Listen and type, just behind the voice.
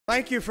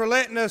Thank you for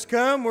letting us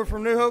come. We're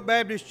from New Hope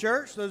Baptist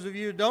Church, those of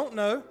you who don't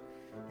know.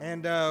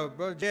 And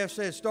Brother Jeff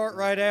said start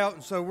right out,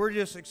 and so we're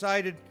just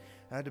excited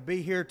to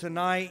be here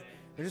tonight.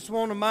 I just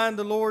want to mind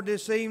the Lord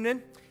this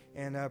evening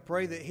and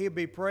pray that He'll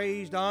be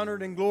praised,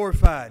 honored, and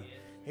glorified.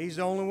 He's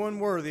the only one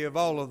worthy of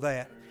all of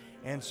that.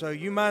 And so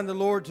you mind the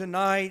Lord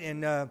tonight,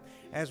 and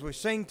as we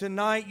sing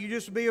tonight, you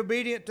just be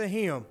obedient to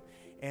Him,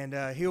 and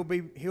He'll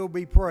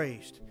be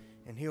praised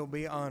and He'll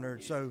be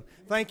honored. So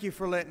thank you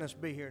for letting us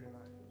be here tonight.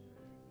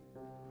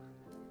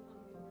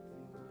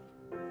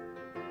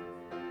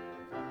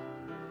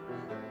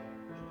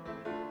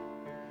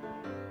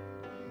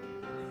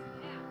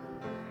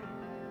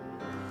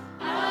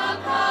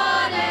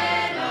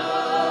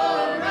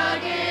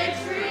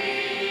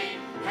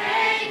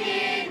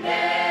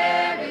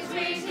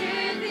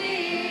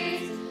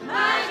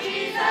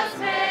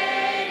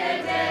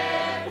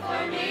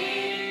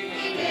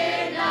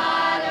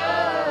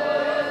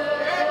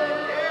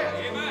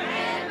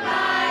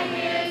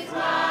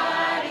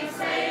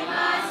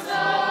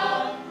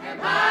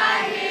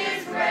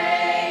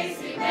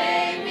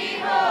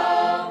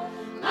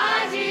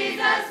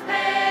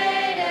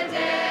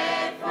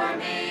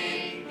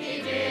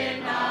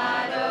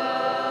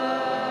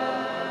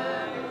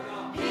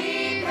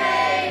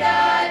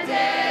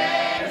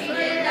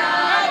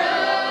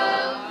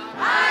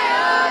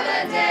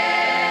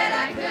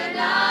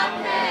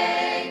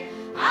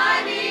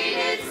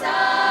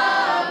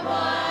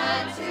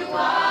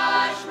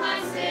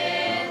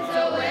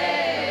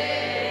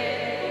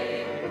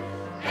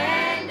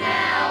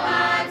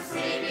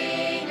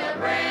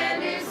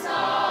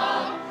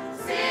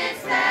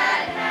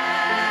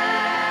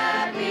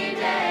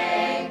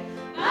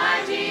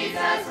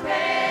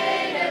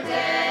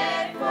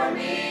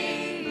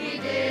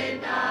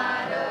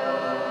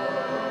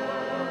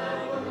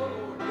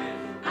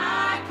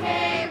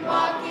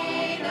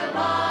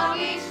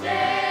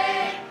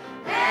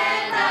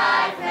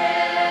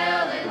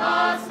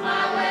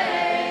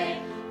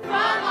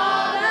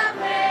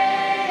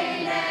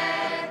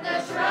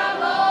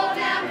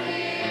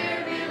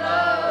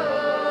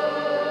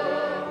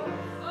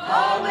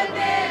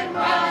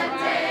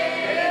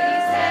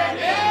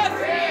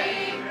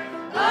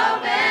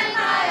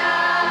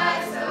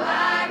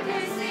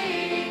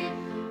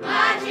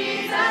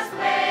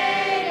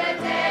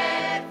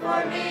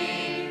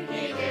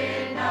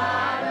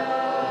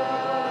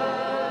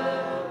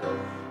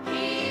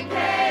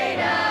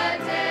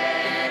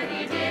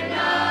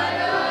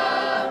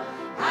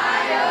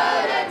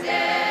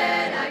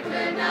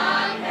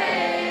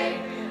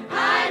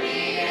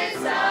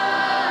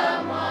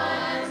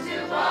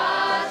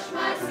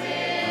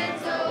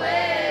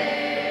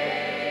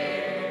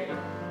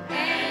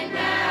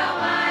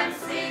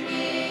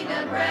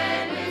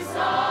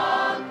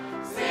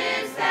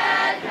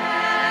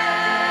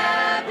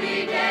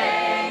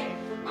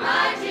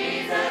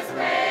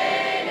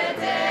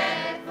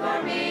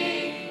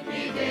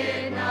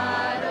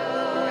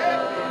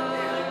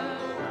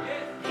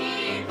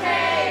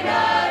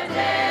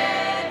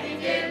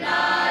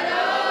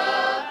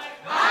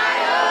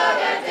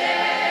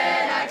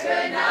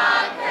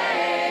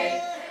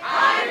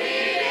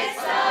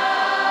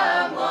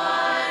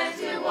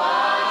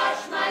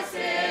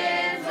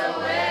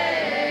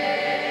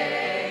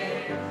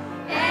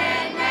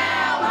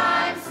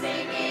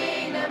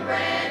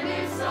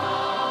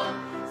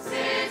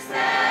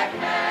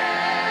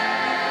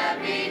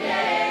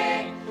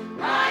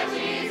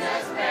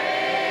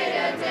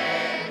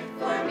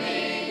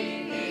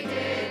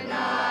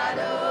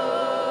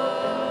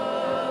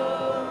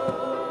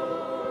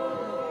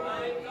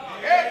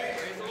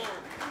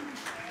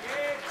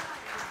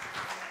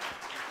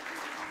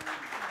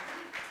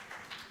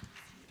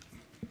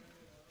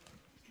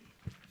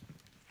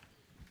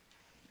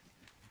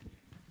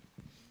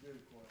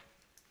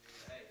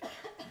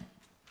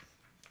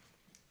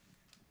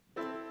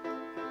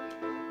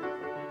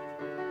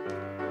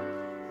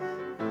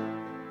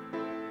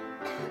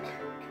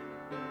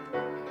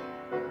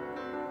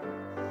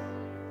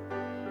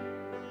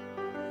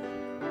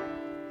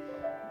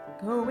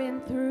 Going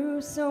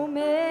through so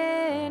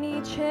many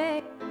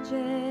changes.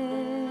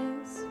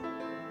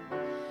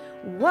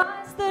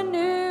 What's the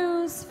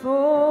news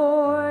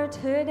for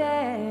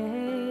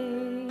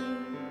today?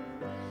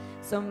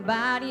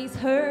 Somebody's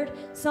hurt,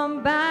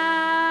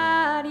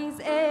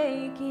 somebody's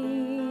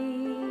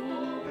aching,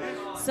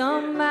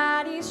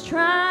 somebody's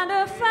trying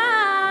to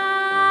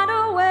find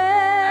a way.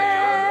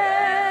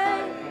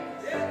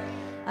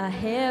 A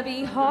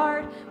heavy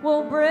heart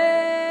will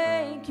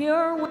break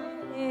your will.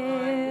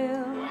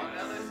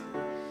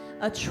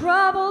 A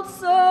troubled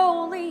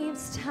soul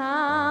leaves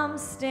time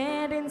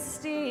standing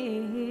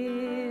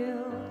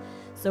still.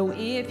 So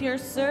if you're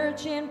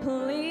searching,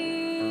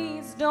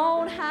 please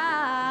don't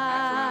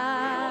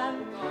hide.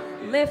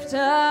 Lift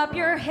up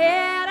your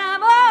head,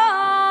 I'm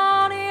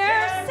on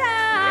your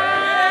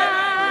side.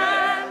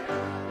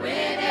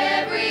 When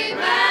every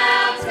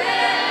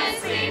mountain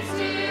seems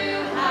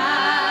too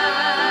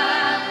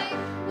high,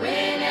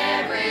 when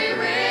every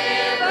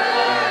river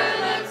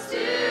looks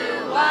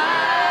too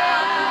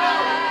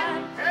wide,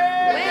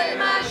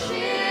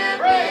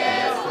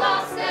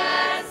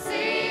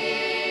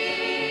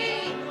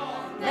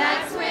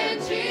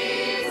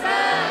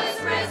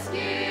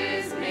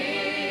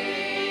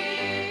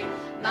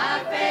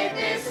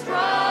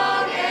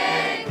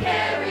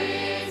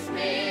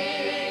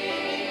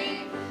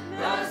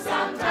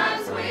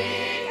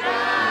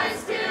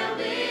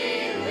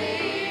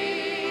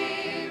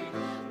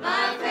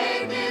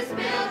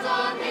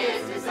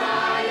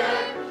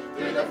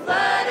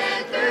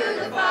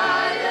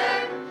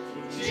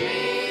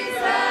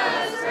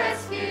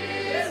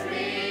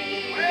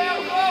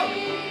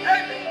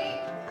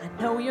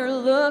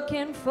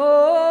 looking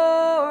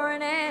for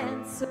an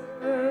answer.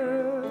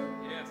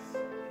 Yes.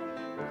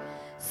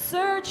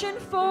 Searching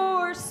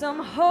for some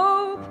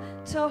hope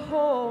to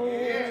hold.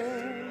 Yes.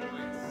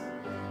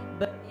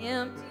 But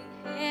empty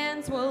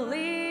hands will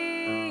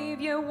leave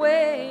you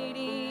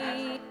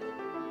waiting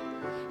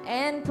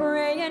and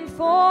praying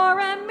for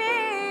a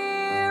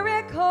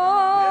miracle.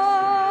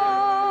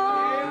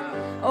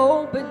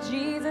 Oh, but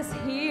Jesus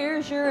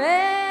hears your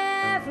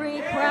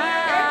every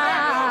cry.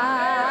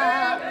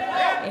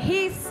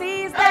 He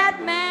sees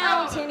that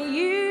mountain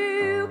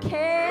you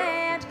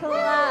can't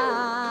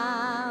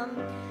climb.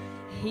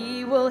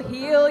 He will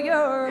heal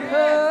your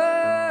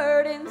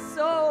hurting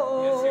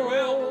soul. Yes, He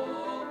will.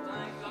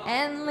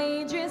 And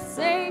lead you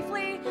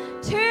safely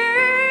to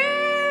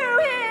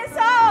His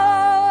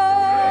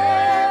home.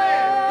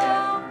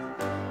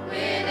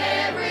 When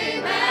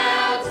every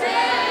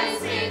mountain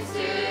seems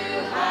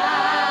too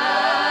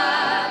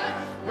high,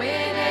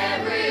 when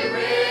every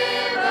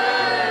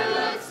river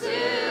looks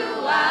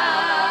too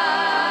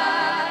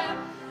wide,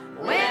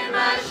 when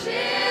my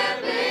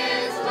ship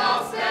is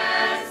lost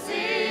at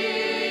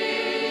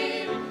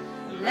sea,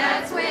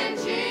 that's when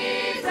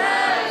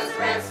Jesus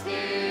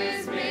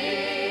rescues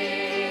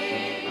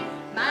me.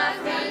 My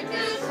faith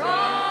is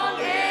strong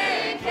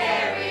and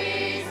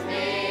carries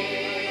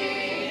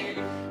me.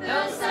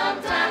 Though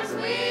sometimes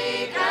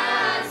weak,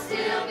 I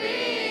still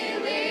believe.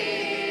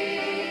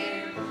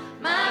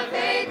 My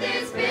faith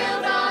is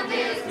built on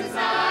His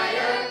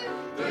desire.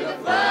 Through the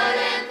flood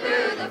and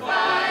through the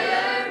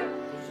fire,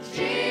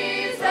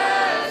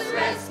 Jesus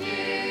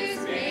rescues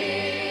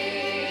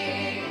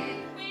me.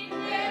 When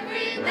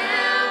every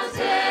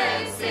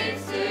mountain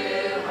seems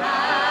too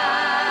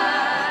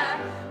high,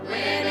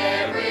 when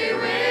every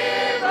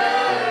river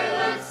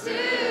looks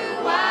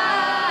too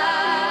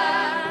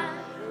wide,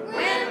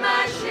 when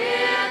my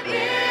ship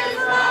is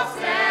lost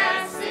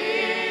at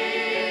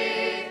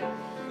sea,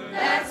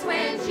 that's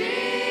when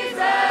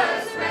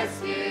Jesus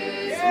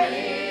rescues me.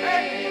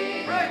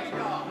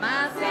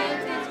 My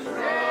faith is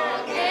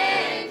strong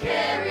and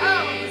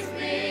carries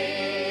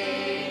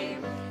me.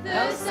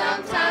 Though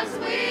sometimes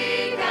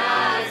weak, I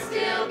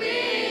still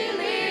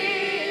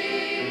believe.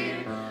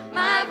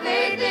 My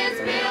faith is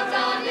built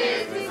on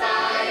His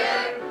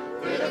desire.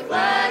 Through the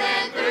flood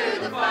and through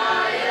the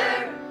fire,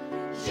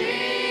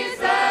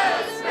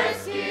 Jesus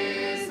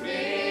rescues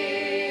me.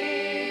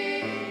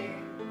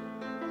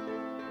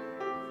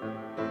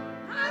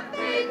 My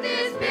faith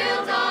is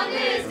built on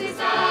His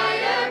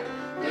desire.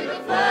 Through the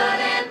flood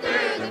and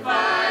through the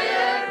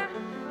fire,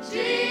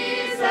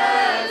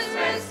 Jesus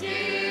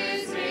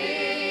rescues me.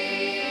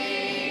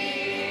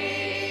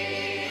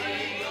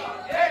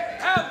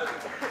 Hallelujah.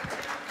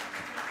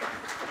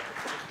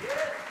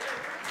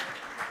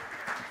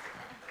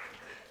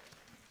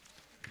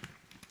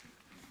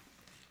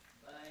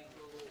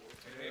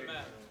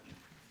 Amen.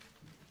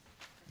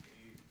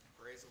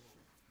 Praise the Lord.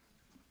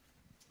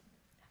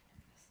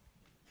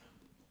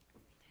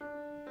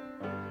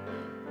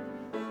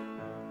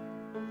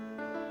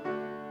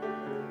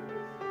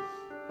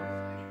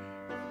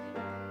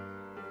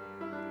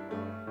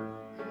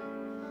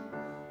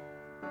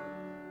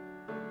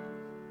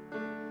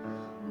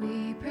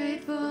 We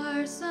prayed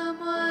for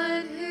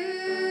someone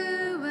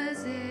who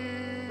was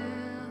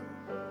ill,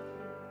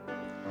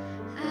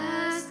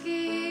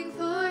 asking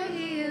for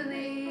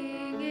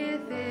healing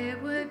if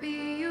it would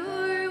be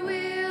your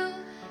will.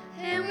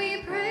 And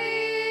we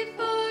prayed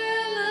for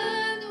a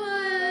loved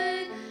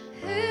one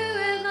who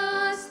had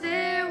lost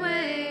their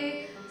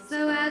way.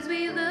 So as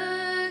we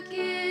look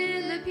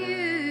in the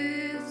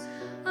pews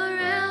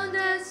around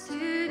us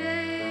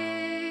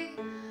today,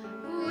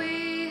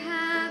 we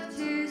have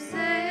to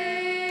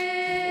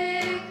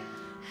say,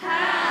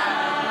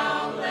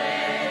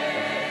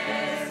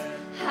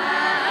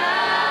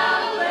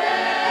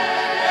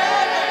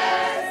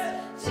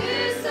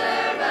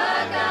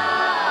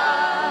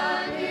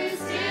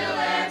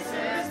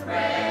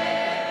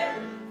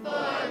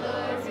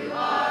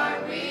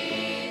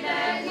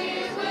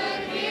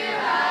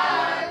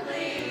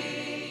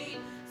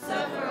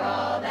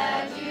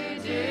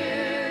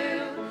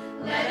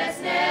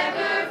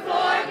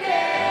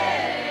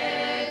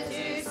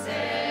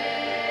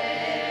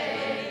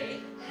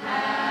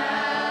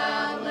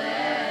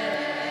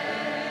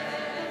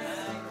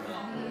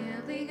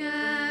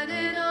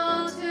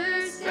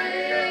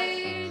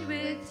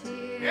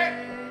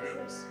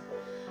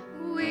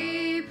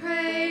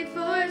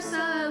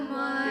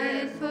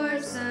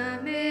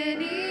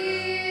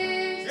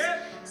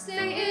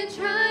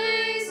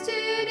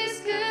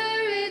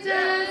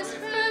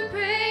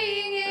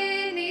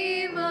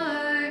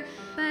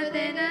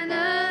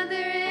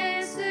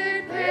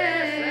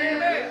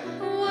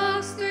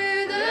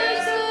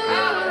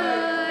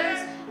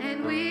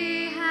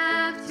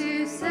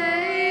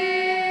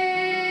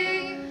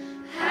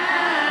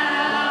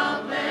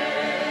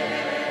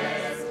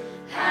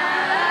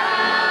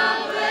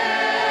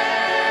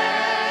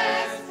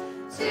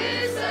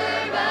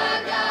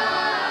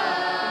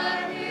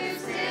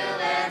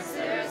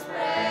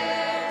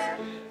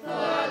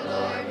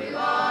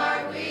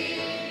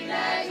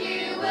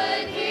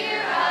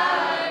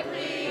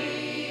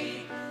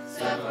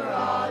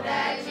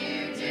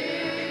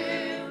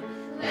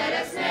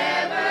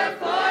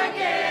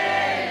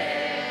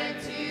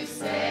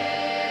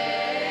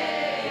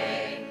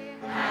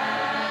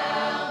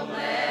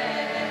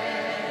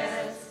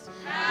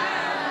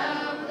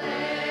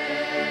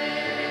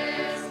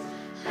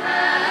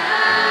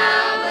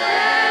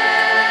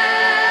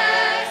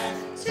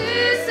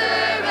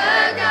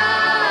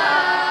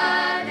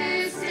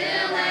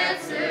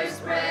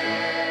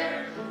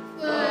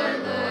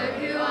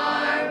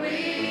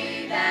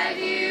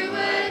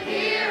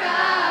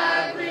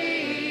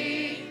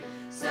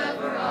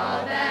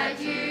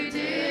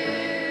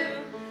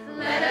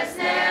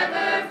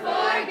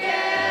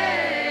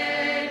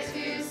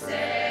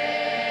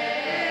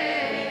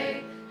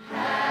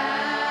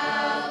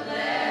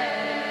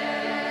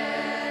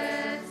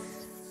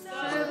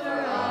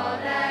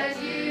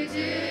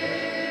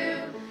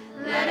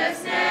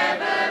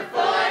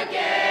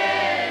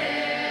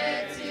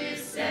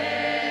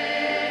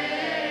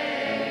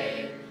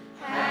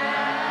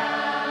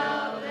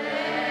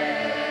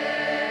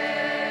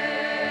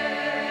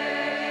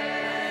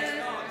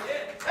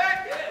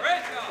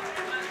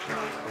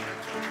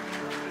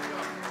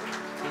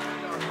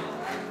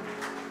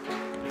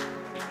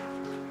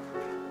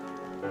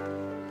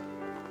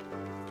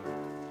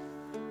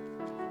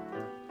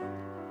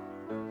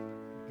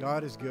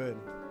 God is good.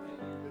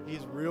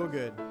 He's real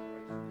good.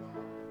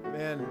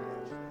 Man,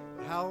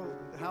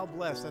 how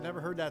blessed. I never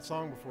heard that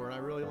song before, and I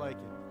really like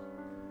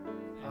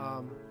it.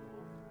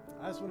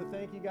 I just want to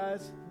thank you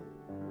guys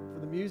for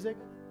the music.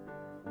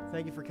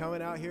 Thank you for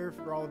coming out here,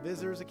 for all the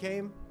visitors that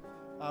came.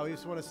 We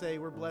just want to say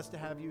we're blessed to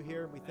have you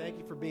here. We thank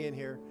you for being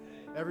here.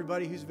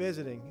 Everybody who's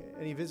visiting,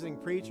 any visiting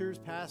preachers,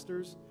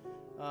 pastors,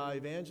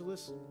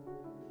 evangelists,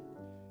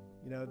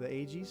 the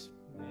AGs.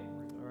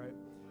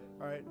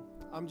 All right.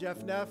 I'm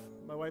Jeff Neff.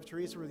 My wife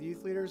Teresa, we're the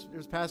youth leaders.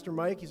 There's Pastor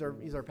Mike. He's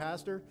our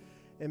pastor,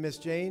 and Miss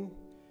Jane.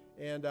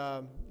 And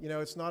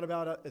it's not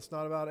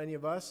about any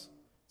of us.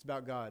 It's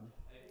about God.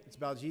 It's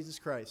about Jesus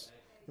Christ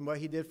and what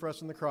He did for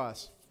us on the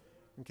cross.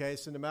 Okay,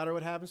 so no matter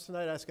what happens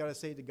tonight, I just got to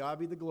say, to God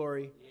be the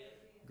glory.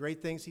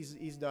 Great things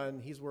He's done.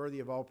 He's worthy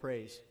of all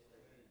praise.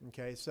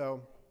 Okay,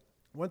 so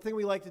one thing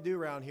we like to do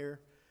around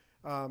here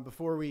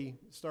before we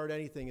start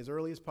anything as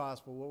early as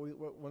possible,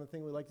 one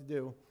thing we like to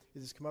do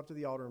is just come up to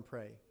the altar and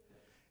pray.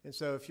 And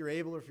so if you're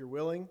able or if you're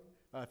willing,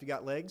 if you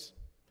got legs,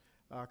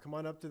 come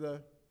on up to the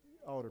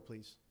altar,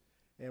 please.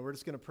 And we're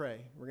just going to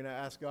pray. We're going to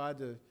ask God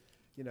to,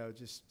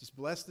 just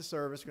bless the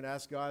service. We're going to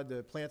ask God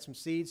to plant some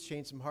seeds,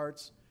 change some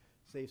hearts,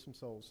 save some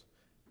souls.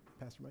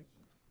 Pastor Mike.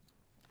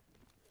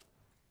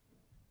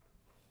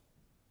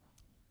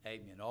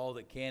 Amen. All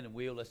that can and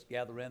will, let's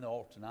gather in the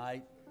altar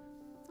tonight.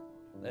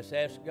 Let's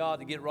ask God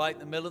to get right in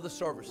the middle of the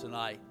service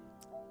tonight.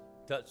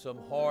 Touch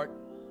some heart,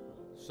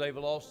 save a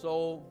lost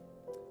soul,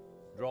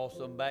 draw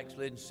some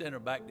backslidden sinner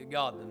back to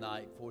God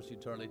tonight before it's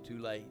eternally too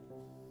late.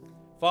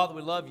 Father,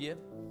 we love you.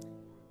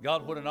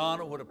 God, what an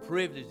honor, what a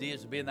privilege it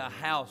is to be in the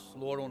house,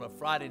 Lord, on a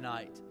Friday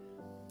night.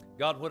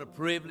 God, what a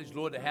privilege,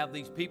 Lord, to have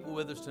these people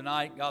with us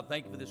tonight. God,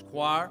 thank you for this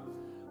choir.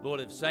 Lord,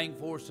 have sang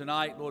for us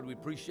tonight. Lord, we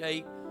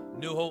appreciate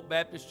New Hope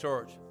Baptist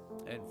Church.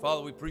 And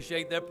Father, we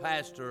appreciate their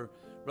pastor,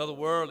 Brother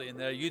Worley, and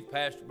their youth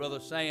pastor, Brother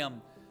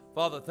Sam.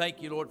 Father,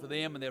 thank you, Lord, for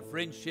them and their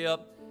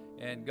friendship.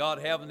 And God,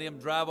 having them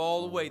drive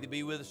all the way to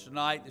be with us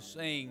tonight to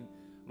sing,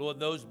 Lord,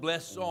 those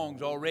blessed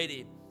songs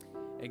already.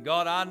 And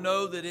God, I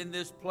know that in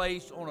this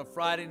place on a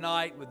Friday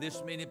night with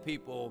this many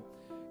people,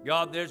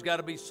 God, there's got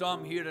to be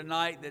some here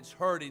tonight that's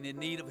hurting, in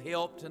need of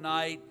help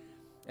tonight.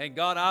 And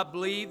God, I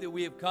believe that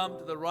we have come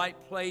to the right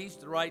place,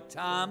 the right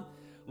time,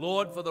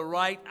 Lord, for the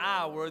right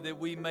hour that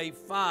we may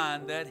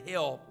find that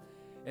help.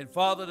 And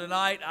Father,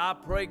 tonight I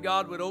pray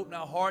God would open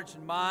our hearts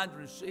and minds,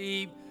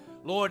 receive,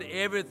 Lord,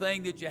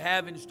 everything that you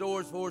have in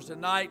stores for us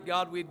tonight.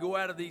 God, we'd go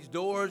out of these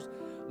doors,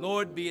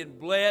 Lord, being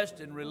blessed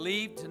and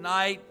relieved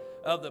tonight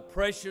of the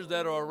pressures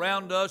that are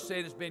around us,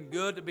 saying it's been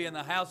good to be in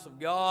the house of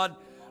God.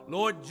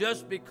 Lord,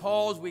 just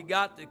because we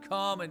got to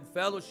come and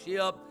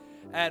fellowship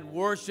and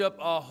worship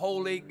a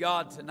holy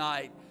God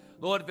tonight.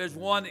 Lord, if there's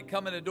one that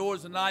come in the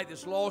doors tonight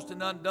that's lost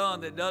and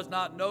undone, that does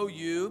not know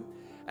you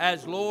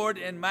as Lord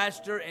and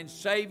Master and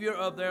Savior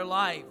of their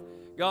life,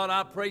 God,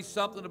 I pray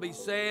something to be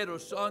said or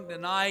sung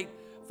tonight,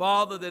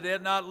 Father, that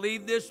they'd not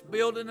leave this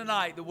building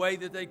tonight the way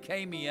that they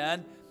came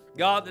in.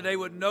 God, that they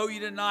would know you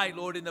tonight,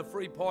 Lord, in the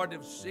free pardon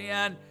of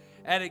sin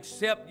and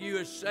accept you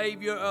as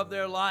Savior of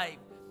their life.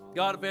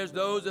 God, if there's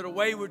those that are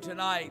wayward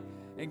tonight,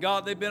 and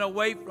God, they've been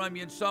away from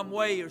you in some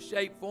way or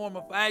shape, form,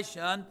 or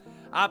fashion,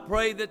 I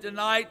pray that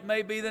tonight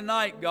may be the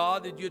night,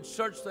 God, that you'd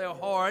search their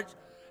hearts,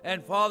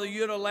 and Father,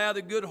 you'd allow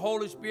the good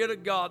Holy Spirit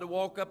of God to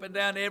walk up and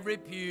down every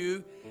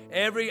pew,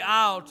 every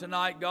aisle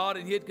tonight, God,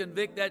 and he'd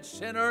convict that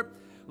sinner,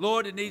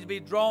 Lord, that needs to be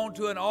drawn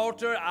to an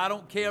altar. I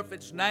don't care if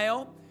it's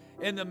now,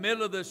 in the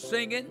middle of the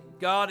singing,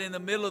 God, in the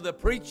middle of the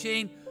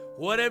preaching,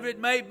 whatever it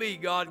may be,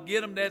 God,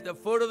 get them at the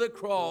foot of the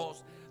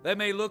cross. They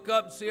may look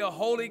up and see a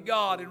holy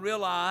God and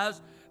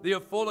realize they are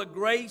full of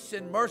grace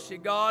and mercy,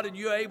 God, and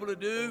you're able to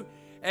do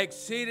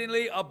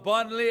exceedingly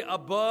abundantly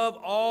above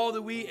all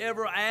that we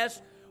ever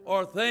ask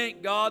or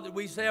think, God, that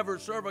we ever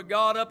serve a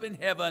God up in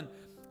heaven,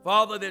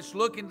 Father, that's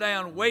looking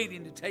down,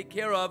 waiting to take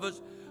care of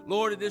us,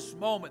 Lord, at this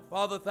moment.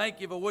 Father,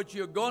 thank you for what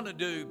you're going to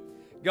do,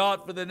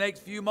 God, for the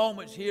next few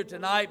moments here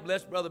tonight.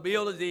 Bless Brother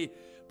Beal as he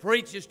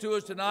preaches to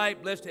us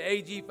tonight. Bless the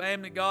AG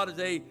family, God, as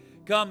they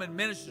come and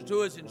minister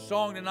to us in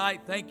song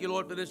tonight. Thank you,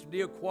 Lord, for this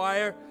dear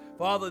choir,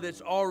 Father,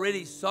 that's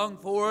already sung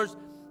for us.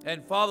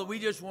 And Father, we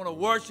just want to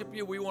worship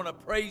you. We want to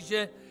praise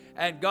you.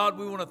 And God,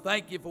 we want to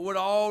thank you for what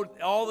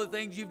all the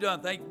things you've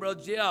done. Thank you,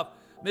 Brother Jeff,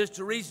 Miss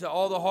Teresa,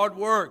 all the hard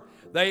work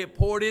they have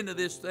poured into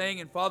this thing.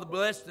 And Father,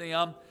 bless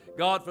them,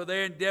 God, for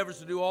their endeavors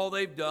to do all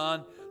they've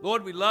done.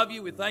 Lord, we love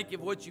you. We thank you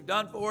for what you've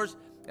done for us.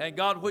 And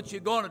God, what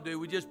you're going to do,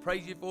 we just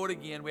praise you for it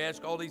again. We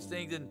ask all these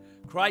things in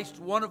Christ's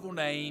wonderful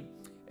name.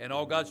 And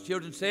all God's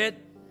children said,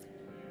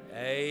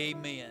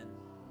 amen.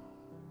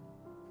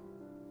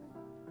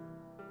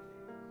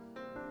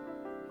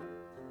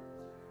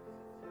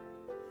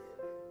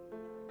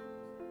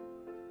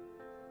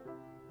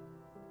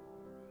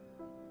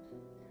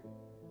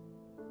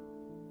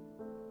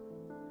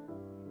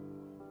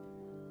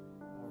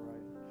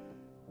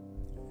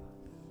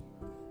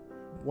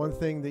 One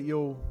thing that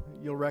you'll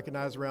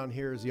recognize around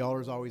here is the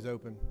altar is always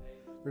open.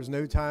 There's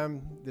no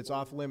time that's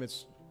off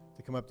limits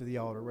to come up to the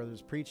altar, whether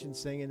it's preaching,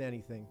 singing,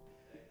 anything.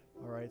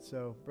 All right,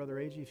 so Brother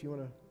A.G., if you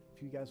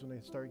guys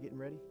want to start getting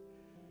ready.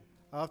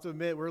 I'll have to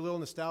admit, we're a little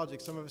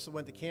nostalgic. Some of us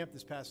went to camp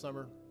this past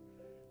summer.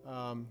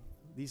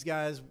 These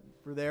guys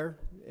were there,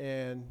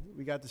 and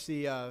we got to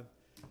see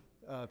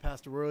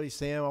Pastor Worley,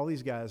 Sam, all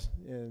these guys.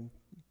 And,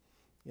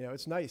 you know,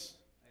 it's nice.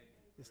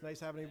 It's nice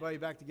having everybody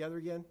back together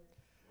again.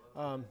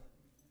 And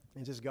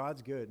just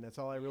God's good, and that's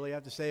all I really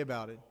have to say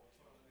about it.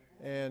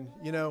 And,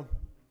 you know,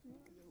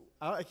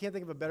 I can't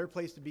think of a better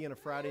place to be on a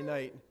Friday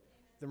night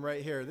than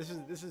right here.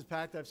 This is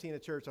packed. I've seen a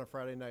church on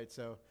Friday night,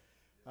 so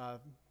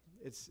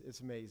it's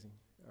amazing.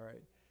 All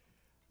right.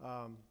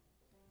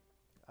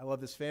 I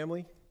love this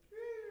family,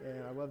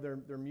 and I love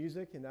their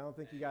music. And I don't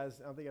think I've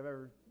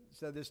ever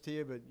said this to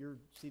you, but your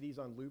CD's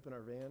on loop in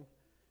our van,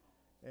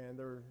 and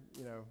they're,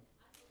 you know,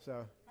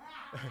 so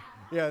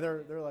yeah,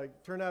 they're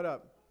like, turn that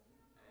up,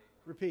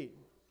 repeat,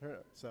 turn it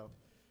up. So,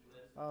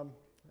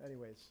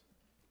 anyways,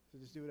 so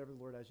just do whatever the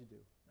Lord has you do.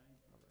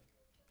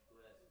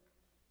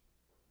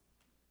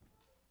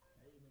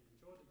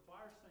 Enjoyed the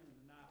choir singing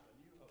tonight, but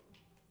you hope.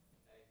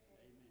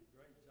 Amen.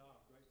 Great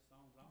job, great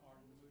songs. I'm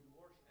already in the mood to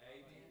worship.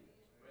 Amen.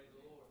 Praise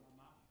the Lord.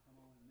 My mic will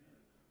come on in a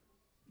minute.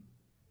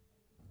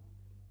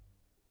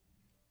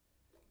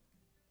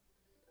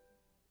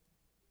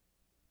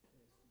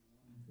 Testing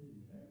 1, 2.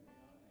 There we go.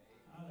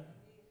 Hi there.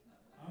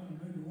 I'm in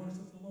the mood to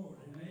worship the Lord.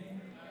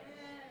 Amen.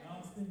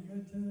 God's been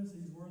good to us.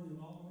 He's worthy of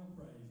all of our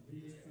praise.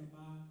 We just come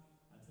by.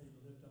 I tell you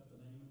to lift up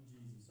the name of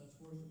Jesus. Let's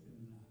worship Him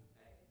tonight.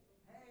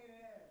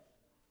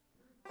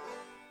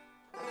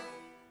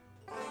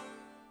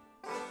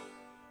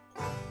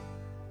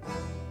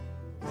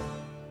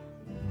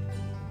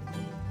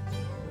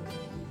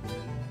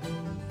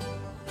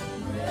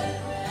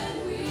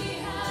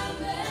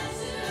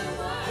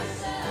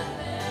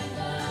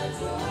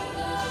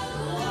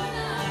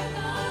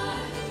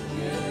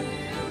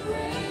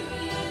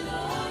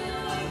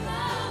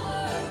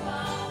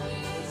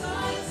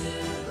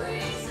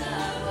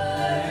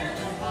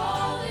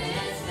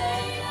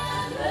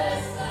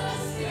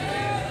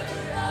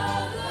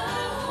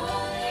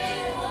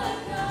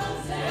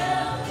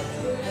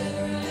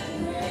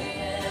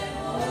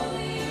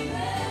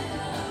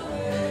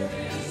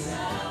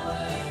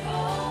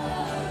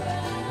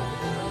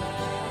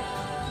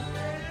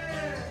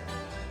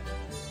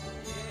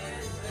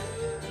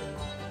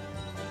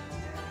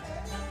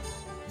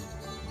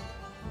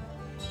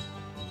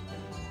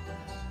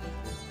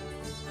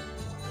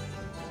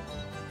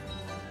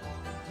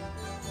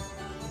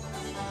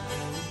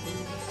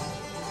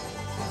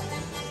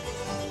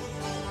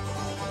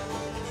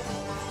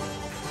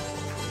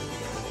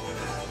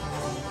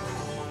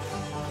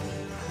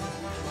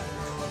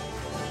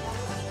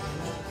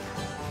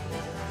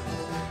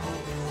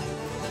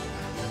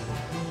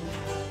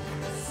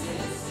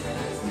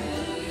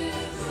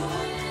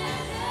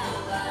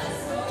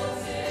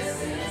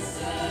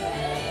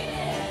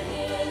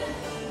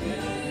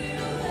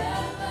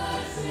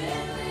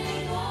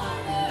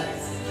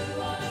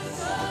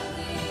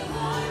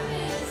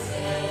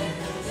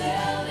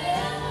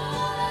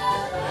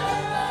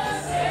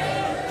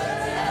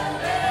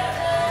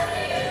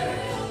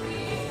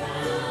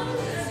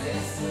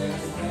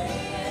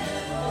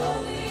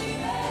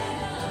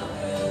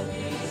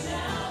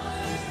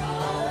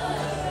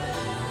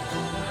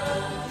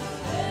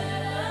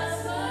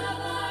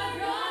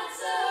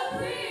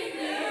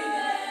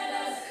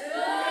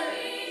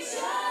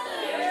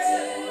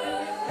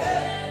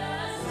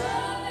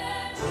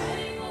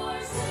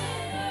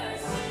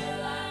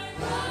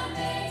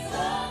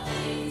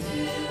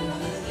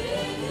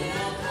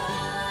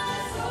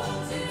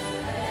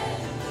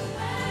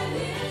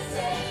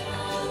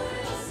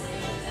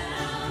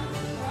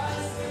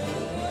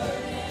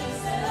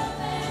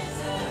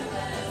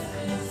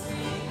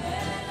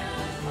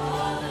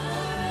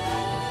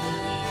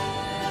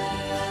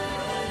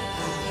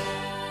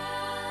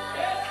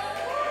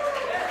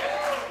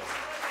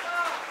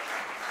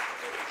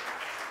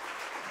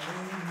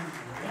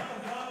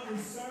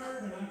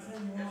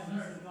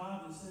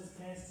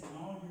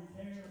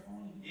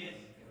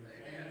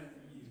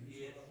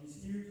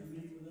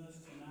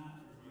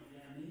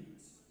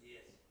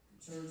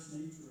 Church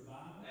needs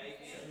revival. Amen.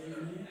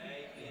 Amen. Amen.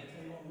 I tell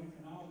you what, we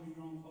can all be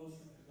drawn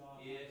closer to God.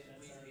 Yes,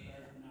 That's we our can.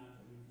 prayer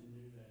tonight that we can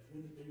do that.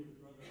 Good to be with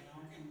Brother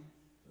Alton.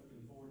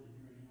 Looking forward to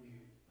hearing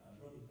him.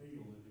 Brother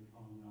Beal has been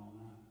calling me all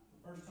night.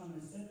 The first time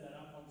they said that,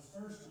 I thought his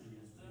first name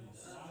was Beal.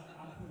 So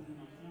I put it in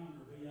my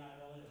calendar,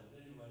 B-I-L-L. But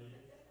anyway,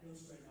 he'll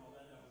straighten all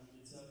that out when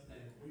he gets up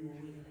there. We were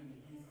with him in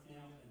the youth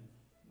camp, and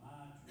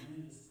my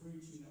tremendous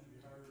preaching that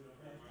we heard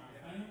helped my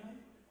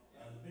family.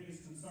 The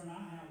biggest concern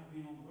I have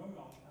being on the road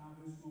all the time,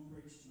 who's going to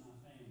preach to my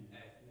family?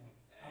 You know,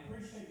 I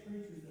appreciate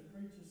preachers that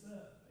preach us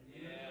up.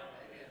 Yeah.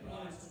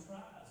 Point us to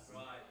Christ.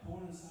 Right.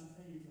 Point us, I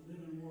tell you, to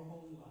live a more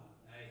holy life.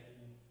 Hey. I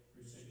tell you,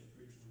 appreciate the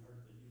preaching we heard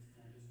the youth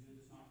camp is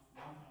good. It's not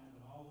for my family,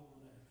 but all that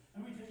were there.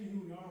 Let me tell you who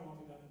we are while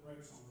we got the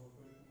brakes on real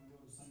quick. We're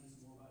going to sing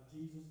some more about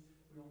Jesus.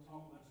 We don't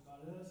talk much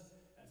about us.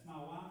 That's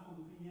my wife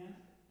on the piano,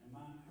 and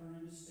her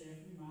name is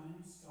Stephanie. My name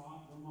is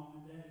Scott. We're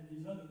mom and dad, and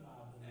these other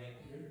five that are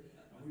up here.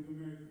 And we've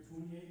been married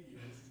for 28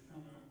 years. We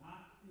come from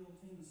Pikeville,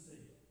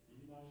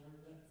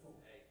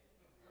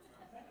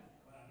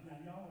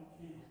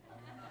 camp.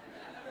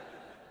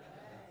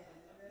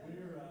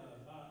 We're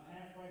about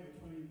halfway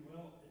between,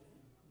 well, if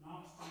you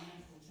Knoxville,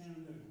 Nashville,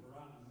 Chattanooga, we're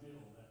right in the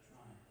middle of that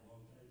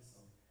triangle, okay?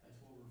 So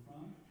that's where we're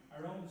from.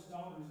 Our oldest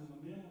daughter's in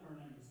the middle. Her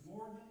name is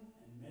Morgan,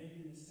 and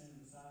Megan is standing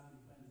beside me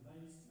playing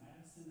bass.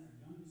 Madison, our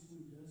youngest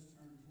one, just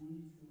turned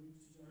 20 2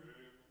 weeks ago.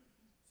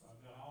 So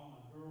I've got all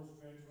my girls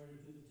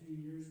graduated through the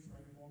teen years.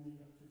 Pray for me.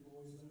 Got 2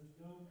 boys left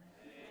to go.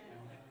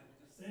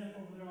 Seth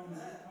over there on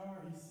the guitar,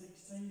 he's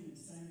 16, and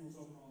Samuel's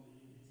over on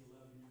the end. He's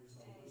 11 years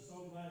old. Those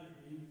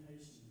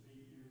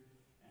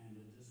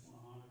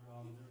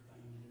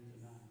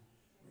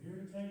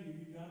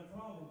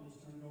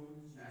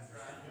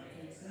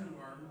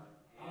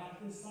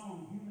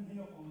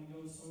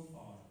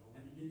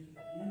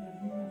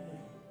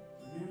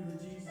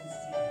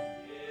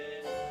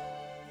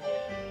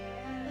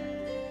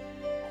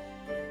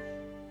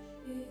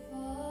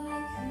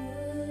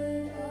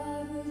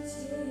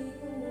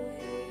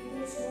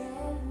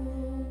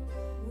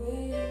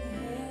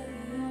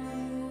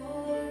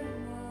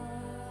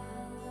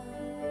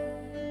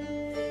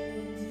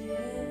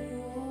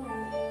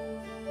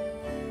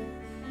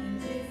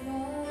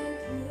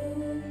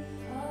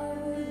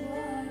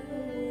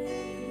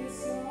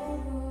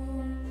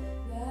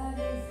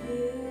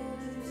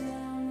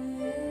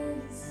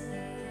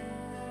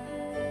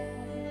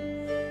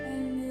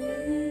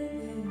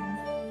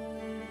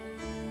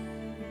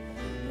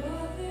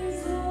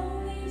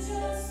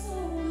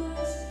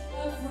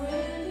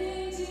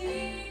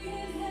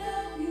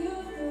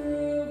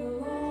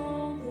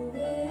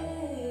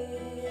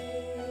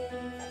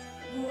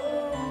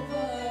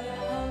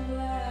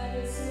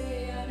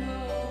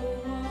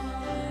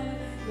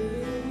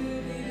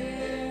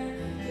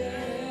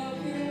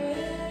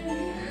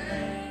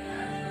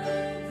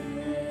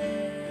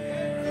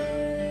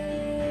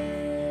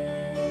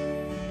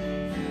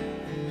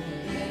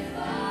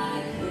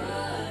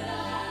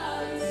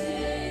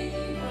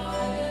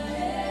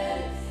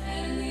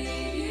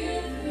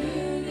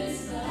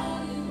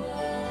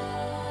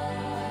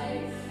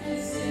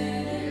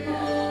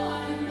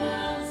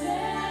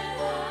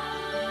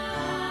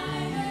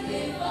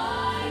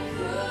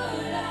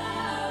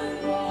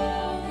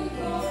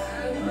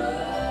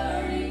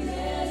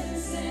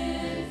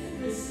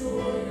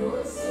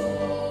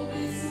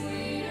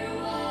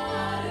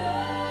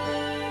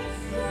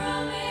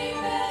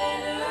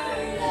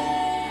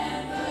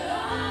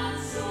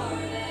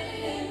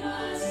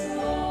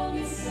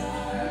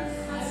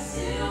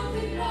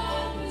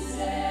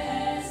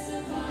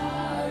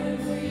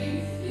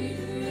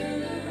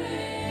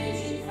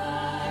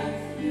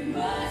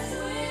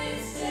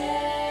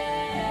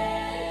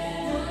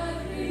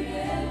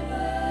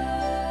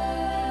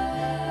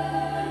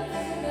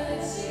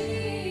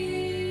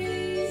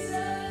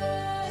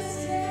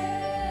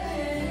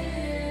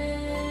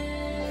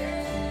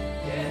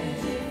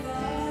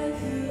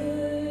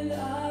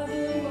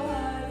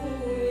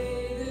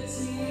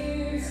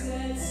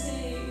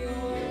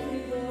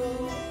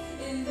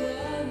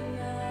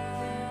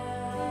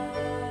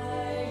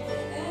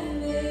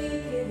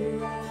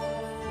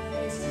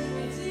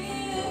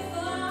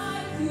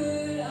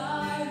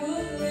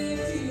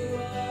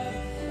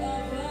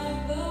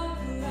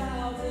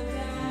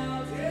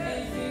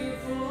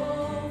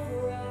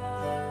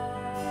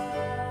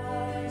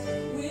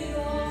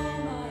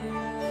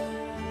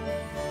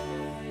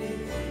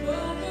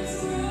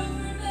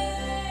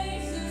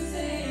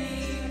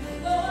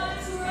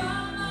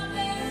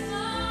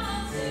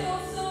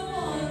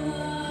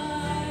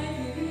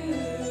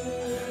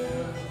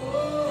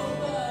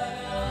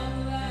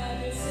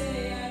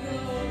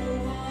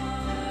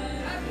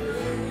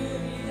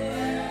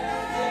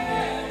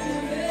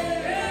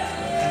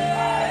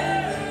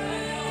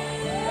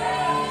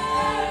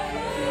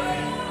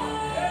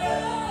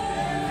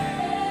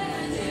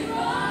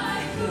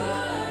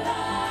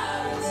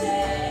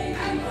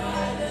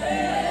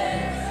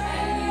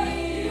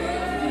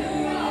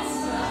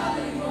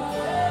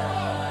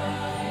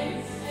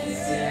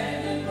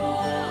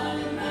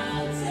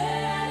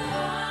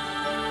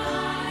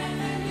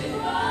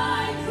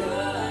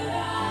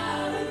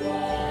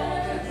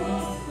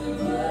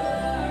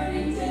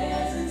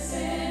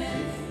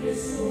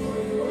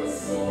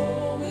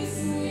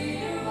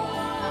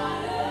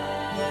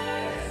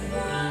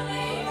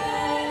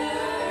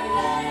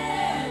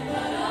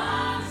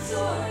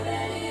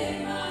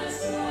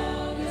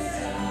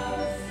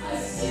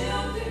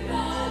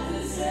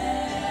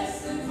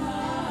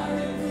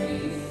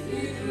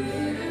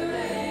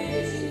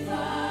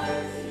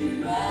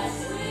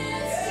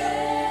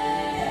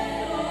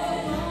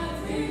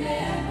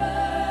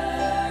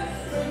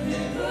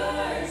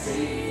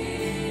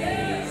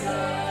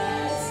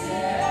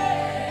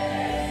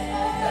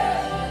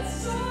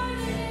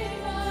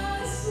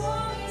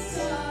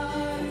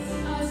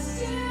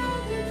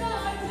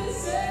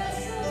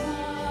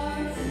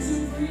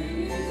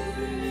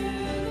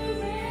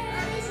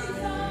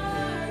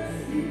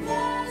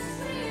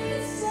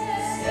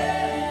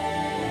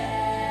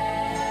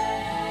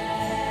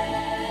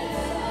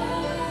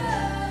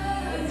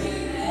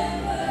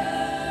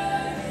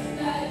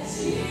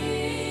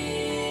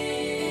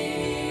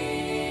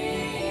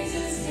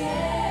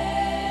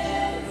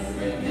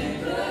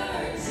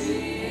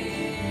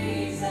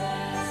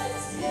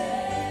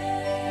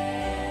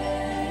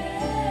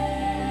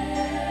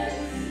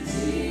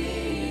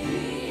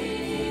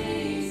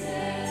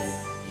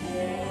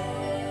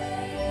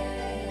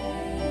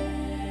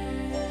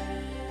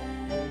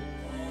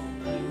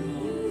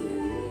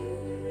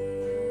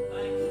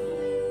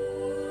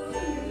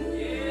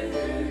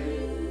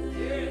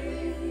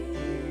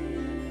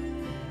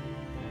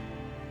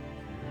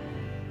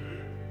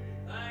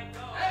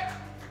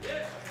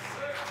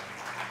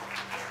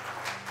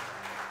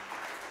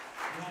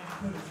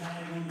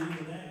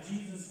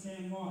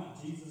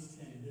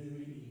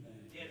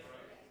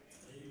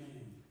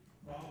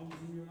long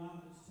as in your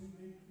life it's too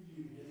big for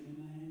you, get it in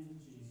the hands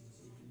of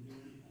Jesus. He can do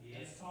anything.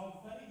 That's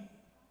called faith.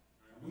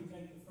 And we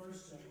take the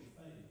first step of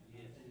faith.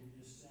 And then we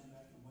just stand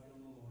back and wait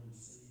on the Lord and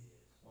see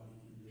what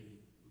He can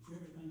do. Did you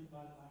ever think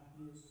about it like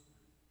this?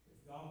 If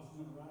God was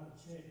going to write a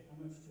check,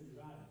 how much could He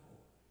write it for?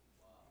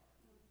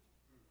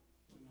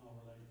 We can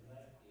all relate to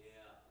that.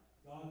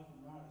 God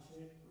can write a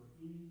check for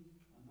any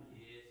amount.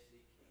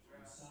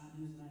 And sign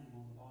His name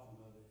on the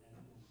bottom of it, and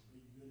it will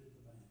be good at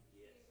the bank.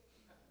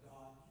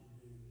 God can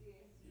do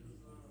anything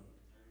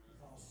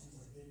because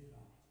He's a big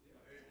God.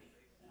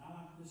 And I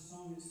like this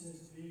song that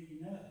says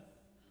big enough.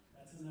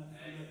 That's enough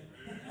for me.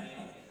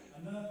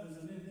 Enough is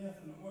an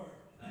indefinite word.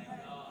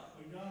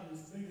 But God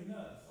is big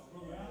enough. So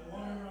brother,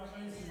 whatever I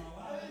face in my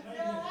life, it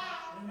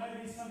may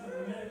be something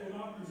the medical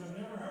doctors have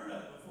never heard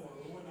of before.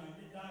 But when I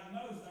get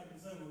diagnosed, I can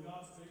say, well,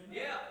 God's big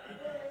enough.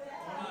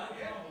 Whatever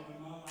problem in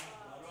my life,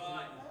 God's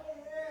big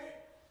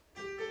enough.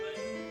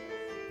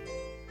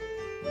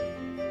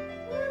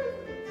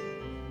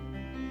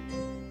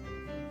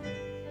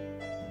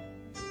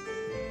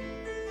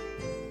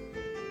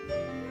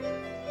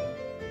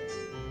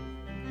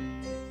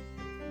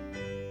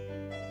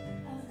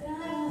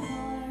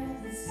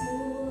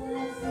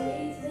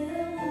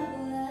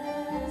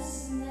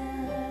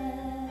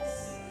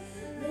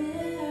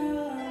 There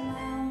are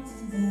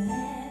mountains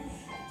ahead,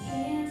 I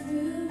can't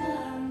move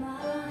my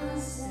mind.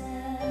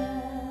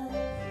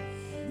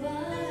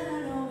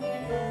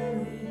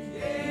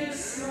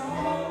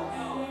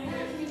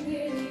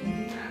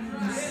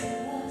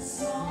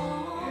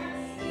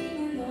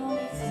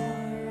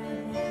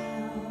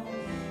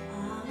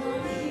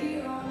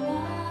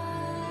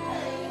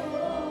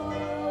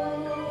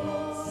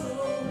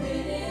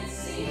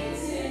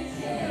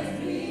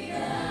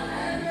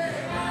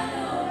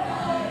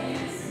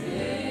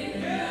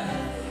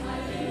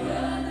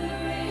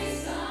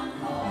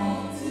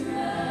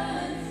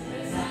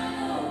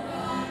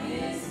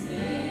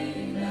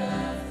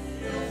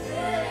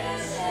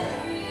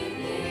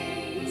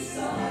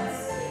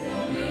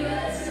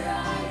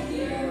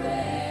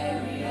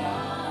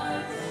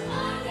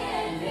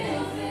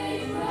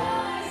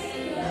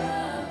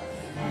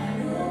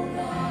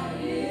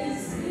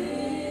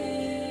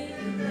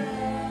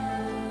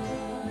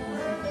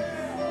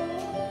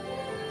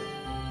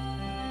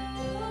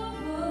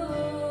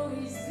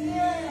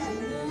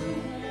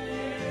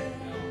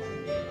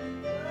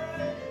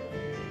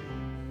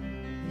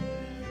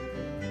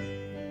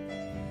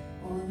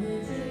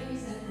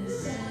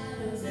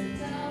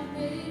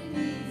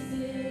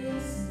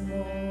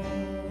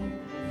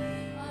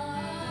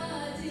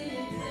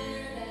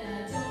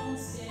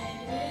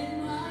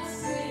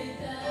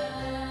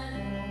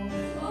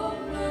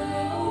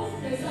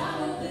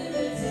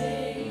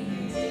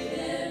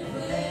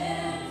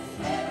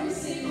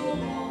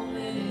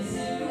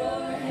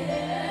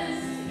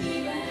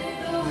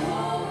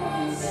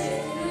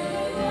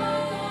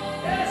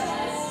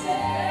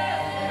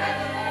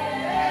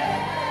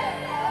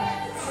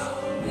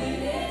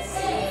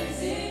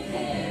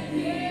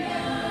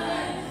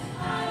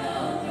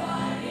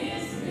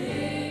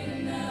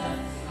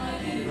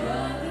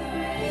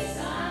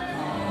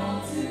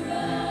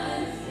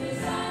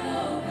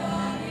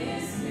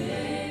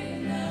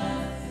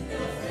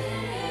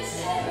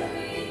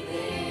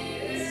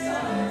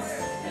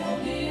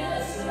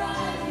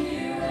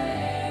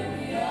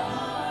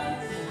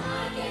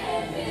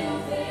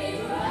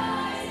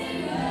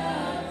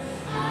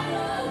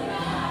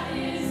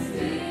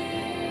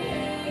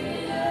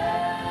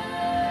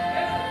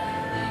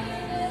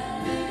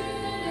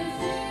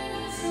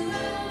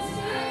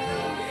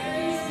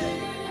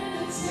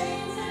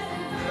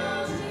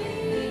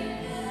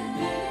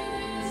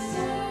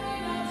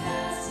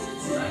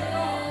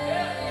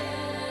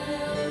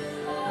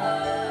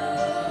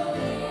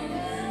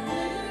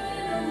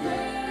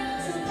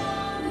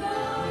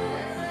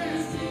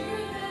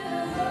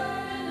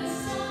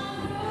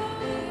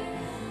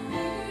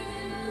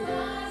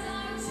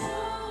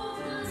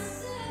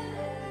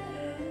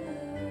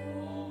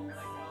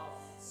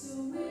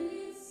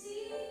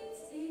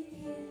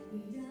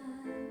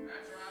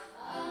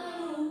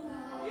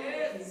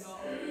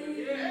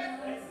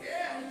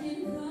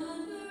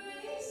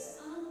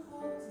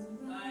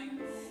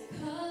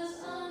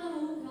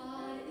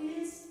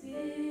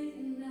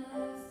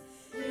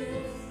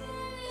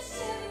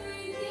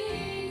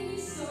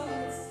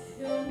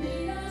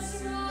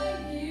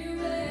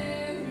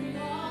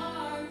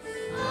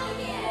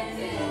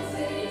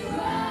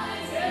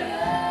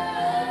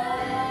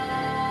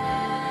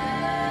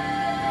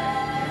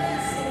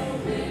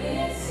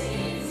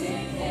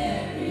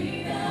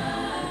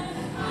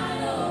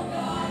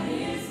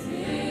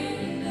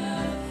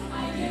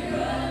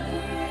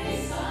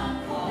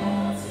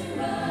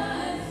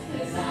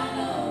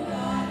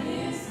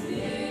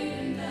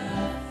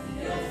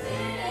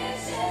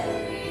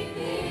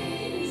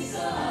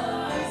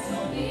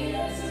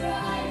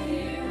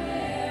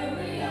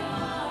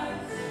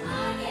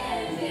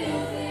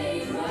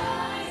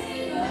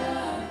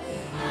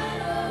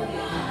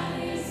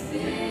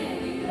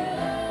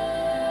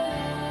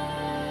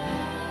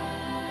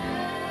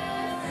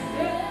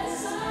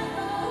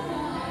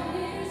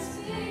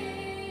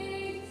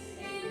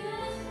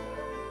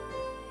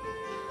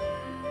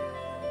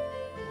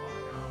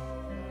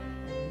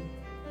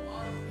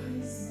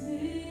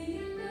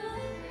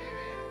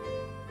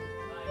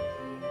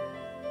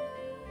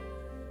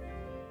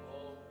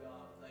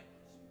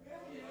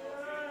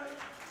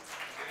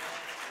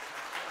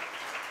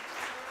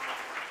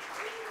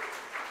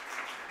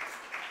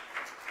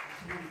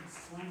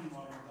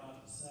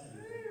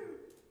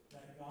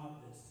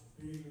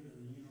 bigger than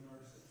the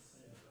universe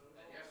itself.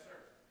 Yes,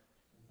 sir.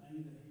 The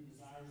thing that he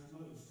desires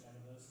most out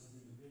of us as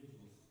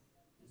individuals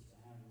is to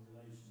have a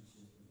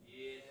relationship with us.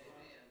 Yes.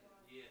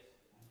 Yes.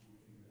 I can't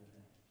figure that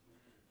out.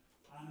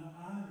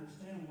 I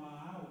understand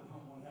why I would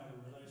want to have a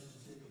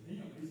relationship with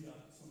him. He's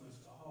got so much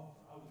to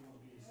offer. I would want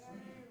to be his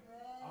friend.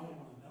 I would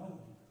want to know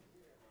him.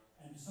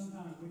 And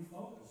sometimes we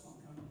focus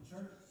on coming to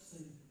church to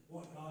see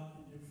what God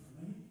can do for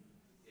me.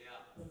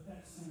 Yeah. But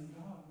that same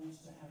God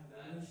wants to have a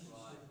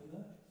relationship with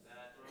us.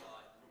 That's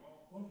right.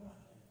 What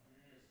about that?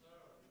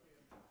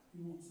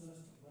 He wants us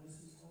to bless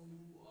his holy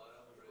name. What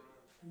a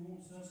privilege. He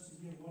wants us to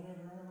give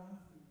whatever our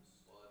life is,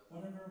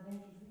 whatever our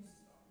broken pieces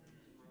are,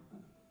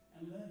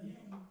 and let him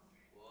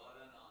What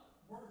an honor.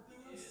 work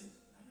through us. Yes.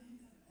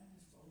 That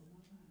just blows my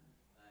mind.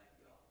 Thank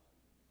God.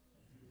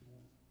 That he would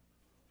want to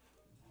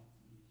talk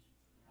to me.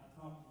 I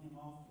talk to him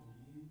often.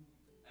 Do you?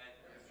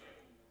 Thank you.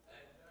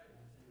 Thank you. And I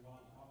tell you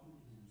what, I'm talking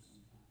to him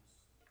sometimes.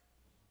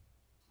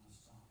 I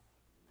stop.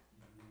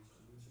 And I used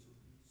to whisper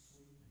peace,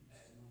 sweet peace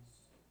to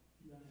myself.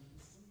 You got anything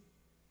sweet?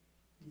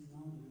 He's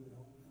known to do it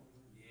over and over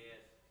again.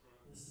 Yes.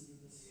 Listen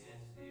to this Yes,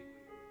 song. he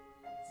will.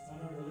 It's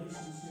about our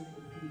relationship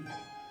with him.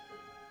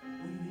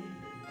 We need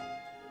him.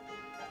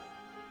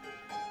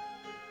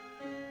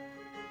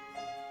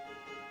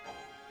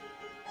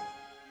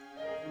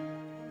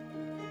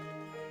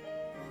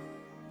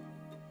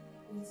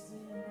 It's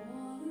been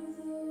one of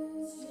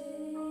those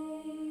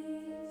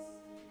days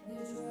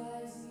that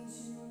drives me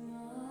to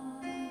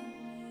my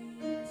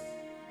knees,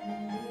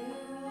 when there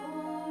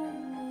are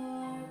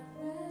more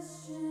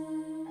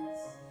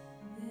questions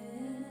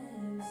than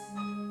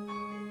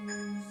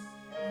answers,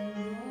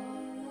 and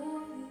all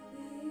of the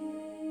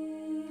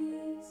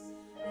things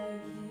I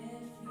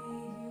can't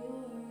figure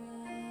out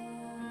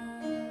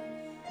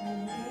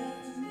have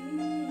left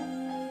me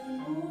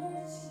with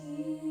more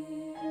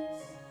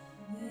tears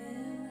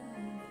than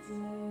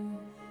laughter.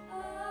 I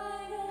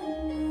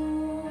don't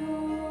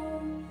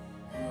know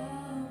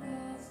how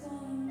God's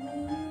gonna move,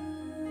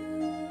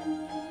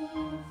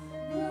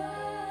 but I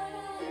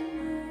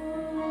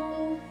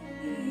know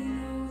He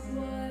knows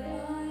what I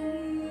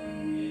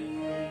need.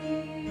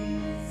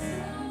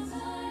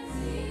 Sometimes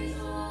He's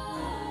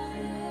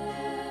water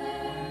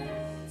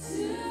to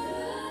the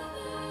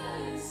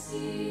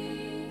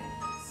thirsty.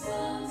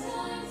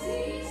 Sometimes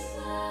He's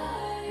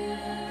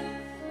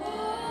fire,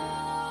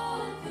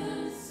 all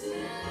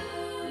consuming.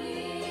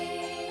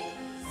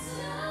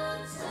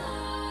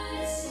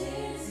 Sometimes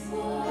His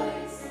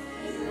voice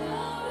is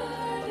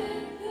louder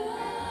than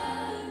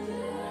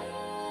thunder.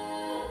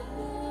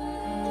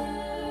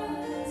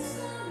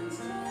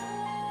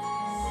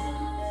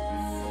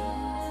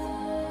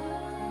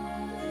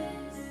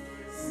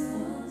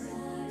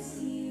 Sometimes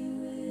He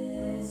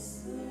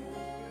whispers.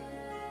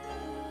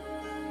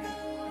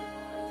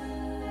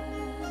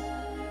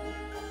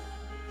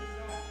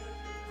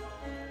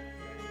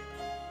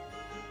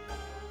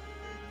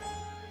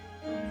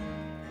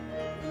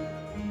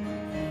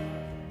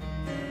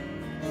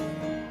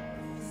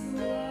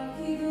 So I'll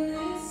keep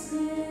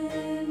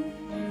listening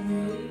and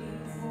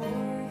waiting for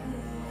him,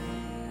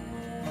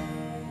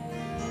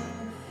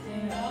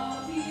 and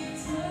I'll keep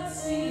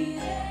trusting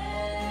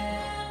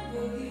and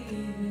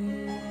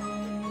believing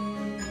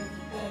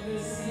that the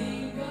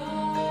same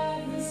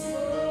God who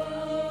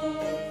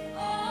spoke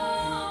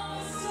all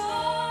the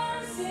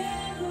stars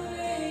and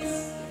grace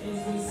is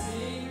the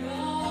same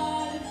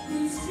God who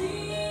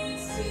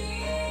speaks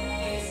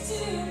peace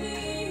to me.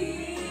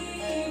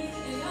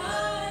 And I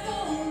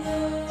don't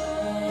know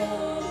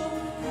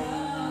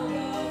how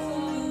God's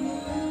gonna move,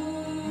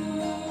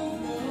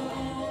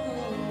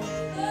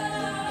 but I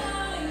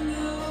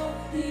know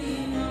He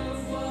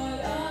knows what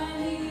I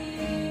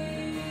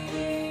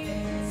need.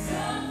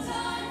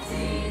 Sometimes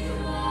He's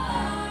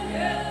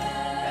water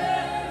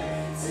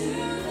to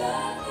the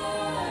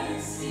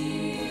thirsty.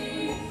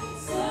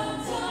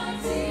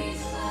 Sometimes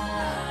He's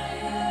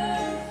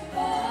fire,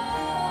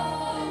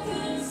 all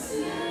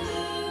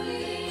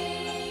consuming.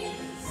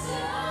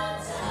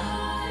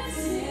 Sometimes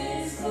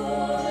His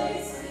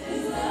voice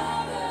is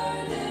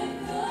louder than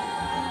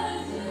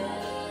thunder.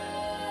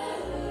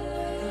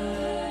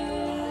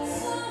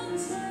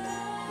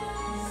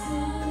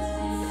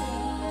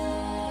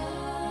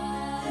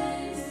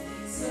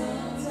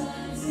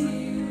 Sometimes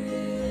He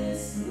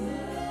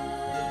whispers.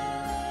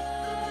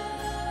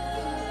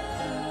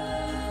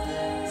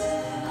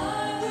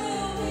 I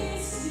will be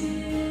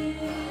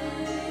still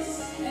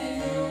and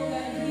know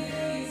that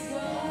He's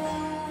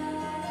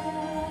God.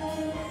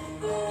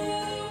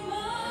 Through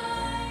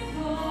my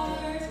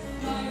heart,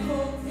 my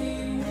hope He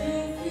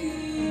will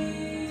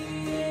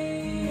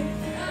feed.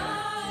 I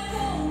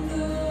don't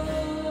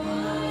know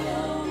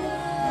how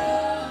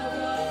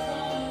God's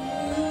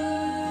gonna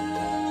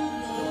move,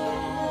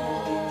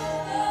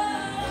 but I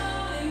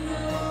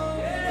know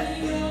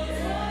He knows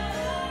what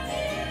I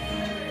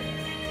need.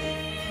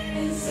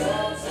 And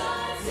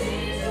sometimes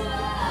He's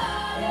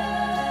water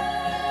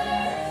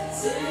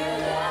to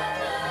the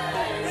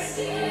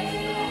thirsty.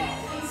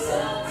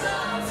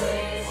 Sometimes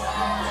He's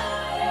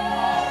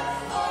fire,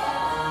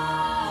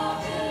 all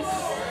consuming.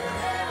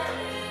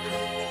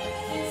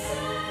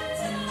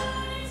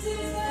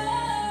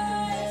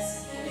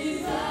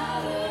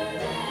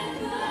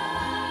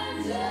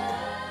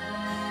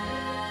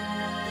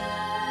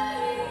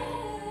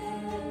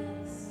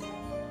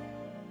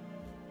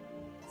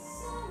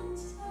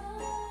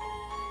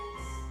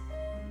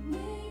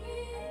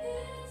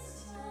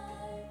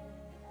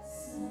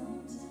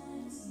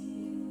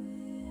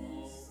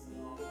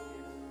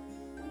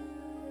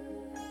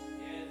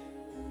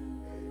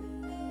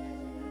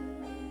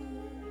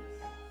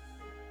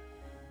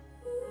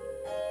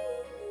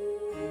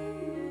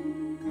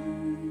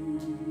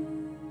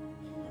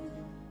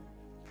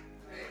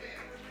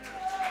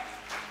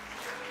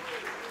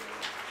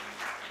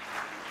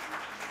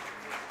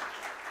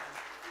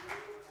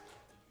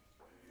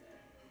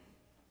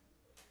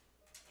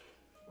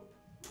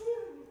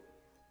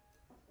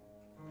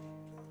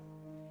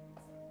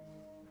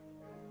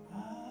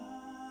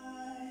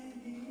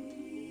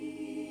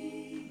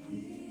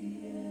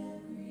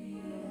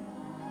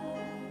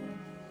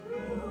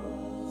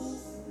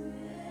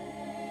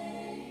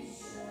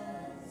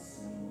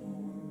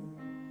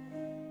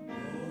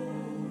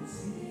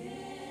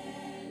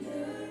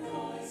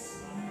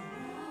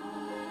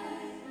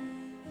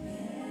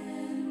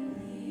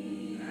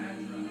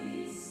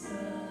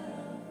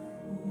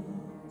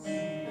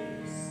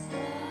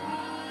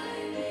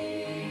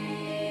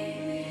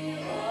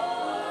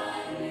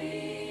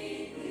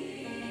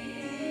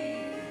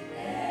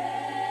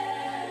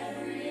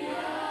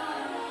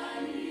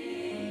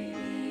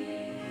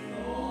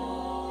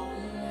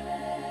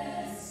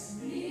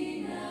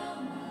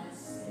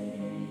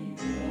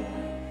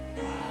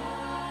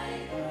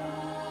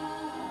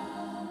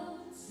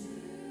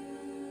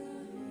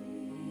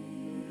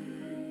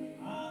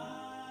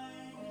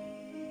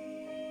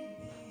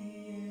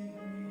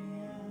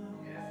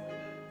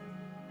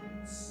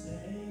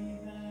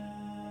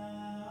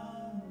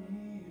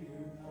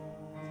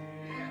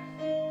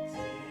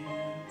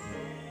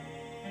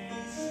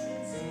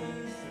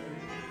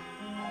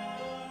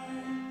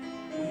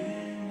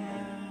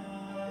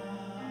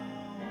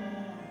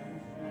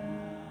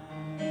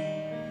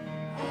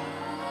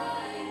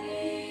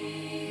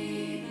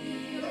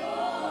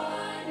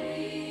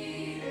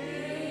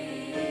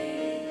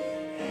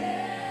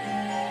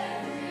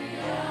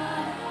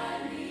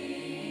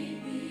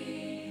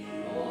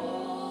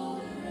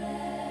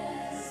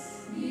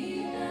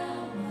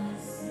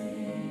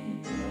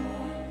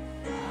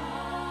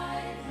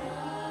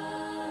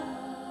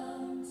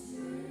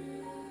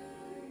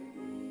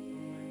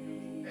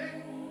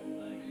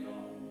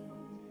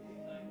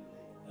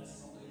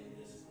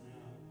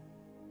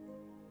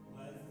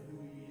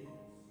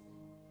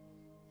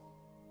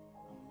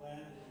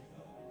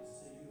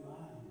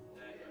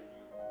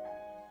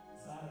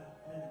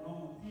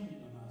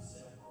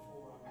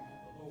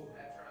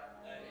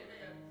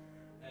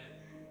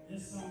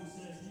 this song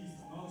says he's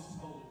the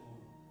most holy one.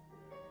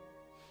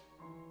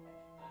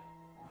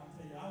 I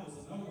tell you, I was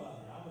a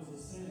nobody. I was a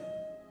sinner.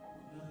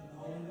 Nothing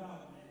holy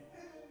about me.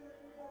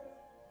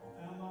 I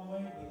found my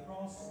way to the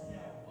cross of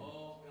Calvary.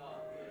 Oh,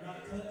 God.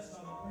 Got touched by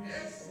the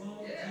precious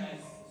blood of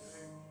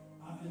Jesus.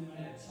 I've been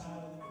made a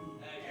child of the King.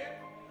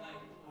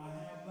 I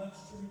have much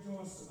to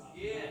rejoice about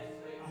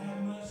tonight. I have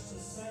much to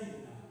say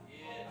tonight.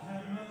 I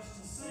have much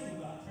to sing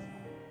about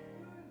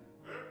tonight.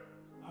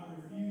 I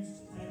refuse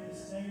to take the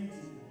stage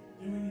and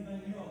do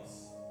anything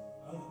else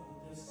other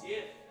than just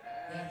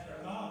after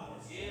God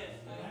has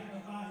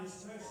magnify His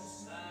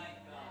precious name.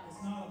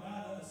 It's not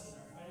about us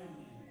and our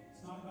family.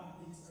 It's not about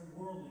these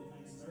worldly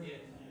things,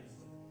 earthly things.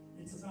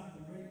 It's about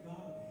the great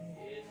God of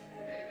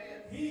heaven.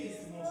 He is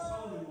the most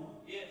holy one.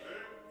 He is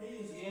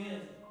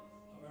worthy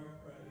of our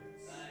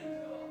praise.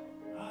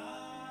 I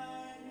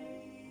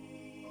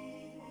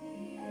need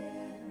Thee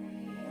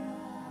every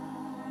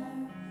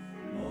hour,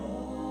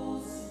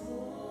 most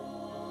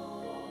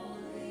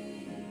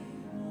holy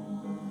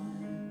one.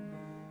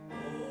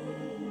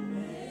 Oh,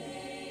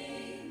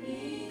 make me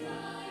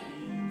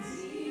Thine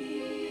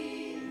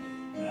indeed,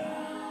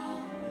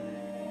 Thou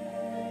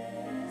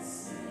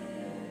blessed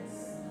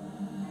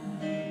Son.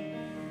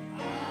 I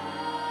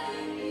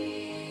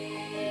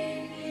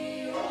need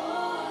Thee,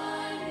 oh,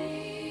 I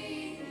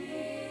need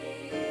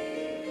Thee.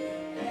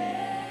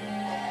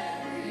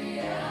 Every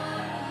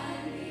hour I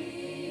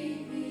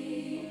need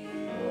Thee.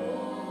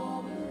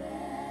 Oh,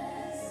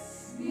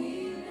 bless me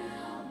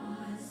now,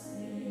 my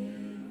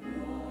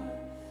Savior.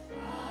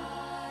 I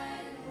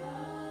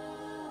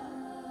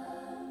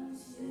come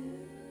to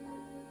Thee.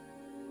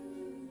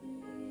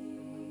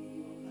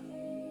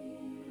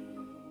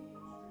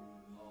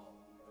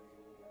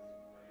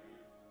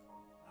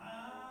 I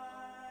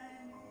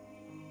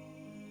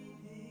need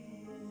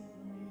Thee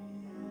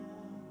every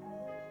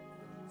hour.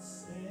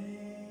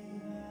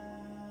 Stay thou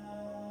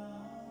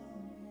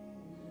near.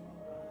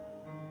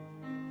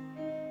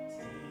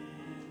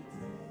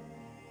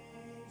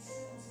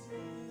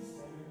 Temptations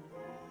whisper when thou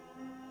art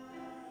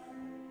nigh.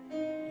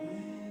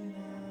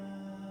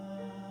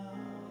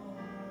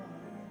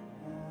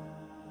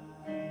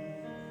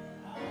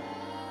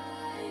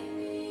 I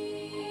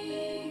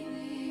need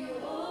Thee,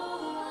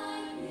 oh, I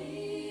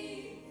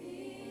need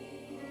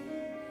Thee.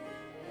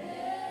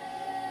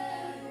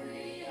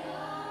 Every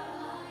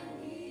hour I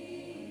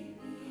need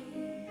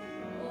Thee.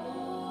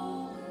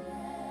 Oh,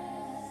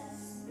 bless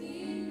me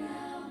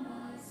now,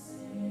 my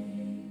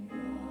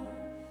Savior.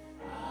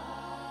 I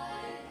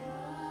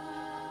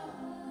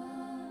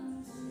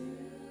come to Thee.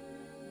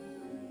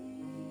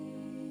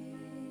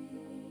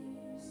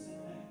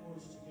 Sing that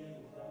chorus together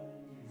without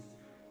any music.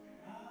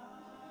 I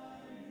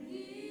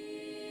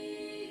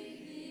need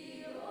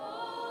Thee,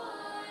 oh, I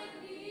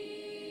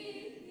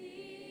need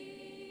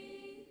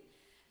Thee.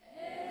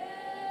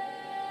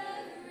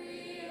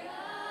 Every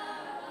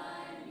hour I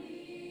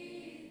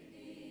need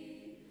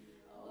Thee.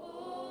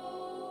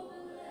 Oh,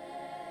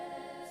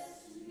 bless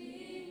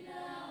me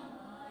now,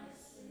 my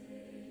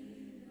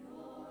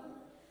Savior.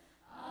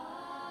 I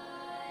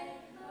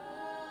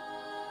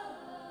come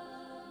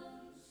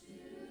to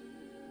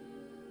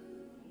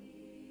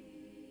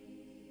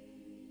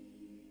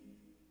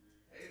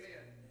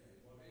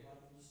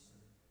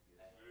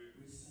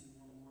We sing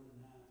one more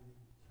tonight. We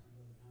turn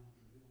Brother Alton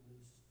and Beal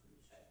loose to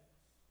preach to us.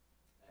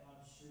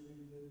 God's sure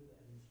been good to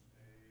age.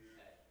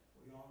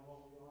 We are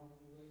what we are in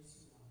the race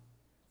of life.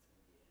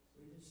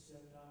 We just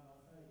stepped out by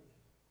faith.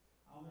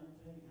 I won't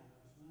tell you how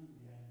much money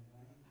we had in the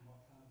bank and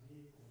what kind of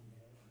vehicle we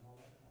had and all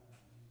that kind of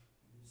thing.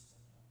 We just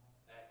stepped out by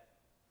faith.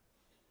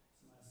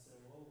 Somebody said,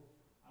 well,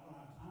 I don't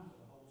have time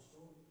for the whole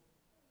story.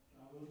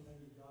 But I will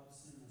tell you, God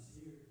sent us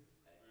here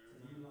to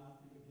New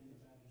Life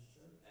Independent Baptist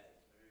Church.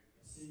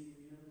 A city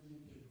we've never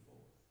been to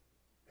before.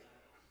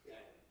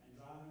 And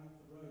driving up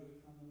the road, we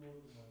come the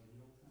northern way, the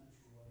old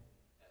country way.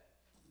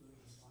 Look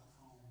just like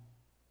home.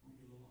 We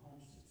get a little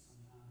homesick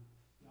sometimes.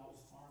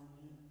 Y'all's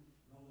farmland,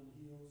 rolling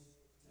hills,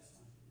 just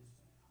like it is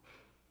back home.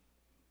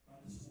 But I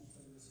just want to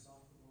say this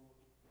about the Lord.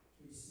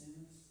 He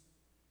sent us,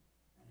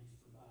 and He's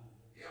provided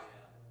us.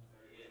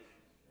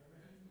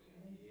 Everything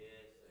we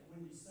need. And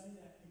when you say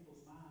that,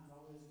 people's minds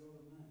always go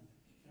to money.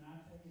 Can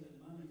I tell you that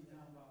money's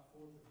down about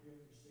fourth or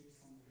fifth or sixth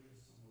on the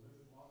list somewhere?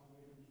 There's a lot of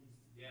greater needs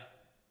than that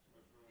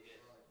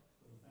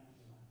with a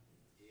family like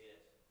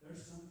this.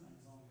 There's some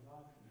things only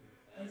God can do.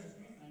 There's a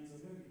few things a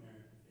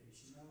millionaire can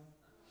fix, you know?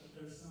 But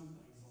there's some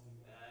things only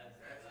God can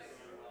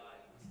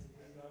do.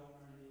 We got on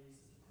our knees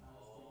at the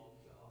times we need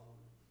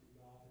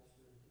God has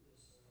lifted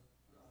us up.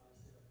 God has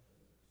helped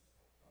us.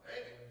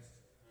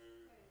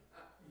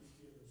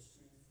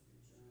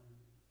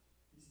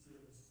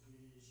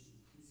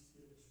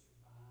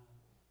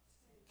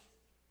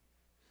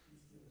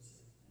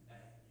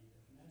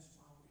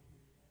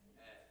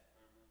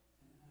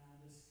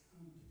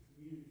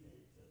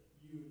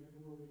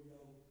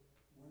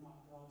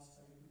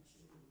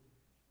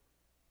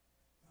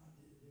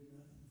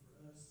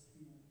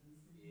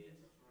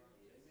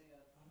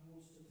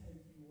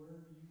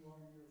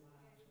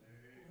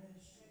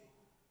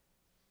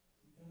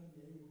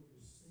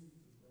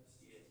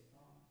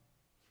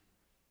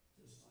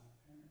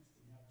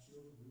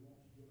 children. We want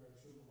to give our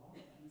children a lot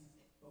of things,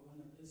 but when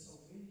they're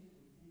disobedient,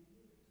 we can't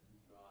give it to them.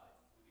 That's right.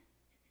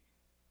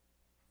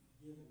 You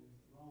give them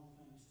the wrong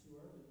things too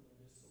early, when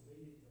they're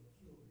disobedient, they'll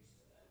kill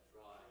themselves. That's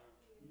right.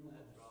 You know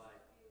That's what I'm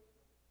right. saying?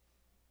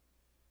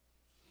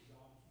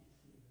 God can't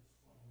give us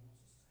what He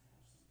wants us to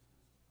have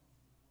sometimes because we're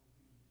not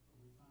obedient. But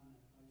we find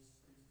that place,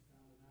 things we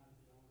found it out at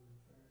the altar of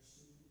prayer,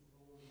 seeking the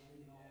Lord,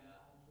 laying on the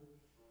Yeah. altar,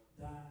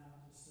 dying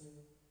out to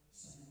self,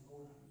 saying,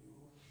 Lord, I'm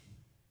yours.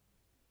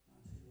 And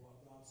I tell you what,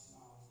 God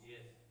smiles. on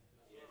Yes.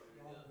 that. Yes, He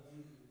God does. will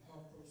even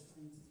impart those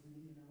things that we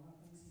need in our life,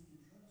 things He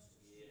can trust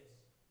us. Yes.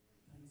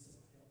 Things that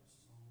will help us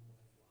along the way.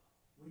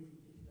 We can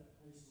get to that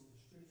place where the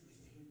scriptures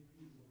that read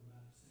Peter wrote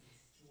about it says,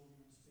 joy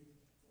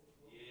unspeakable before the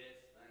Lord.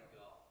 Yes, thank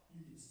God.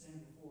 You can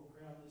stand before a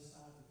crowd this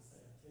size and say,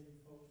 I tell you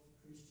folks, the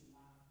Christian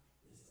life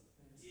is the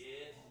best.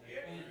 Yes. on the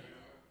Amen.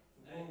 planet.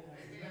 The world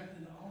has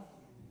nothing to offer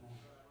you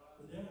tonight.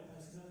 The devil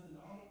has nothing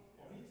to offer.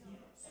 Or he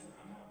tempts.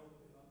 I'm not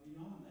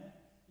beyond that.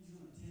 He's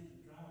going to tempt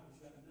and drive.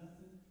 He's got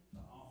nothing to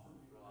offer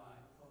me Right.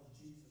 because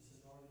Jesus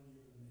has already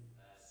given me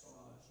That's so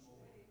right. much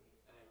more.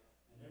 Hey.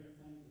 And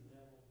everything the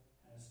devil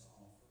has to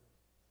offer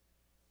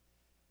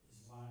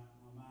is like,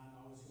 my mind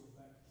always goes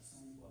back to the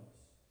same place.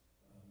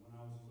 When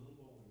I was a little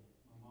boy,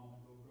 my mom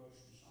would go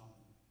grocery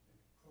shopping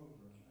at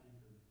Kroger, I think,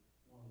 or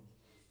one of those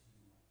places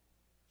anyway.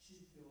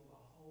 She'd fill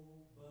the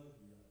whole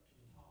buggy up to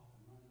the top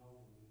and run it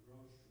over with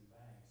grocery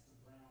bags, the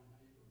brown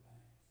paper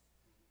bags.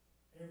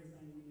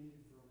 Everything we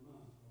needed for a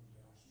month over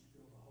there, she'd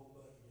fill the whole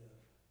buggy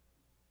up.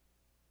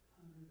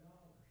 $100.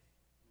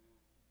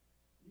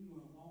 You can go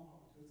to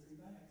Walmart with 2 or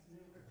 3 bags and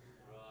everything.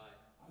 Right.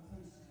 I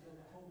think she filled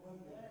the whole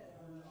buggy up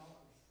for $100.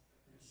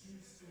 And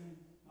she'd spend,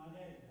 my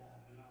daddy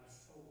died when I was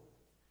 4,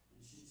 and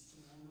she'd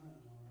spend her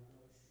money on her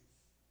groceries.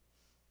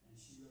 And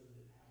she really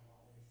didn't have a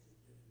lot extra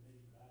to give to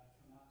me, but I'd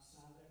come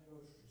outside that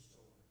grocery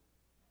store,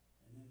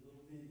 and then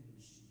little vending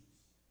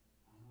machines.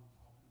 I'm not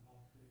talking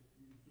about you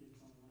kids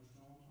don't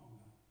understand what I'm talking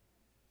about.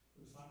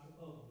 Looks like a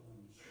bubble gum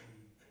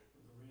machine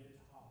with a red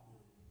top in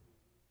it.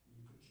 And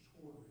you put your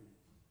quarter in it.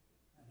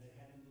 And they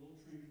had them little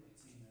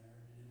trinkets in there,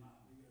 and it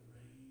might be a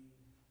ring,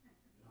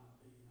 it might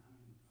be,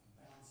 a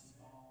bouncy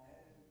ball.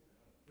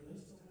 Do they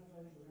still have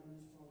those around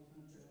this part of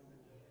the country? I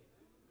don't know.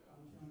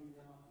 I'm telling you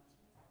what,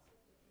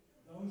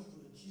 those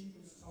were the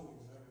cheapest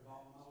toys I ever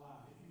bought in my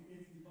life.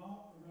 If you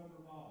bought the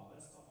rubber ball,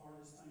 that's the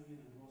hardest thing in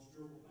there, the most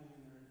durable thing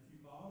in there. And if you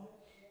bought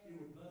it, it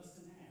would bust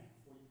in half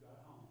before you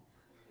got home.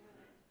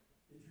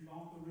 If you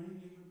bought the ring,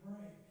 it would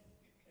break.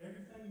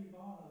 Everything you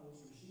bought out of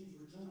those machines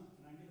were junk.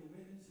 Can I get a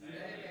witness?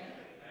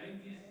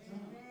 Amen.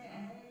 Junk.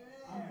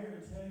 I'm here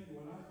to tell you,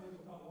 when I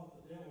think about what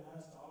the devil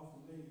has to offer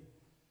me,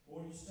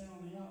 boy, you stand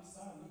on the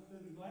outside and look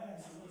through the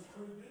glass, and it looks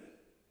pretty good.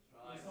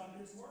 Looks like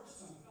it's worth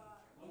something.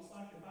 Looks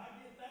like if I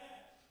get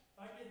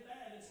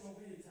that, it's going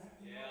to be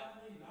exactly what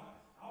I need.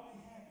 I'll be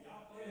happy.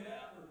 I'll play it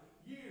out for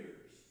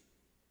years.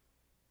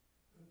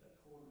 Put that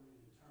quarter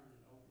in and turn it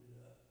and open it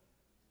up.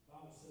 The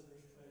Bible said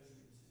there's pleasure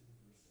in sin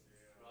for a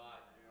second.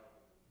 Right.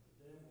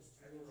 The devil's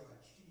tools are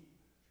cheap.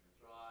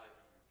 That's right.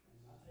 And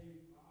I tell you,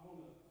 I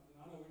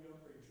know we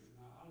got preachers.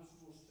 Now, I just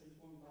want to speak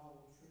one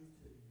Bible truth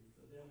to you. If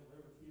the devil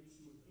ever tempts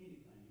you with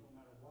anything, no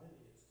matter what it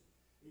is,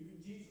 even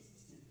Jesus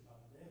was tempted by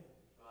the devil.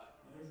 Right.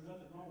 And there's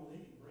nothing wrong with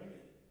eating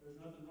bread. There's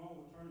nothing wrong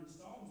with turning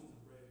stones into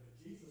bread. But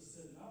Jesus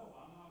said, no,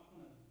 I'm not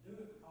going to do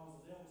it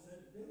because the devil said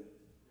to do it.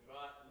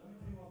 Right. Let me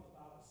tell you what the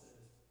Bible says.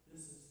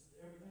 This is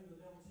everything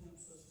the devil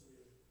tempts us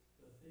with.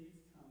 The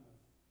thief cometh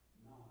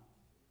not,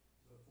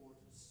 but for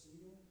to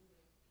steal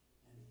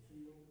and to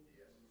kill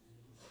and to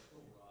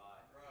destroy.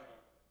 Right. Right.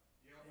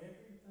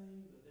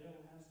 Everything the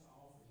devil has to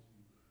offer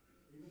you,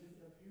 even if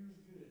it appears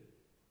good,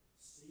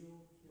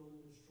 steal, kill,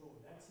 and destroy.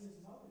 That's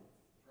his motive.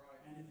 Right.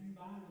 And if you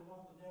buy into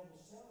what the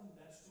devil's selling,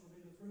 that's going to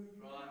be the fruit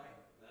you Right. get.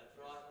 That's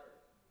right.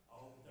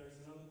 Oh, but there's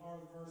another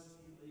part of the verse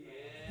you can't leave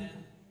out.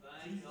 Yeah.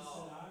 Thank Jesus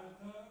said, God. I have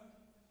come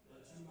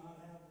that you might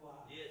have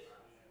life Yes.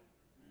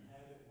 and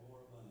have it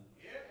more abundantly.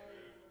 Yep.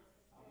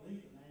 I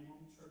believe the name on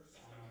the church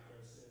sign out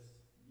there says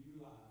New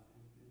Life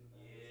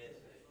Independent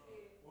Yes. Baptist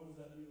Church. What does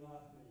that new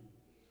life mean?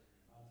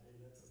 I'll tell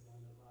you, that's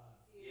abundant life.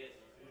 Yes.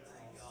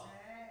 Thank God.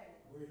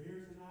 We're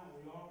here tonight.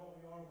 We are what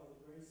we are by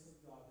the grace of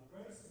God. The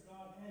grace of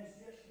God has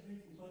yet to be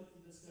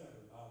completely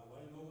discovered, by the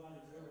way.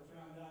 Nobody's ever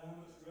found out how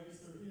much grace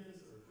there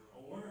is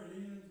or where it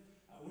ends.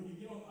 When you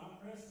get on,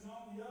 I'm pressing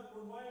on the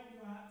upward way,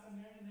 you might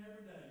come in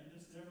every day. You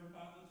just never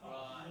find the top.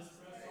 Right. You just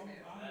press on. Amen.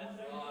 Find one That's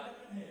day you're right.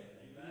 up in heaven.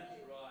 Amen.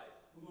 That's right.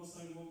 We're going to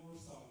sing one more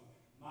song.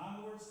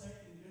 My Lord's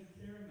taking good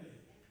care of me.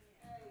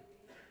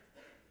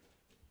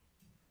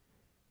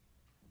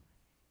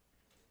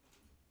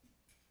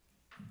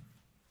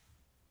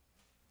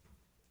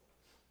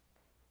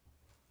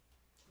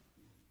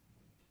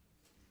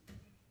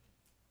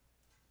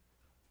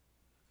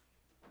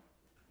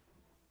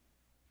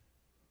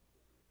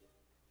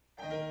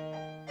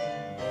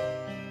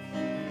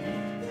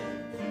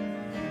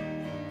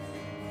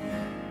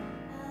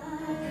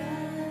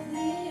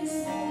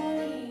 This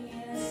morning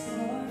is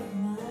for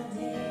my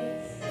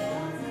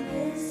day.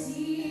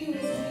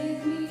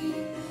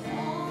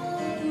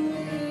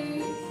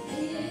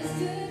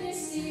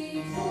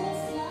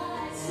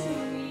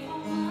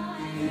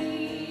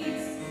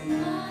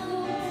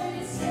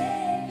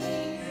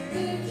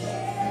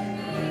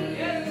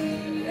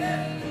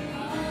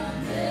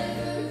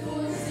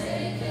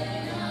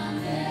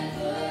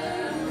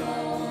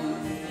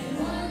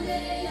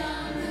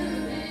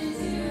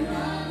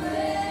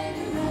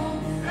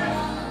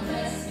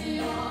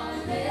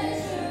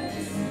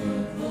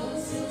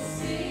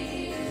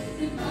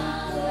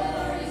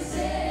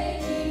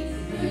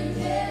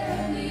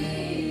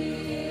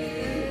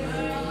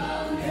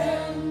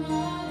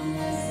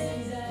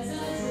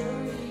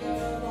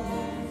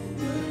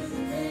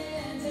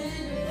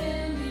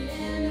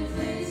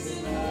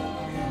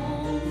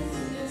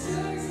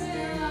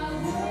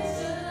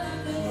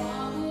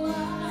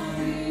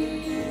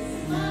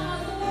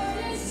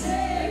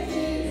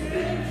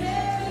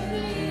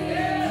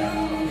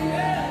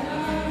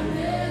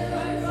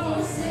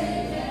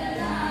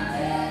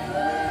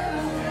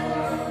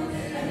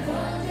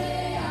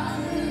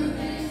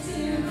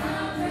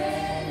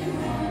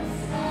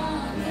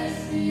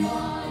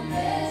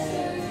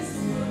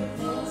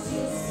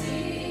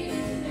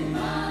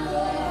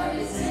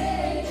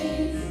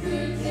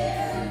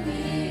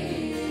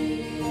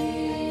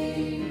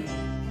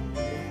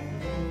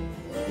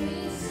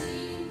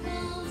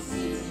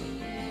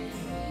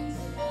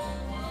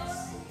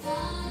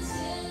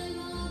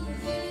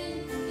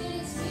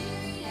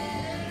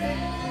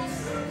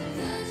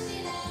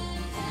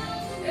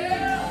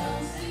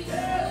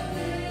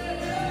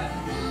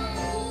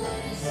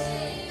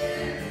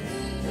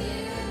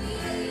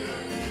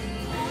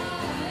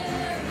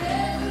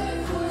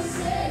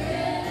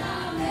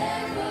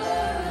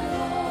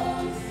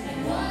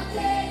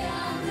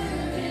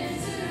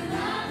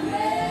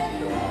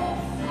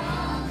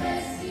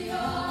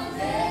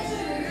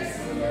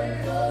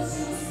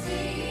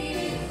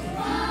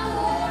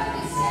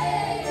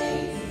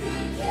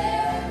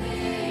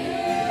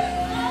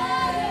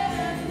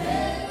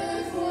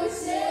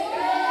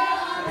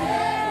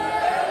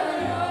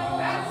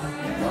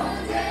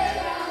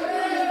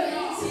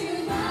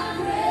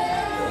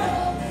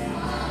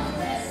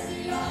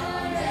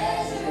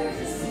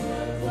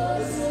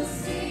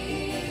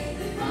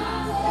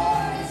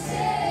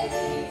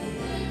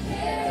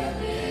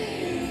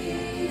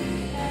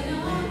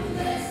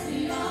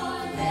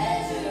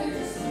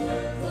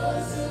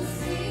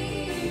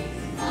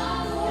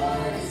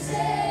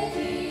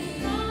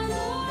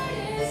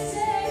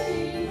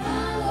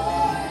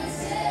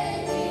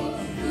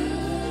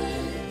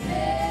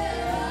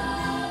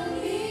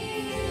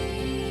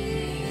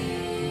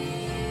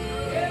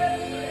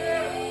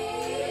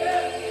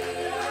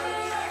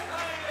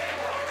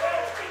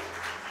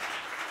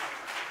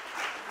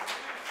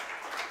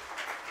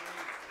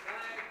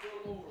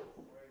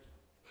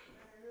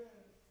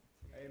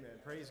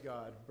 Praise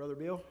God. Brother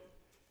Beal,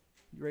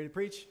 you ready to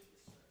preach?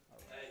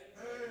 Hey,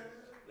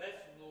 bless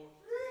you, Lord.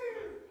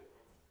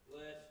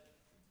 Bless.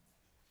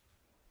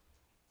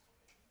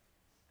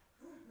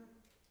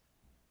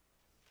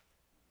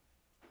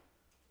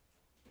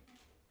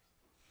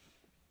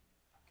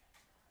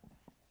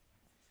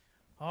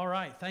 All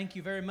right, thank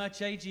you very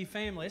much, AG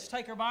family. Let's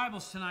take our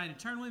Bibles tonight and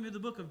turn with me to the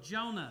book of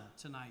Jonah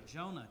tonight.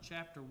 Jonah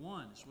chapter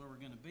 1 is where we're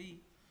going to be.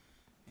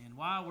 And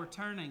while we're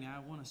turning, I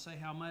want to say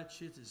how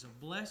much it is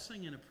a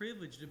blessing and a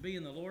privilege to be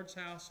in the Lord's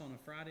house on a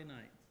Friday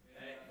night.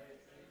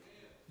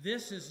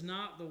 This is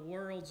not the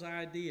world's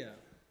idea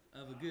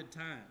of a good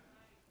time.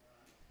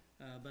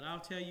 But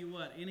I'll tell you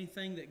what,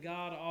 anything that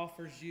God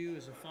offers you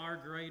is a far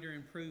greater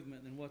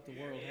improvement than what the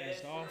world has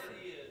to offer.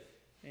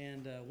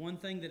 And one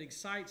thing that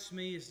excites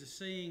me is to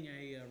seeing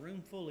a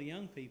room full of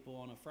young people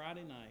on a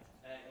Friday night.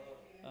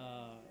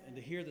 And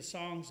to hear the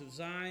songs of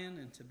Zion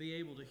and to be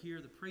able to hear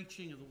the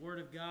preaching of the Word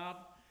of God.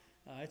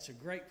 It's a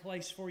great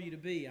place for you to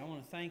be. I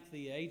want to thank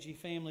the AG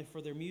family for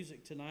their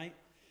music tonight.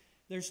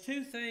 There's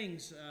two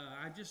things.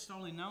 I've just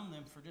only known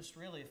them for just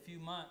really a few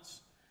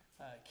months.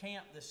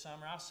 Camp this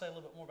summer. I'll say a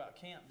little bit more about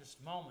camp in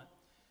just a moment.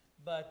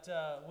 But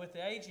with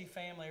the AG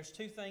family, there's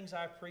two things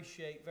I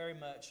appreciate very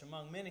much,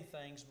 among many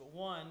things. But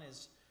one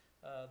is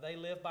they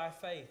live by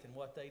faith in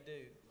what they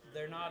do.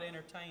 They're not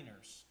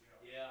entertainers.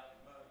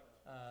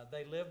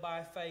 They live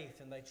by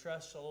faith and they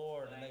trust the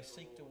Lord and they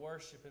seek to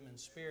worship Him in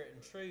spirit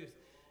and truth.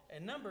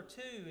 And number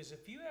two is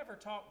if you ever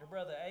talk to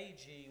Brother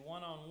AG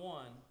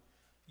one-on-one,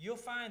 you'll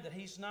find that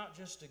he's not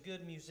just a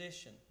good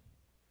musician.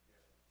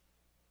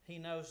 He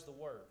knows the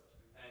Word.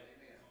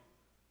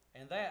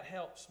 And that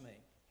helps me.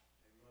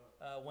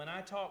 When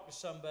I talk to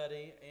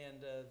somebody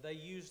and they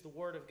use the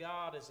Word of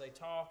God as they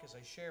talk, as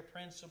they share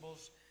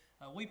principles,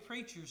 we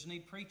preachers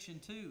need preaching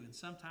too, and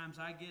sometimes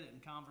I get it in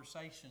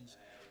conversations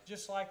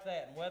just like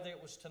that. And whether it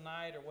was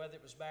tonight or whether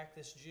it was back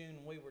this June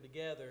when we were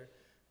together,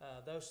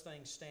 those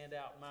things stand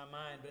out in my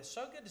mind. But it's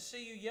so good to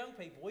see you young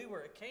people. We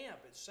were at camp,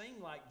 it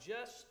seemed like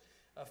just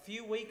a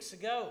few weeks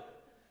ago.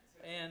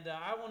 And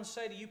I want to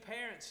say to you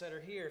parents that are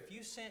here, if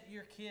you sent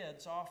your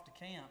kids off to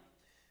camp,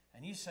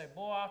 and you say,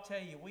 boy, I'll tell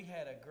you, we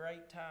had a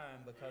great time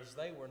because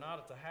they were not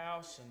at the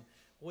house and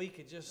we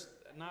could just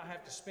not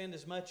have to spend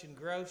as much in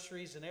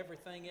groceries and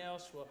everything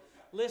else. Well,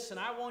 listen,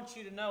 I want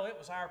you to know it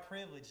was our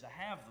privilege to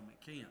have them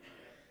at camp.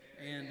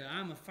 And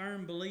I'm a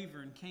firm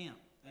believer in camp.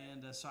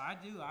 And so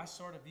I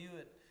sort of view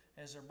it,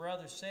 as our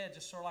brother said,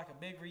 just sort of like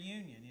a big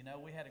reunion. You know,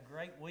 we had a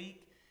great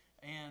week.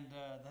 And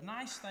the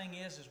nice thing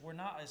is we're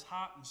not as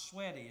hot and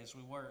sweaty as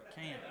we were at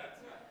camp.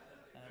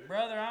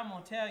 Brother, I'm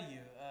going to tell you,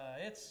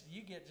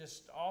 you get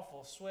just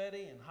awful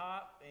sweaty and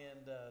hot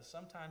and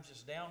sometimes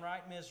just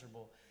downright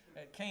miserable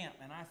at camp.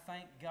 And I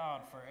thank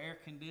God for air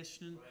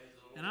conditioning.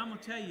 And I'm going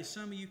to tell you,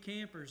 some of you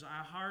campers,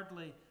 I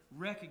hardly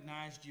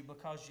recognized you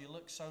because you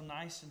look so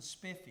nice and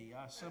spiffy.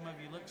 Some of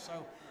you look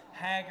so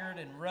haggard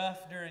and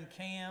rough during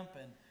camp.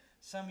 And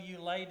some of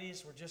you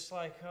ladies were just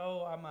like,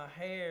 oh, my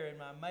hair and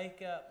my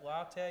makeup. Well,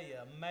 I'll tell you,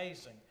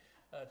 amazing.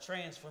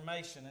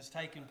 Transformation has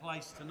taken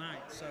place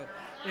tonight. So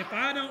if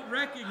I don't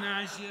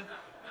recognize you,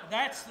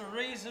 that's the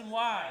reason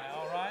why,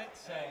 all right?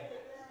 So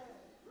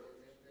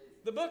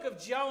the book of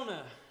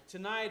Jonah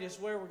tonight is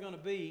where we're going to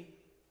be.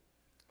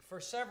 For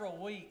several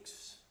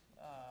weeks,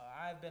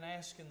 I've been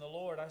asking the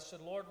Lord, I said,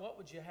 Lord, what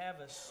would you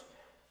have us,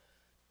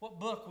 what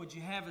book would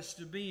you have us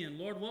to be in?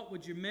 Lord, what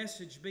would your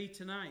message be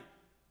tonight?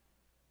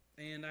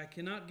 And I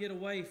cannot get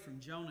away from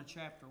Jonah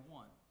chapter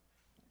 1.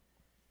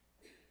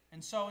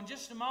 And so in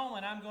just a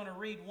moment, I'm going to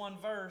read one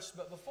verse.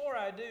 But before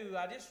I do,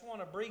 I just want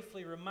to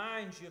briefly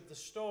remind you of the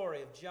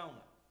story of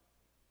Jonah.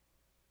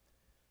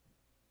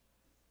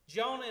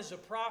 Jonah is a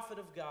prophet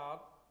of God.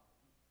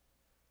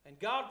 And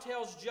God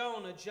tells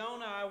Jonah,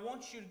 Jonah, I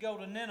want you to go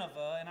to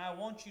Nineveh and I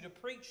want you to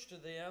preach to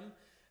them.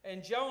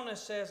 And Jonah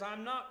says,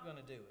 I'm not going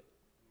to do it.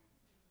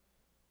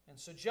 And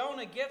so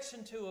Jonah gets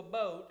into a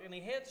boat and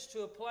he heads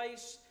to a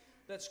place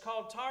that's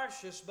called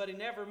Tarshish, but he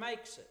never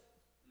makes it.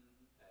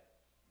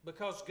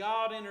 Because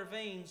God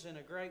intervenes in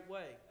a great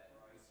way.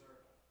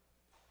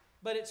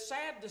 But it's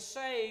sad to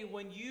say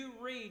when you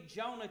read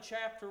Jonah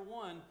chapter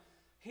 1,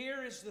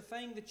 here is the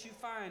thing that you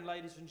find,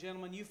 ladies and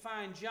gentlemen. You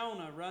find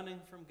Jonah running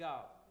from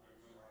God.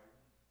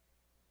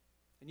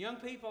 And young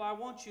people, I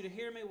want you to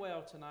hear me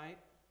well tonight.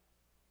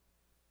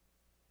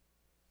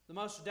 The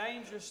most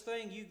dangerous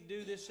thing you can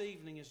do this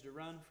evening is to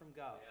run from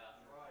God.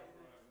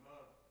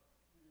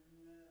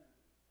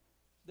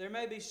 There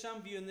may be some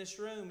of you in this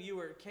room, you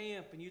were at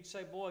camp and you'd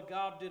say, boy,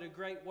 God did a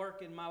great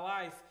work in my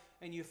life,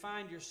 and you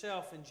find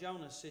yourself in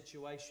Jonah's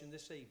situation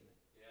this evening.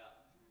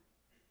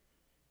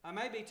 I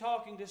may be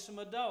talking to some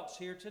adults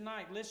here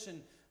tonight.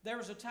 Listen, there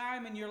was a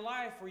time in your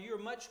life where you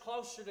were much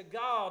closer to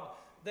God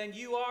than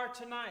you are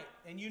tonight,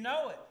 and you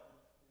know it.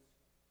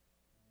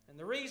 And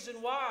the reason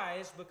why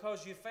is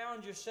because you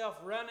found yourself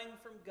running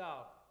from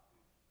God.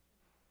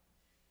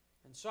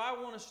 And so I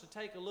want us to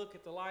take a look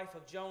at the life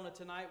of Jonah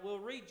tonight. We'll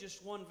read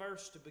just one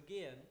verse to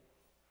begin,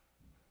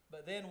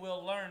 but then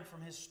we'll learn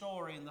from his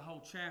story in the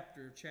whole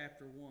chapter,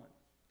 chapter 1.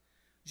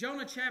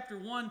 Jonah chapter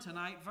 1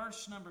 tonight,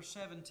 verse number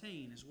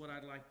 17 is what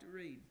I'd like to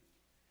read.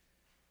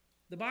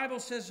 The Bible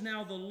says,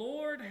 "Now the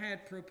Lord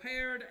had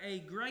prepared a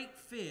great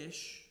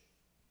fish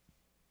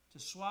to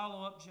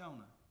swallow up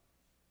Jonah.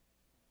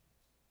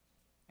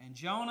 And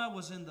Jonah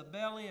was in the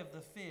belly of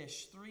the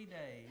fish 3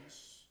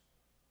 days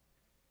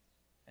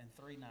and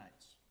 3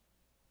 nights."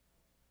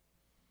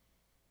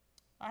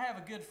 I have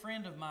a good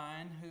friend of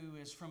mine who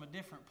is from a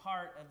different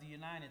part of the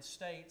United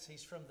States.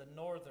 He's from the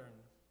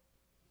northern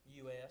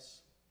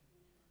U.S.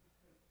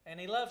 And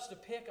he loves to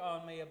pick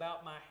on me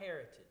about my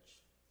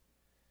heritage.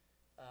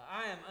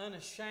 I am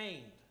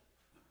unashamed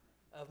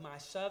of my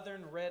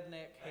southern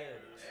redneck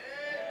heritage.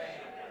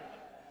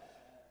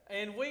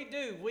 And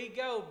we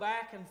go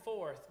back and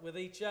forth with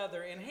each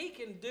other. And he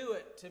can do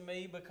it to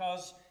me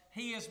because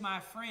he is my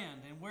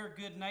friend and we're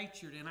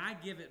good-natured. And I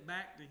give it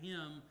back to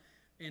him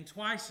in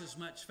twice as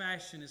much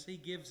fashion as he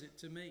gives it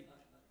to me.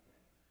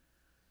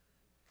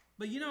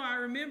 But you know, I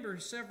remember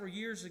several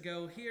years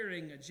ago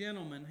hearing a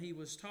gentleman, he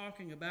was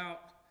talking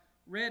about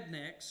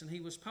rednecks and he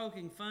was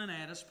poking fun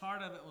at us.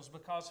 Part of it was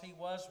because he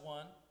was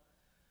one.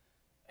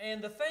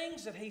 And the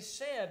things that he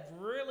said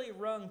really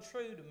rung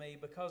true to me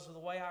because of the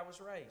way I was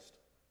raised.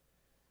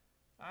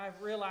 I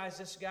realized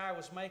this guy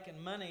was making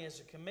money as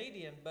a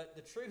comedian, but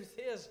the truth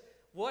is,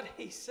 what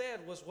he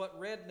said was what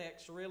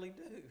rednecks really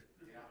do.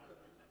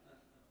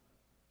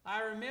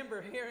 I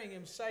remember hearing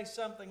him say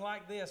something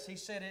like this. He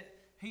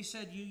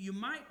said, you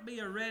might be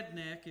a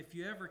redneck if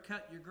you ever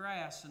cut your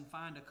grass and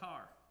find a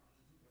car.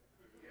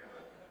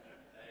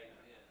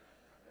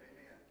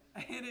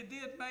 And it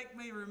did make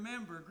me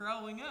remember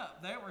growing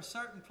up. There were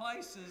certain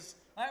places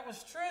that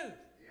was true.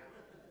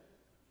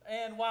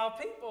 And while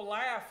people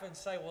laugh and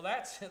say, well,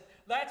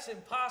 that's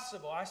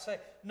impossible, I say,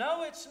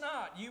 no, it's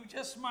not. You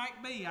just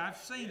might be. I've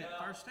seen it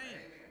firsthand.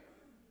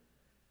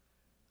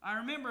 I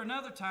remember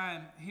another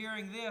time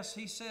hearing this.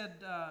 He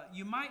said,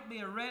 you might be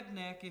a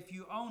redneck if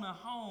you own a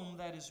home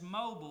that is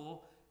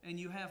mobile and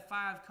you have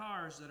 5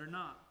 cars that are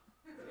not.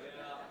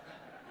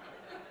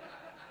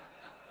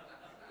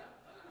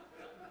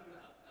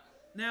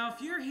 Now,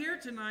 if you're here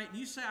tonight and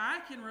you say,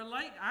 I can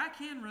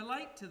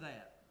relate to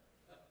that.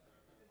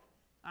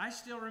 I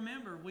still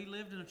remember we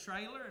lived in a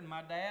trailer and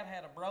my dad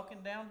had a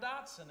broken down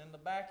Datsun in the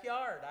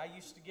backyard. I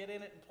used to get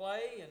in it and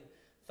play, and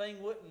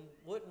thing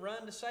wouldn't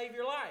run to save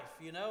your life.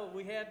 You know,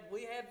 we had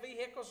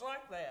vehicles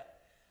like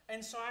that.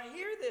 And so I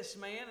hear this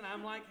man and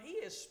I'm like, he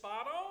is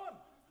spot on.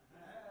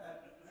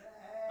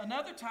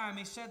 Another time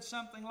he said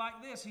something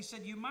like this. He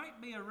said, you might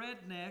be a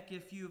redneck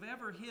if you've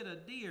ever hit a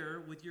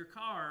deer with your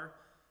car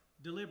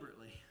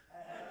deliberately.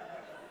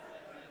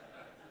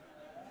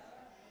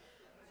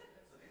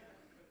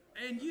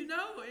 And you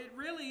know, it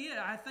really is.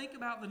 I think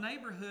about the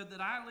neighborhood that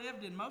I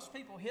lived in. Most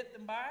people hit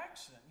them by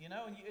accident, you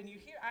know,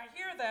 I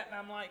hear that and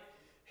I'm like,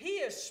 he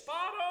is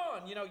spot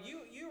on. You know,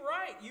 you're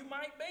right. You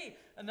might be.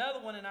 Another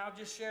one, and I'll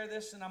just share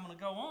this and I'm going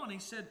to go on. He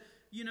said,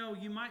 you know,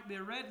 you might be a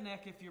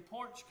redneck if your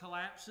porch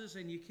collapses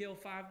and you kill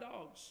 5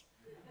 dogs.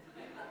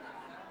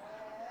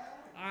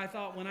 I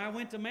thought when I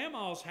went to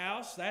Mamaw's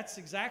house, that's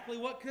exactly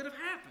what could have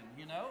happened,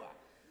 you know.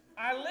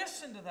 I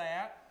listened to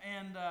that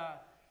and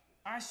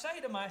I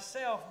say to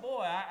myself,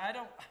 boy,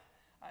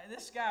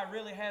 this guy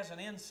really has an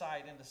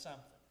insight into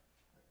something.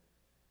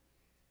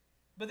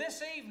 But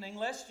this evening,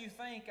 lest you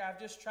think I've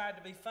just tried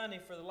to be funny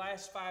for the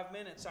last 5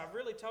 minutes, I've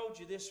really told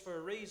you this for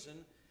a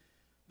reason.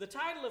 The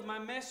title of my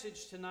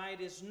message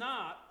tonight is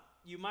not,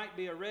 you might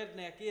be a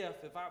redneck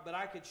but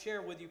I could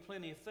share with you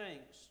plenty of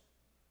things.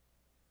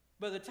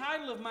 But the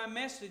title of my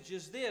message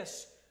is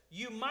this,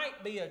 you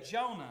might be a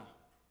Jonah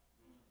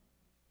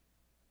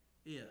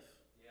if.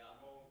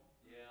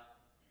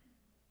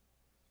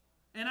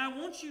 And I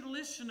want you to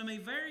listen to me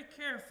very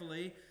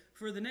carefully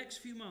for the next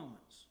few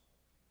moments.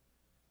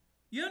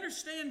 You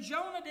understand,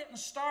 Jonah didn't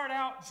start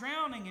out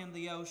drowning in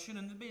the ocean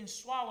and being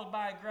swallowed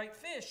by a great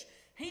fish.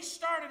 He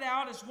started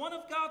out as one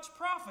of God's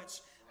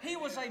prophets. He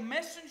was a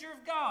messenger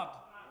of God.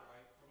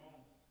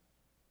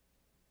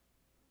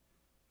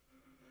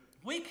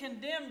 We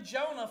condemn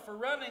Jonah for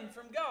running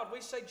from God.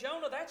 We say,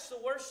 Jonah, that's the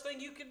worst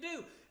thing you could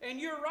do. And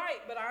you're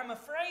right, but I'm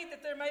afraid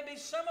that there may be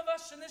some of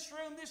us in this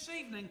room this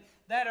evening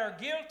that are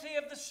guilty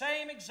of the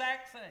same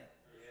exact thing.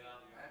 Yeah,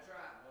 that's right.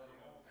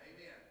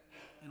 Amen.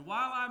 And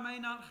while I may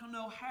not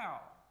know how,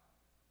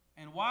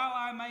 and while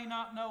I may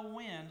not know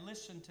when,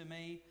 listen to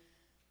me,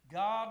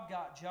 God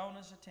got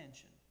Jonah's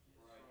attention.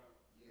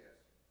 Right. Yes.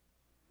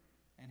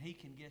 And He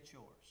can get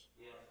yours.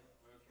 Yes.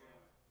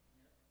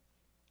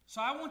 So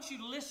I want you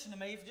to listen to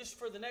me just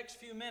for the next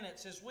few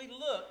minutes as we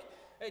look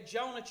at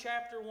Jonah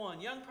chapter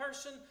 1. Young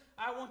person,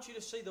 I want you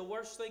to see the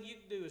worst thing you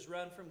can do is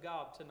run from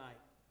God tonight.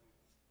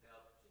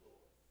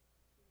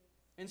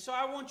 And so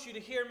I want you to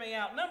hear me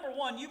out. Number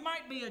one, you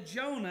might be a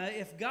Jonah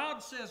if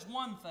God says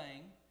one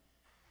thing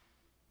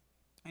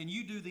and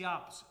you do the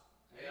opposite.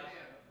 Yeah,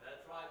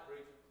 that's right,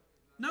 preacher.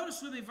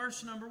 Notice with me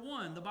verse number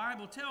 1. The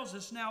Bible tells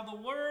us, now the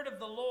word of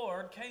the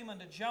Lord came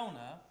unto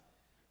Jonah,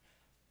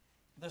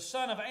 the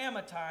son of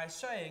Amittai,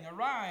 saying,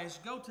 arise,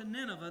 go to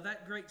Nineveh,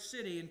 that great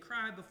city, and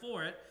cry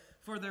before it,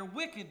 for their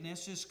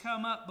wickedness is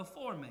come up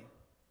before me.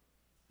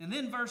 And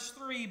then verse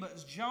 3,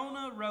 but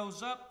Jonah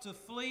rose up to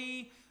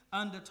flee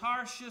unto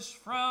Tarshish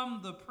from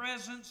the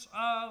presence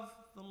of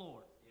the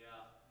Lord.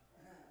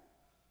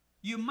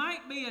 You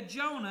might be a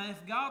Jonah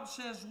if God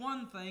says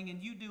one thing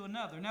and you do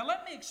another. Now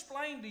let me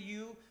explain to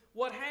you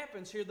what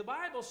happens here. The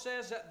Bible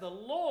says that the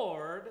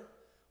Lord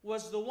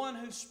was the one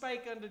who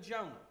spake unto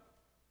Jonah.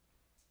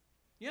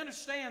 You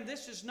understand,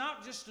 this is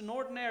not just an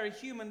ordinary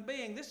human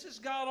being. This is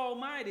God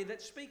Almighty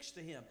that speaks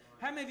to him.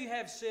 How many of you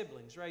have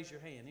siblings? Raise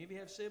your hand. Any of you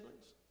have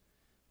siblings?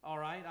 All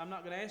right, I'm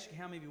not going to ask you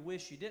how many of you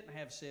wish you didn't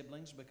have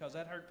siblings because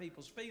that hurt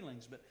people's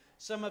feelings. But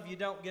some of you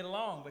don't get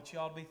along, but you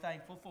ought to be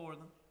thankful for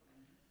them.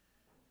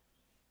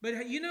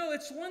 But you know,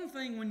 it's one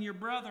thing when your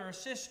brother or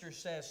sister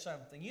says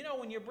something. You know,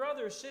 when your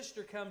brother or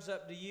sister comes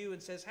up to you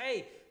and says,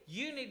 hey,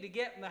 you need to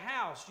get in the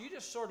house, you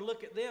just sort of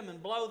look at them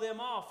and blow them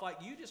off like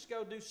you just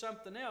go do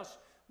something else.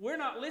 We're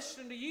not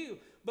listening to you.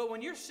 But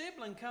when your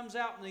sibling comes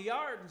out in the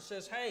yard and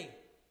says, hey,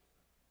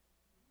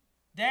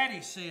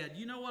 Daddy said,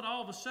 you know what,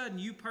 all of a sudden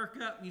you perk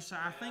up and you say,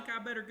 I think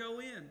I better go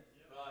in.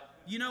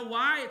 You know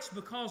why? It's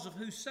because of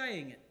who's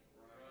saying it.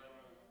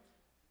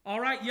 All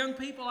right, young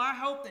people, I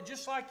hope that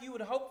just like you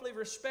would hopefully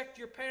respect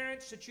your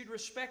parents, that you'd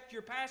respect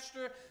your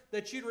pastor,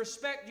 that you'd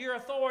respect your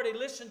authority.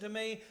 Listen to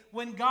me.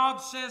 When God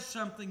says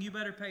something, you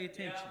better pay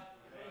attention.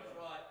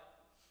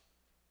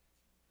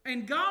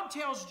 And God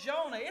tells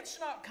Jonah,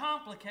 it's not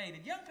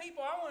complicated. Young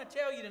people, I want to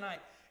tell you tonight,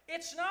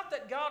 it's not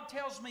that God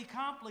tells me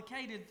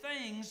complicated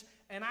things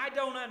and I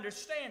don't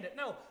understand it.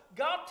 No,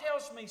 God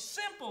tells me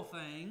simple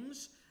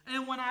things,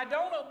 and when I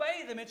don't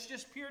obey them, it's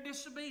just pure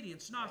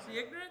disobedience, not the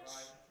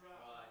ignorance.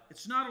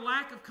 It's not a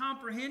lack of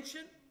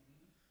comprehension.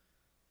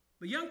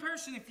 But young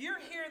person, if you're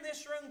here in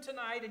this room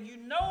tonight and you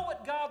know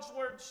what God's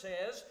Word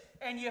says,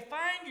 and you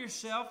find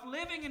yourself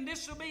living in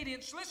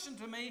disobedience, listen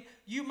to me,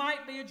 you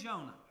might be a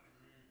Jonah.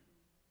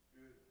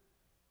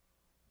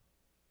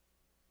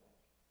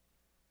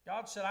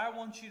 God said, I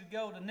want you to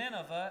go to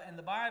Nineveh, and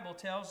the Bible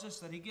tells us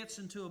that he gets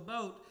into a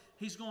boat.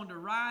 He's going to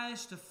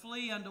rise to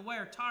flee unto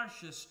where?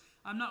 Tarshish.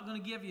 I'm not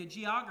going to give you a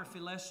geography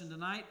lesson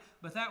tonight,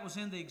 but that was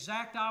in the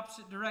exact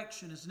opposite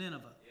direction as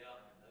Nineveh. Yeah,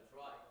 that's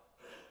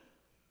right.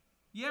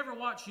 You ever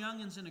watch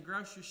youngins in a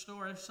grocery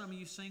store? There's some of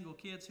you single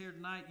kids here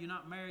tonight, you're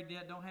not married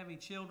yet, don't have any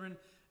children,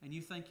 and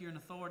you think you're an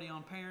authority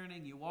on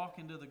parenting. You walk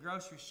into the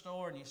grocery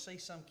store and you see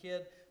some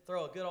kid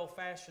throw a good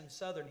old-fashioned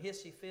southern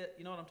hissy fit.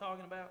 You know what I'm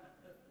talking about?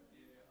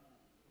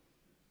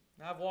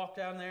 I've walked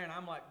down there and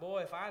I'm like,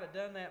 boy, if I'd have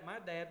done that, my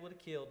dad would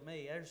have killed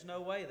me. There's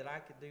no way that I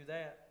could do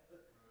that.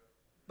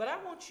 But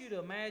I want you to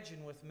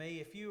imagine with me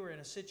if you were in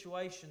a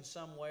situation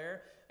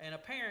somewhere and a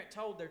parent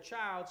told their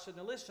child, said,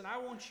 now listen, I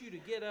want you to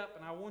get up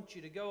and I want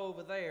you to go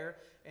over there.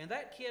 And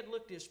that kid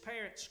looked his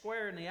parent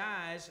square in the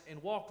eyes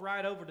and walked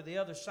right over to the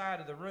other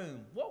side of the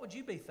room. What would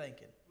you be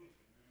thinking?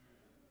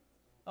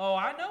 Oh,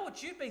 I know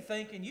what you'd be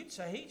thinking. You'd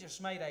say, he just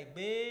made a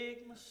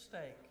big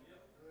mistake.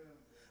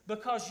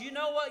 Because you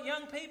know what,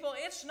 young people?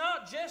 It's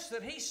not just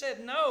that he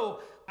said, no,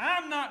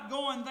 I'm not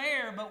going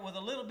there, but with a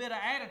little bit of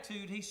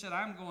attitude, he said,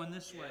 I'm going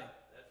this way.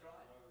 That's right.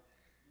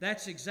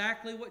 That's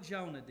exactly what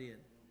Jonah did.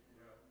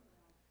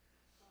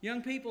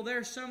 Young people,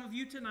 there's some of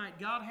you tonight.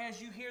 God has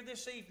you here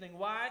this evening.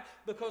 Why?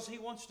 Because he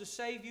wants to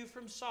save you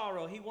from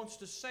sorrow. He wants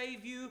to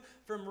save you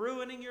from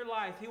ruining your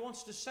life. He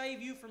wants to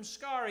save you from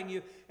scarring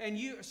you and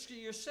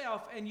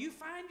yourself. And you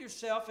find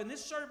yourself in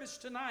this service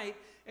tonight,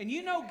 and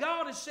you know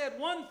God has said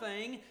one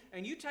thing,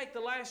 and you take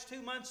the last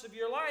 2 months of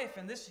your life,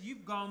 and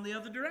you've gone the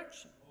other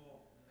direction.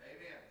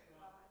 Amen.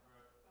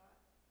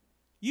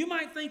 You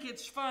might think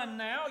it's fun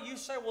now. You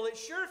say, well, it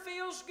sure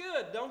feels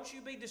good. Don't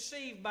you be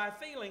deceived by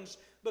feelings,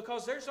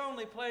 because there's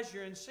only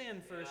pleasure in sin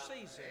for a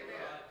season.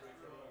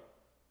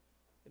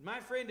 And my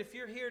friend, if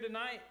you're here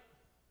tonight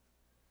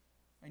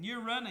and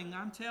you're running,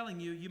 I'm telling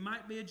you, you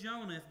might be a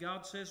Jonah if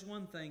God says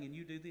one thing and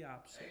you do the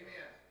opposite.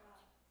 Amen.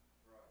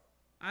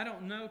 I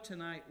don't know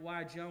tonight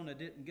why Jonah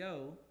didn't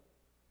go.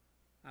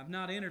 I've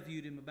not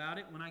interviewed him about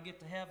it. When I get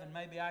to heaven,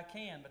 maybe I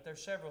can, but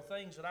there's several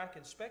things that I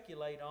can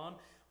speculate on.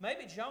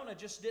 Maybe Jonah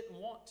just didn't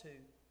want to.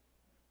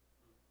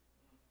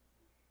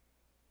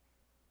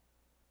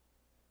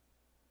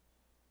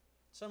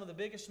 Some of the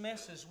biggest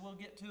messes we'll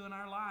get to in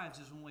our lives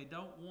is when we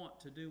don't want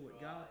to do what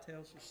God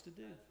tells us to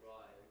do.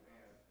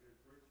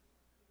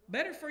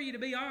 Better for you to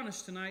be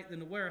honest tonight than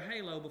to wear a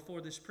halo before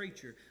this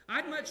preacher.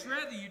 I'd much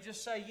rather you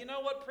just say, you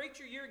know what,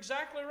 preacher, you're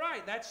exactly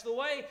right. That's the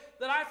way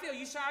that I feel.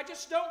 You say, I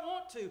just don't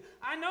want to.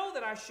 I know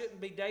that I shouldn't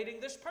be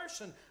dating this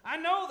person. I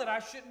know that I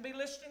shouldn't be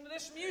listening to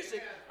this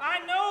music.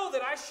 I know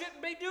that I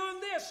shouldn't be doing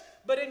this.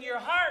 But in your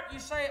heart, you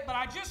say it, but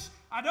I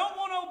don't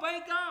want to obey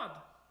God.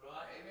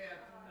 Right. Amen.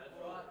 That's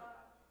right.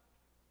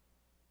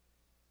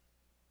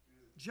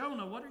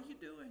 Jonah, what are you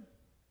doing?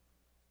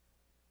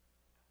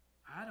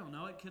 I don't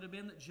know. It could have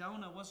been that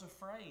Jonah was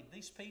afraid.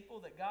 These people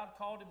that God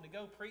called him to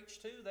go preach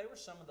to, they were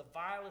some of the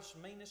vilest,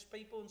 meanest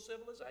people in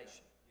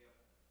civilization.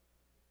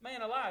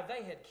 Man alive,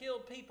 they had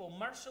killed people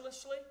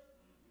mercilessly.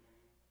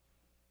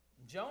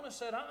 Jonah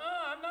said,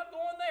 I'm not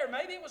going there.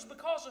 Maybe it was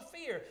because of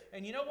fear.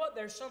 And you know what?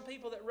 There's some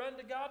people that run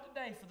to God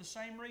today for the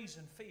same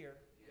reason, fear.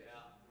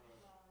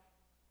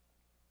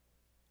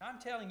 I'm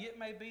telling you, it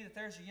may be that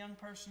there's a young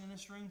person in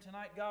this room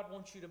tonight. God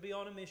wants you to be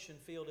on a mission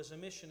field as a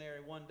missionary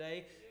one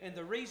day. And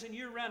the reason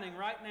you're running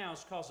right now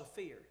is because of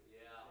fear.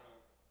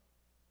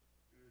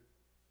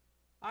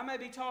 I may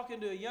be talking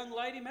to a young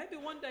lady. Maybe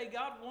one day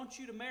God wants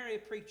you to marry a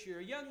preacher.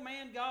 A young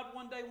man, God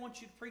one day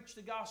wants you to preach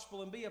the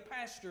gospel and be a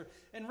pastor.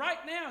 And right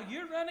now,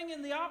 you're running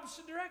in the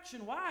opposite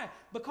direction. Why?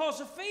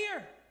 Because of fear.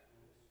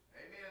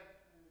 Amen.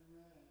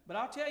 But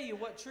I'll tell you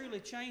what truly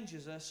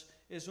changes us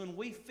is when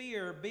we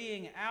fear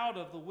being out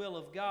of the will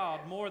of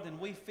God more than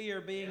we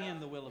fear being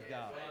in the will of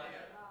God.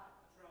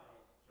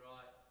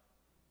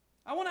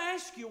 I want to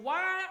ask you,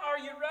 why are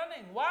you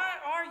running? Why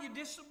are you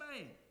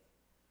disobeying?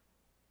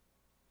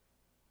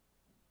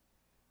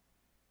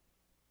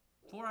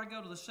 Before I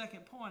go to the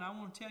second point, I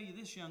want to tell you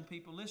this, young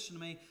people. Listen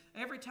to me.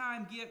 Every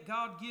time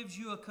God gives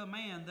you a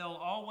command, there'll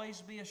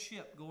always be a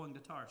ship going to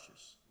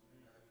Tarshish.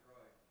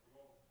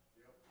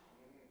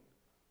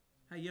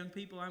 Hey, young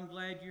people, I'm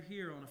glad you're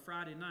here on a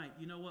Friday night.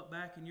 You know what?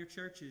 Back in your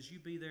churches, you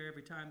be there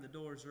every time the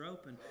doors are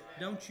open.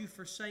 Don't you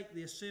forsake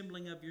the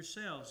assembling of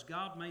yourselves.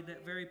 God made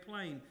that very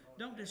plain.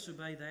 Don't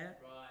disobey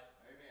that.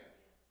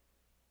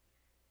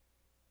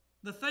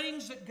 The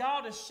things that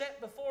God has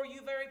set before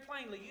you very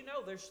plainly, you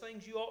know there's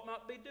things you ought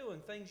not be doing,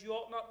 things you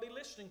ought not be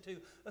listening to,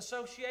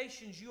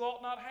 associations you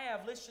ought not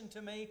have. Listen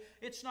to me.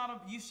 It's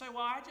not you say, well,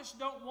 I just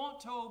don't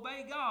want to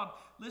obey God.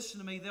 Listen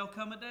to me. There'll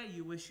come a day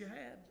you wish you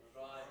had.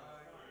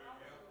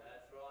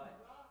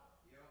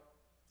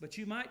 But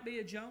you might be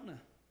a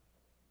Jonah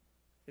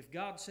if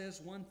God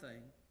says one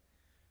thing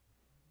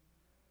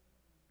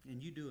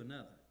and you do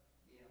another.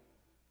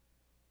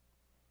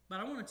 But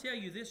I want to tell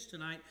you this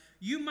tonight.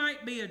 You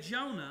might be a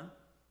Jonah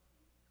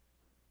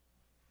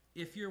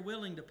if you're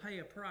willing to pay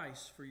a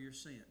price for your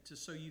sin,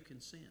 so you can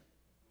sin.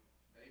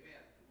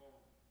 Amen.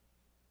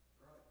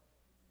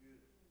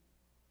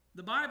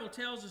 The Bible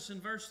tells us in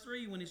verse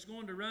 3 when he's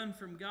going to run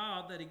from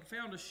God that he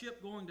found a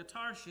ship going to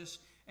Tarshish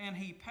and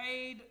he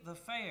paid the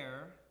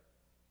fare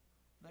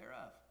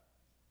thereof.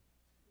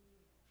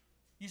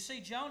 You see,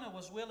 Jonah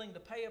was willing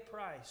to pay a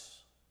price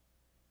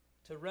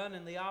to run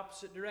in the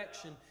opposite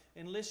direction.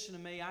 And listen to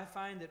me, I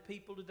find that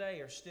people today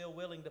are still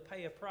willing to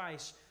pay a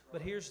price,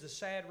 but here's the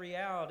sad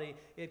reality.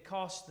 It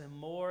costs them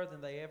more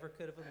than they ever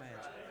could have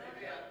imagined.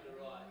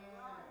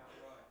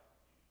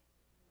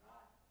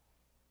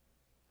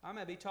 I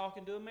may be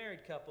talking to a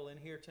married couple in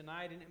here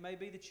tonight, and it may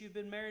be that you've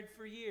been married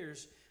for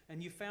years,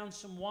 and you found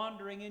some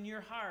wandering in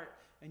your heart,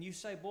 and you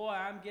say, boy,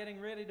 I'm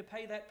getting ready to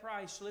pay that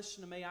price.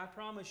 Listen to me, I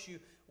promise you,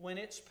 when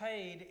it's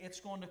paid,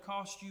 it's going to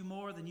cost you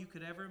more than you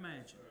could ever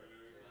imagine.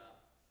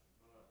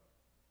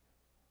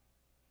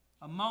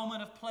 A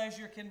moment of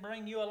pleasure can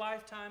bring you a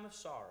lifetime of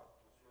sorrow.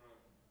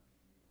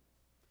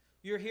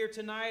 You're here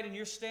tonight and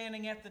you're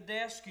standing at the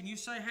desk and you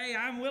say, hey,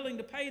 I'm willing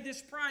to pay this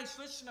price.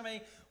 Listen to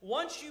me.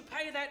 Once you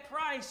pay that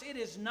price, it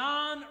is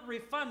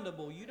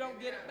non-refundable. You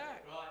don't get it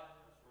back.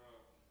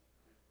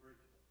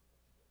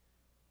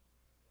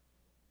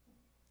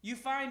 You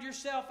find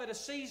yourself at a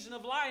season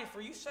of life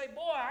where you say,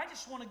 boy, I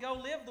just want to go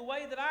live the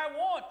way that I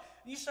want.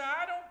 And you say,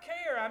 I don't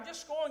care. I'm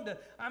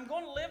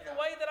going to live the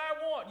way that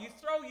I want. You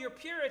throw your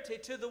purity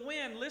to the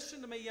wind.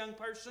 Listen to me, young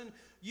person.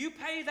 You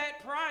pay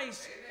that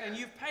price, and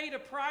you've paid a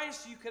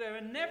price you could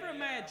have never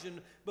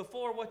imagined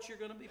before what you're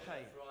going to be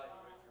paying.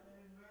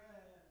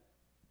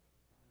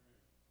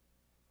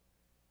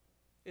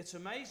 It's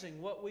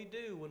amazing what we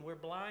do when we're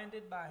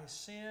blinded by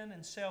sin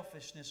and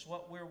selfishness,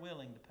 what we're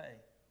willing to pay.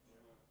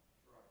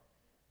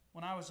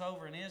 When I was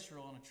over in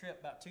Israel on a trip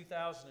about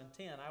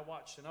 2010, I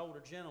watched an older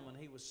gentleman.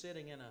 He was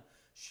sitting in a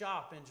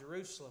shop in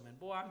Jerusalem. And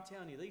boy, I'm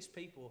telling you, these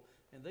people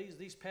and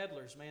these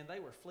peddlers, man, they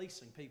were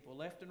fleecing people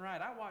left and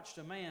right. I watched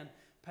a man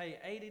pay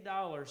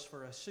 $80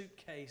 for a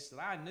suitcase that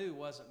I knew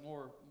wasn't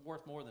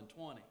worth more than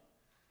 $20.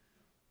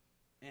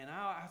 And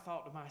I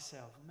thought to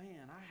myself,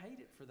 man, I hate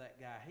it for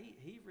that guy.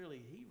 He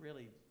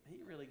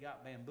really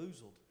got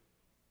bamboozled.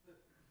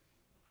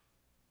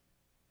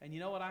 And you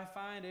know what I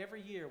find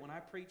every year when I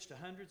preach to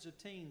hundreds of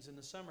teens in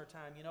the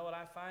summertime? You know what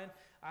I find?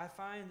 I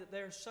find that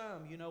there's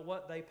some, you know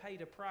what, they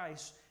paid a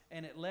price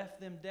and it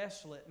left them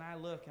desolate. And I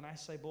look and I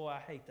say, boy, I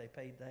hate they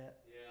paid that.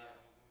 Yeah,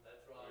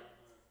 that's right.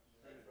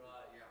 That's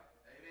right.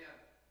 Yeah. Amen.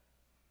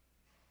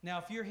 Now,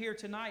 if you're here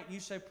tonight and you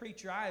say,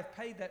 preacher, I have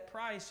paid that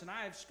price and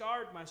I have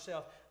scarred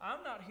myself,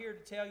 I'm not here to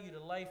tell you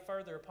to lay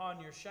further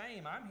upon your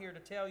shame. I'm here to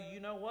tell you,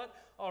 you know what?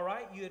 All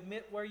right, you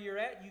admit where you're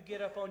at, you get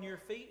up on your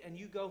feet and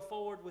you go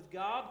forward with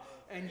God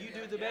and you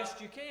do the best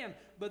you can.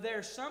 But there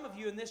are some of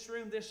you in this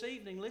room this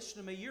evening, listen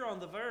to me, you're on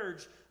the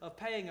verge of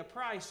paying a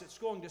price that's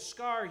going to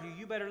scar you.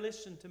 You better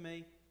listen to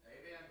me.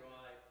 Amen.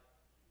 Right.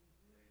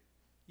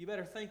 You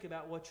better think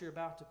about what you're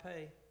about to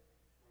pay.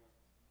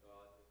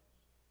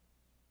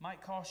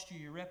 Might cost you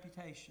your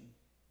reputation.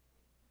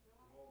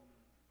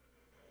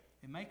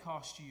 It may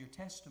cost you your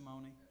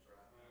testimony.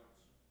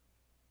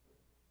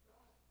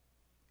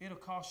 It'll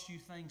cost you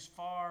things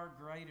far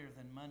greater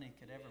than money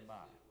could ever buy.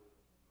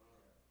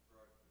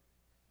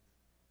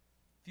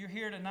 you're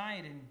here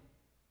tonight and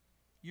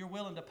you're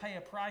willing to pay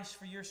a price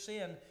for your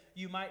sin,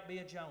 you might be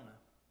a Jonah.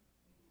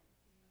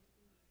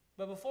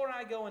 But before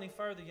I go any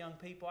further, young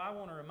people, I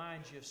want to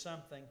remind you of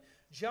something.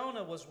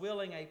 Jonah was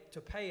willing to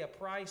pay a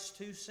price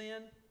to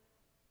sin.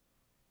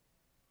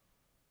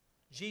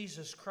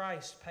 Jesus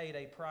Christ paid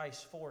a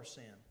price for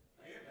sin.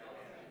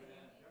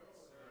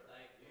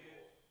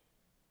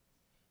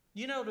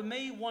 You know, to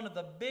me, one of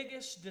the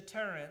biggest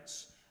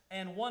deterrents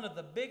and one of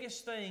the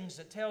biggest things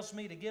that tells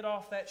me to get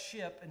off that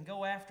ship and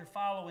go after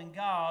following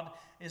God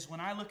is when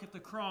I look at the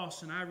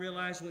cross and I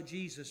realize what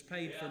Jesus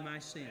paid for my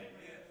sin.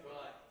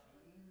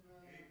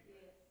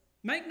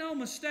 Make no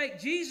mistake,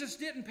 Jesus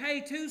didn't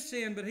pay to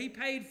sin, but He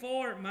paid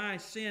for my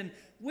sin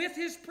with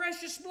His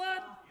precious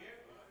blood.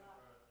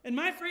 And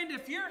my friend,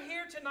 if you're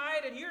here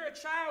tonight and you're a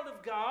child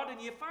of God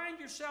and you find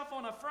yourself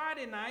on a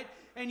Friday night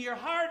and your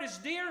heart is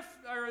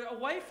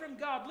away from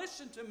God,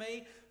 listen to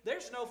me,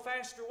 there's no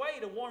faster way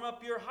to warm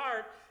up your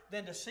heart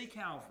than to see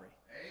Calvary.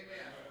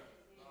 Amen.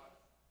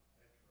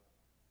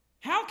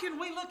 How can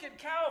we look at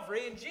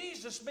Calvary and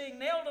Jesus being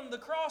nailed on the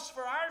cross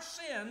for our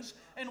sins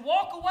and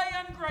walk away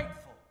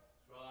ungrateful?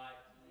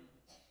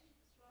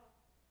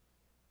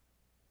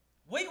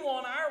 We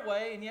want our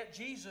way, and yet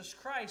Jesus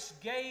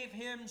Christ gave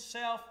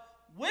Himself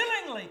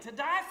willingly to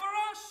die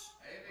for us.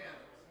 Amen.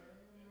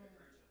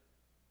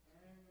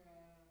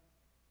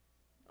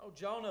 Oh,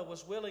 Jonah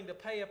was willing to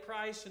pay a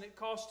price, and it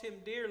cost him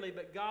dearly,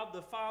 but God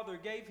the Father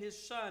gave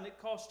His Son. It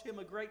cost Him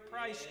a great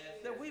price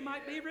that we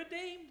might be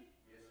redeemed.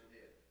 Yes, it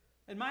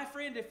did. And my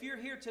friend, if you're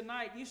here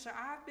tonight, you say,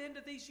 I've been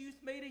to these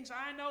youth meetings,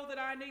 I know that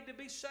I need to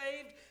be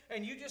saved,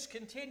 and you just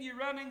continue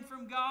running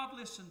from God,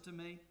 listen to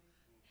me.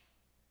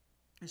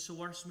 It's the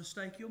worst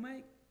mistake you'll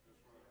make.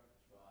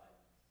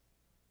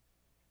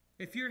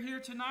 If you're here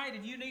tonight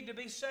and you need to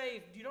be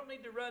saved, you don't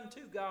need to run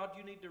to God.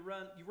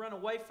 You run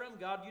away from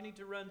God. You need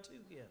to run to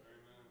Him.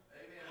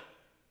 Amen.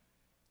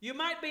 You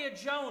might be a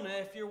Jonah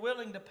if you're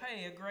willing to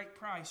pay a great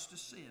price to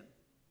sin.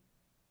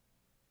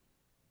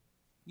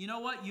 You know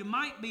what? You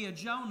might be a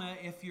Jonah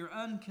if you're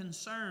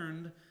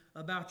unconcerned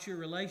about your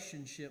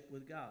relationship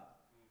with God.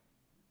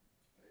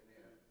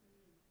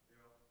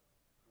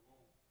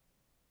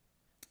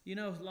 You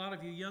know, a lot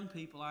of you young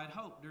people, I'd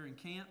hope during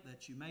camp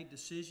that you made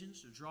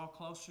decisions to draw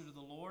closer to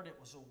the Lord. It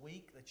was a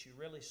week that you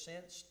really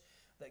sensed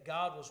that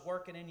God was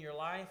working in your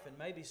life, and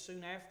maybe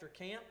soon after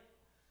camp,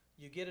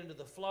 you get into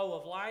the flow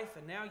of life,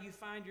 and now you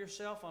find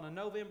yourself on a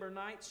November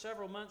night,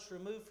 several months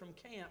removed from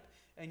camp,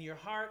 and your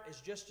heart is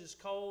just as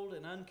cold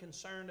and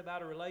unconcerned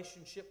about a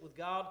relationship with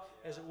God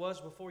as it was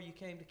before you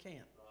came to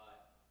camp.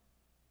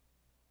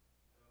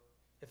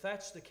 If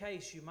that's the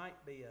case, you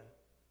might be a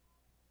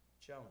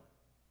Jonah.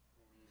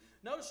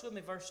 Notice with me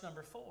verse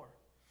number 4.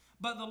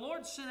 But the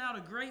Lord sent out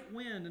a great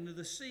wind into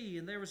the sea,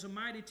 and there was a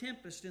mighty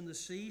tempest in the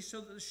sea, so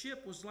that the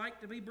ship was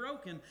like to be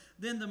broken.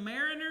 Then the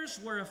mariners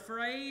were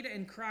afraid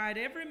and cried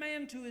every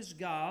man to his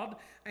God,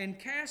 and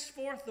cast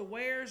forth the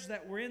wares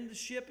that were in the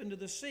ship into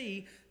the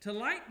sea, to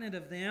lighten it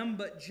of them.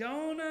 But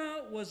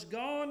Jonah was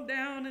gone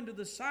down into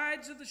the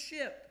sides of the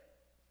ship,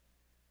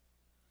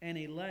 and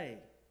he lay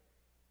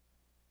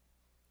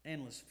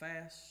and was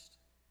fast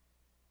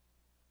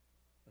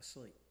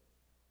asleep.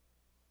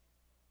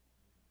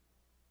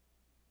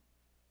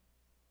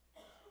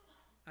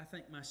 I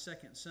think my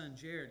second son,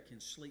 Jared, can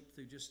sleep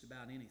through just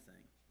about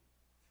anything.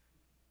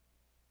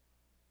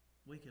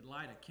 We could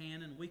light a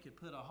cannon. We could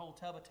put a whole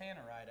tub of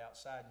tannerite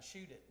outside and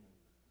shoot it, and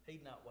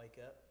he'd not wake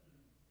up.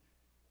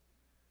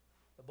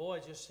 The boy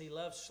he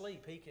loves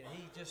sleep. He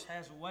just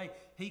has a way.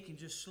 He can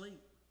just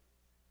sleep.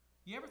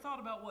 You ever thought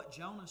about what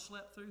Jonah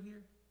slept through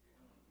here?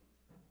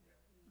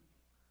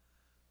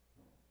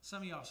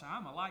 Some of y'all say,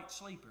 I'm a light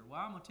sleeper. Well,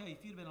 I'm going to tell you,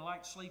 if you'd have been a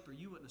light sleeper,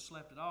 you wouldn't have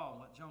slept at all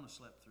what Jonah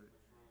slept through.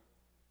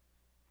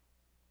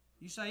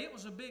 You say, it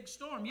was a big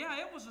storm.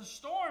 Yeah, it was a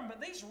storm, but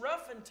these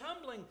rough and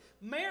tumbling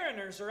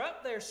mariners are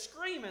up there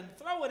screaming,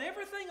 throwing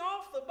everything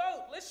off the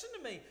boat. Listen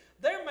to me.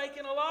 They're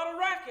making a lot of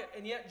racket,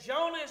 and yet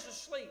Jonah is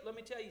asleep. Let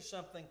me tell you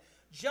something.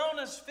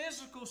 Jonah's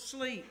physical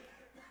sleep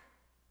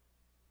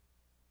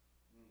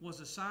was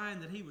a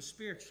sign that he was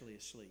spiritually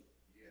asleep.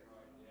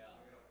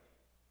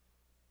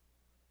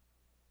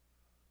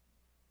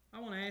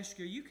 I want to ask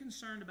you, are you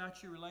concerned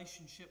about your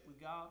relationship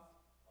with God?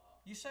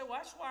 You say, well,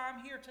 that's why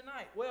I'm here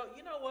tonight. Well,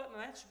 you know what?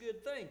 And that's a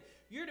good thing.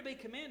 You're to be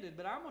commended,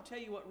 but I'm going to tell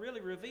you what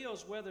really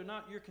reveals whether or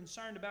not you're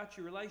concerned about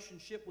your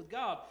relationship with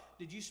God.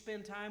 Did you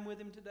spend time with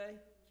Him today?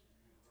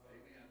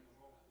 Amen.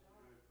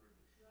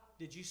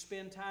 Did you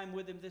spend time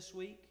with Him this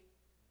week?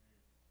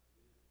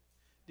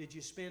 Did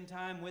you spend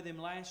time with Him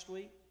last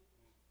week?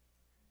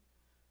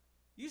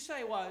 You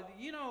say, well,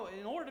 you know,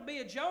 in order to be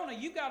a Jonah,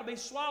 you've got to be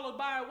swallowed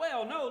by a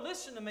whale. No,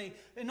 listen to me.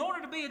 In order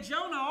to be a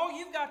Jonah, all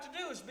you've got to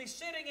do is be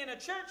sitting in a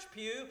church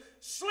pew,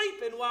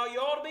 sleeping while you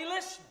ought to be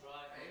listening.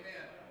 Right.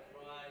 Amen.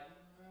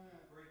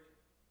 Right.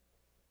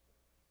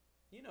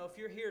 You know, if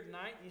you're here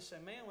tonight and you say,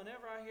 man,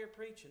 whenever I hear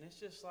preaching, it's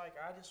just like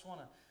I just want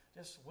to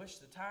just wish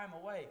the time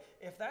away.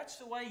 If that's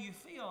the way you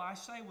feel, I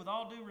say with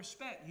all due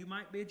respect, you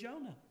might be a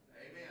Jonah.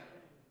 Amen.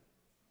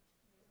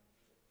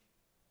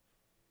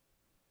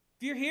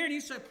 If you're here and you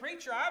say,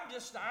 preacher, I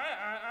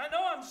know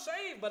I'm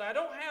saved, but I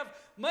don't have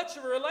much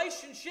of a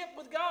relationship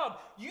with God,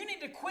 you need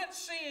to quit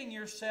seeing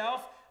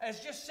yourself as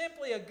just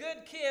simply a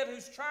good kid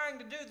who's trying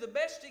to do the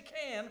best he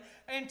can.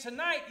 And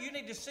tonight you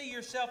need to see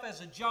yourself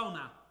as a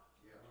Jonah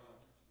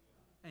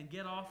and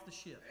get off the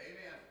ship.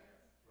 Amen.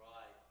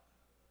 Right.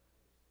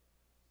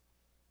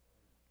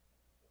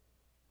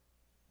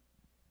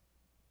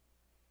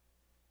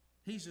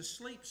 He's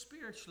asleep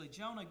spiritually.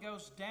 Jonah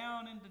goes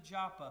down into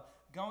Joppa.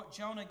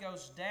 Jonah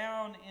goes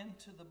down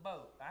into the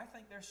boat. I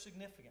think there's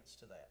significance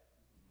to that.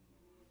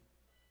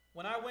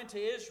 When I went to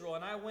Israel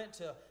and I went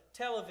to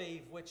Tel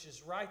Aviv, which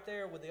is right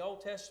there with the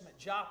Old Testament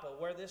Joppa,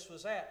 where this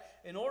was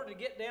at, in order to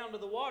get down to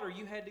the water,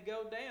 you had to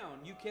go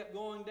down. You kept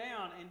going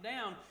down and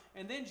down.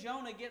 And then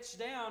Jonah gets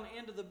down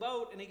into the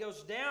boat and he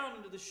goes down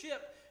into the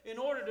ship in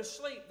order to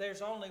sleep.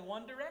 There's only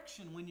one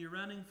direction when you're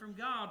running from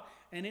God,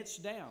 and it's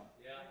down.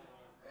 Yeah.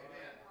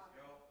 Amen.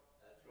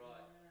 That's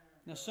right.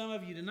 Now, some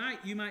of you tonight,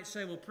 you might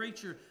say, well,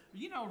 preacher,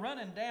 you know,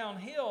 running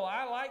downhill,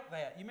 I like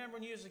that. You remember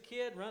when you was a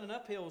kid, running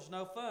uphill was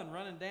no fun.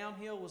 Running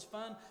downhill was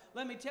fun.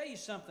 Let me tell you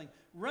something.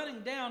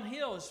 Running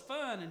downhill is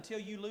fun until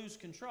you lose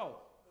control.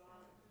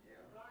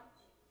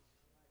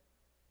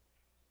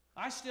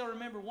 I still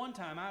remember one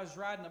time I was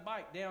riding a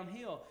bike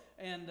downhill,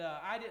 and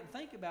I didn't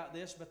think about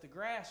this, but the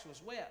grass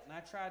was wet, and I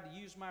tried to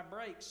use my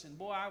brakes, and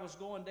boy, I was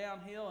going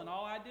downhill, and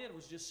all I did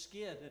was just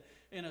skid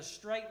in a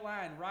straight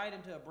line right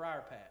into a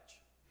briar patch.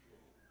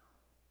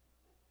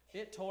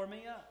 It tore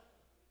me up.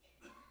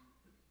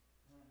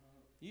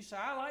 You say,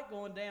 I like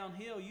going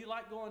downhill. You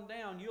like going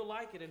down. You'll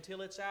like it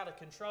until it's out of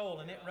control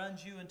and it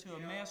runs you into a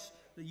mess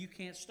that you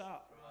can't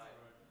stop.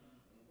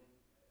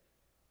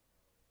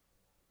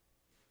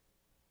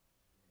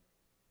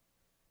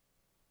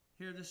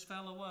 Here this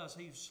fellow was.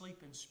 He was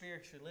sleeping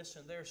spiritually.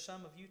 Listen, there's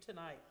some of you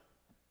tonight.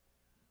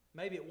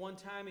 Maybe at one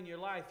time in your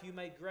life you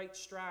made great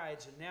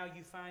strides and now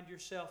you find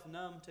yourself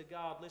numb to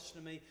God. Listen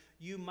to me.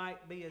 You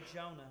might be a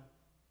Jonah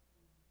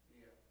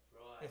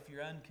if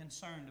you're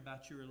unconcerned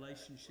about your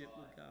relationship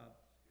with God.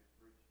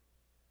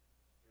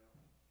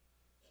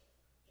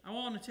 I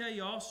want to tell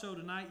you also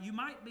tonight, you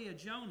might be a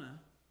Jonah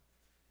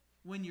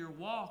when your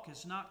walk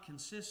is not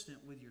consistent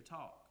with your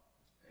talk.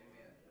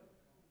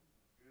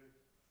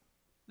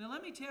 Now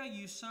let me tell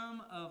you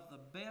some of the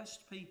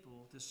best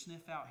people to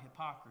sniff out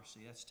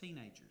hypocrisy. That's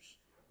teenagers.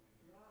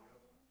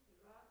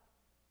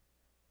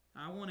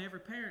 I want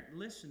every parent to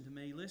listen to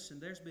me. Listen,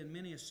 there's been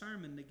many a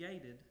sermon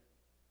negated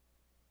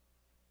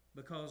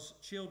because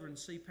children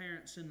see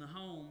parents in the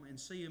home and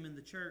see them in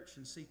the church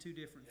and see two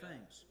different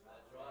things.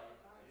 That's right.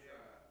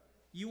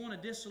 You want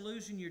to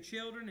disillusion your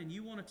children and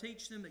you want to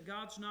teach them that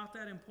God's not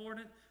that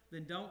important,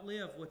 then don't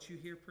live what you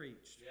hear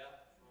preached. Yeah,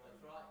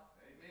 that's right.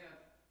 Amen.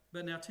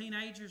 But now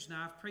teenagers,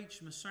 now I've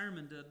preached my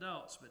sermon to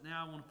adults, but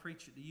now I want to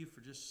preach it to you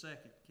for just a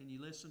second. Can you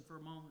listen for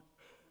a moment?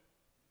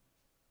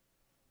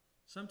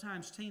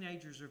 Sometimes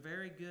teenagers are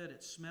very good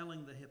at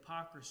smelling the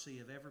hypocrisy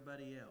of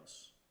everybody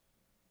else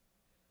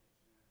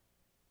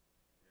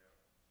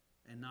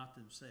and not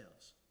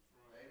themselves.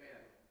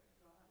 Amen.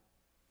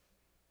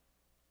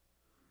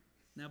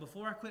 Now,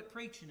 before I quit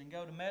preaching and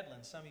go to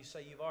meddling, some of you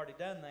say you've already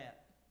done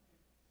that.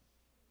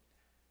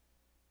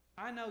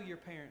 I know your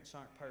parents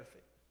aren't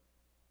perfect,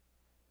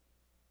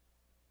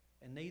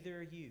 and neither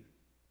are you.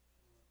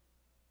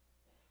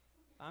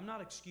 I'm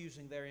not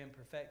excusing their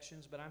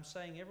imperfections, but I'm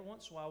saying every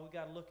once in a while we've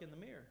got to look in the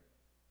mirror.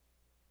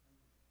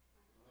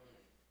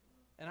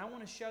 And I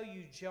want to show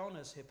you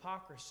Jonah's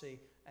hypocrisy,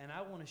 and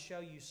I want to show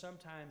you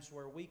sometimes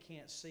where we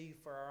can't see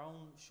for our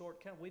own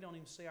shortcomings. We don't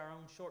even see our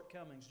own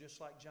shortcomings,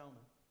 just like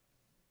Jonah.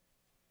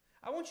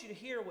 I want you to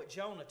hear what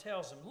Jonah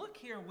tells them. Look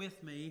here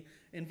with me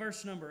in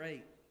verse number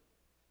 8.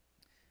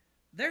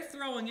 They're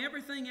throwing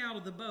everything out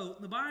of the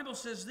boat. The Bible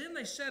says, Then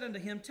they said unto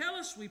him, Tell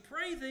us, we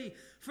pray thee,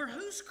 for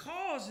whose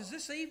cause is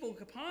this evil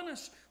upon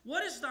us?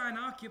 What is thine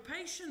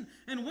occupation?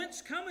 And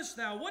whence comest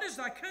thou? What is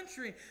thy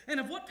country? And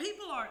of what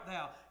people art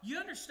thou? You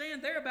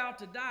understand they're about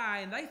to die,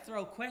 and they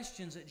throw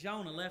questions at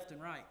Jonah left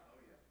and right.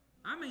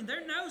 I mean,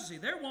 they're nosy.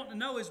 They're wanting to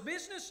know his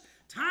business.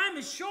 Time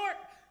is short.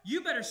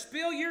 You better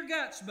spill your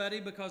guts, buddy,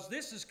 because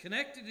this is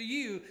connected to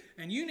you,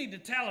 and you need to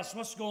tell us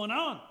what's going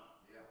on.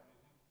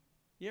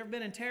 You ever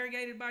been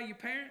interrogated by your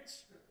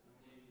parents?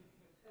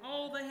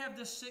 Oh, they have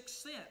this sixth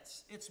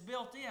sense. It's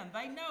built in.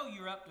 They know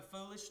you're up to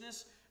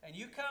foolishness, and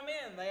you come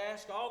in, they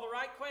ask all the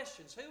right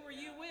questions. Who were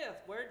you with?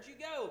 Where'd you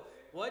go?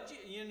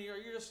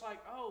 You're just like,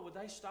 oh, would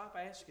they stop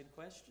asking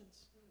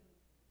questions?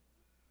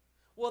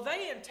 Well,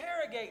 they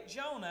interrogate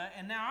Jonah,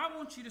 and now I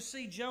want you to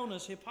see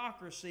Jonah's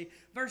hypocrisy.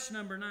 Verse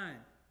number 9.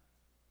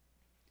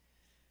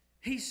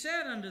 He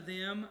said unto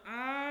them,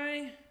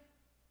 I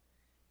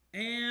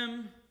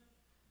am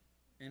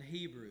an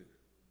Hebrew.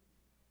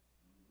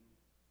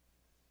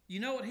 You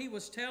know what he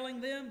was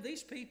telling them?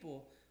 These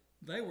people,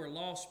 they were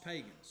lost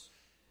pagans.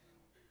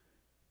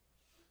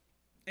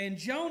 And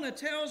Jonah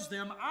tells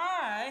them,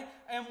 I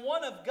am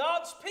one of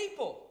God's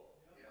people.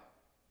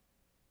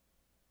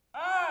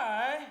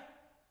 I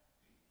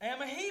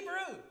am a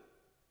Hebrew.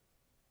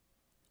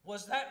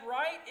 Was that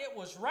right? It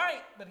was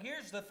right, but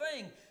here's the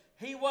thing.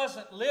 He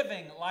wasn't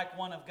living like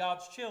one of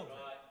God's children.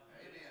 Amen.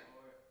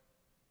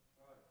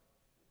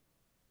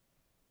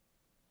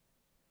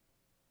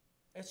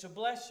 It's a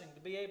blessing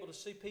to be able to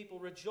see people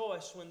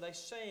rejoice when they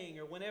sing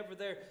or whenever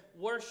they're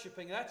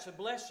worshiping. That's a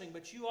blessing,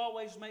 but you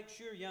always make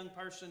sure, young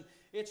person,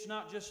 it's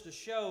not just a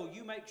show.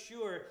 You make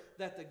sure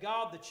that the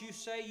God that you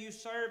say you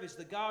serve is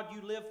the God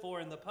you live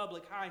for in the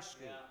public high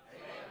school.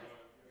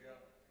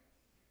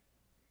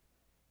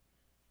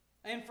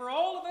 And for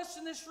all of us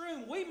in this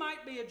room, we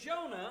might be a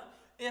Jonah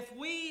if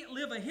we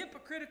live a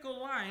hypocritical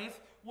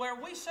life where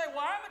we say,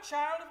 well, I'm a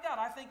child of God.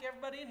 I think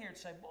everybody in here would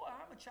say, boy,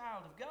 I'm a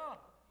child of God.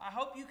 I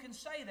hope you can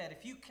say that.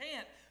 If you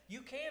can't,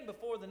 you can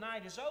before the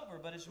night is over.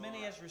 But as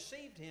many as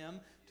received Him,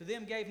 to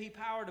them gave He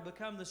power to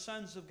become the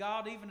sons of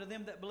God, even to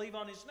them that believe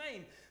on His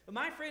name. But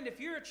my friend, if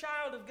you're a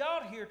child of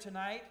God here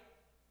tonight,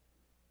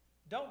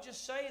 don't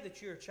just say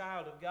that you're a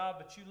child of God,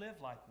 but you live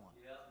like one.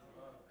 Yeah.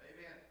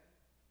 Amen.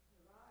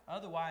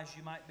 Otherwise,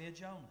 you might be a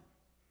Jonah.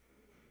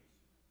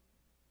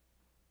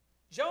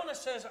 Jonah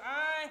says,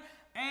 I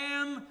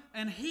am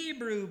an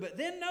Hebrew. But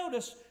then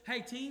notice,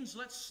 hey teens,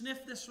 let's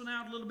sniff this one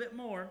out a little bit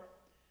more.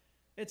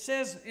 It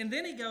says, and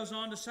then he goes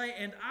on to say,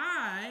 and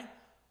I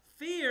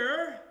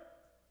fear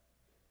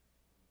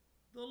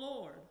the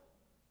Lord.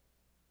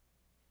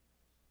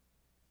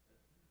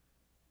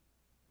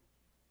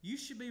 You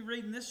should be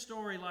reading this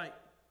story like,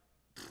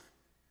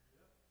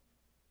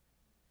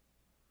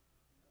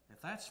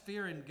 if that's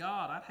fearing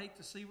God, I'd hate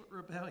to see what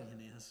rebellion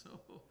is.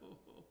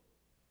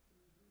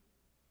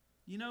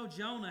 You know,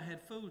 Jonah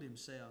had fooled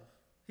himself.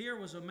 Here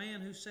was a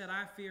man who said,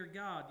 I fear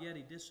God, yet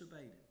he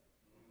disobeyed Him.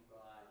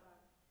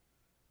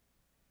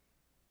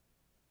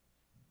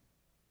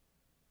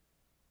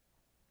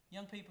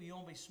 Young people, you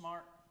want to be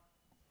smart?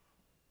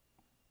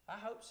 I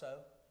hope so.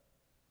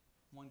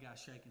 One guy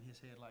shaking his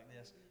head like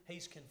this.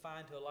 He's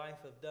confined to a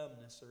life of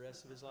dumbness the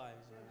rest of his life.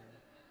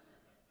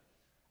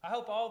 I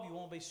hope all of you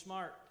want to be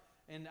smart.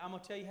 And I'm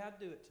going to tell you how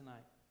to do it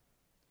tonight.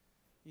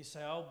 You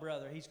say, oh,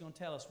 brother, he's going to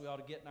tell us we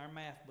ought to get in our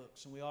math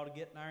books and we ought to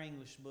get in our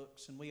English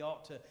books and we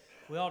ought to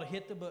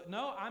hit the book.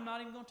 No, I'm not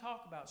even going to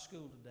talk about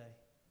school today.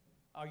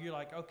 Oh, you're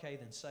like, okay,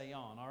 then say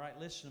on. All right,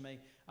 listen to me.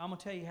 I'm going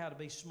to tell you how to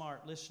be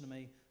smart. Listen to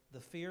me. The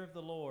fear of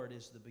the Lord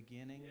is the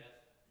beginning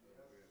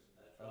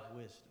of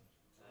wisdom.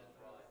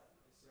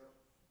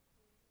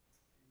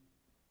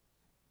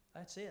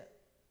 That's it.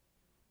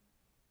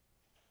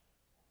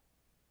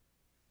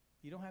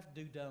 You don't have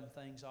to do dumb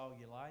things all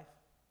your life.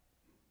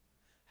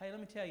 Hey, let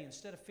me tell you,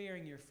 instead of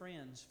fearing your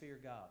friends, fear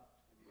God.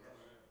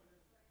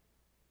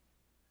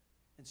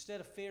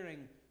 Instead of fearing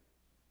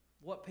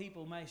what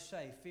people may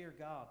say, fear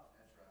God.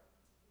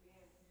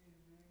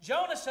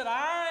 Jonah said,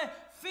 I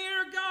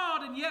fear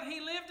God, and yet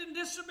he lived in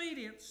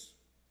disobedience.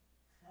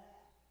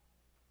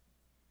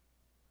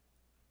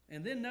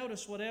 And then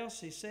notice what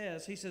else he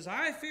says. He says,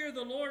 I fear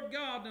the Lord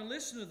God. Now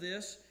listen to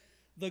this.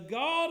 The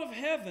God of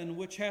heaven,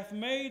 which hath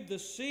made the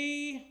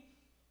sea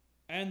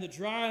and the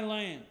dry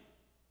land.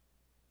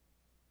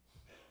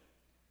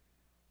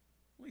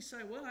 We say,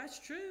 well, that's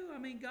true. I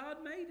mean,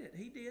 God made it.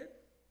 He did.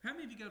 How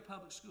many of you go to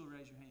public school?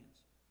 Raise your hands.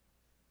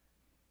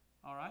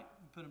 All right,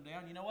 put them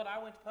down. You know what?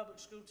 I went to public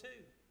school too.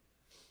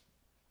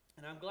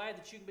 And I'm glad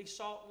that you can be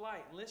salt and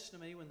light. And listen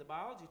to me, when the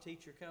biology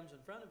teacher comes in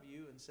front of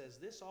you and says,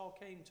 this all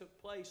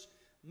took place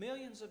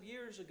millions of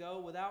years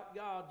ago without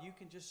God, you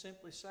can just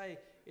simply say,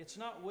 it's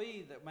not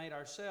we that made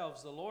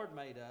ourselves. The Lord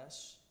made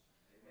us.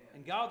 Amen.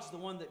 And God's the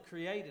one that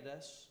created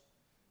us.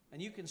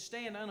 And you can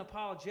stand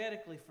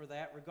unapologetically for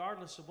that,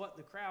 regardless of what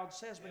the crowd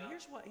says. But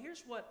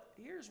here's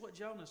what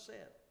Jonah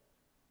said.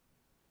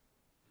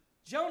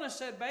 Jonah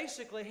said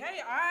basically,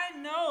 hey, I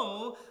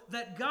know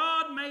that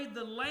God made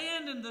the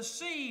land and the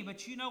sea,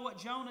 but you know what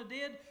Jonah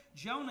did?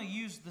 Jonah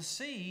used the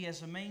sea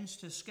as a means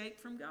to escape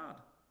from God.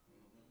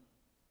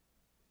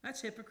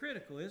 That's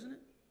hypocritical, isn't it?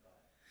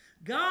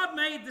 God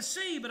made the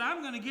sea, but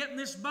I'm going to get in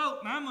this boat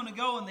and I'm going to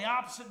go in the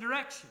opposite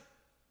direction.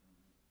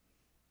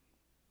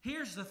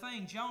 Here's the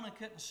thing, Jonah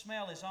couldn't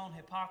smell his own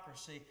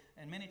hypocrisy,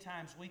 and many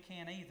times we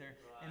can't either.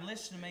 And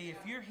listen to me,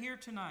 if you're here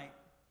tonight,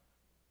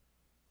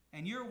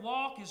 and your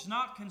walk is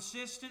not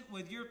consistent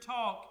with your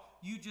talk,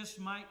 you just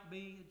might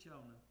be a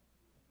Jonah.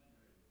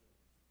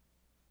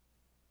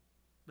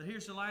 But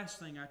here's the last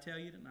thing I tell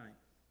you tonight.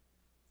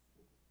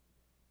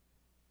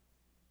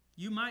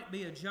 You might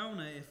be a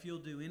Jonah if you'll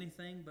do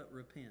anything but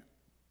repent.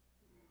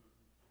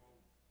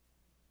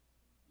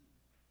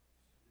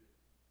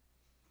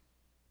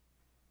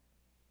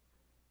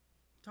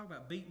 Talk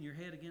about beating your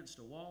head against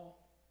a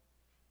wall.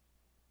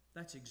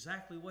 That's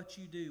exactly what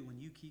you do when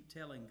you keep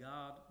telling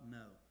God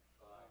no.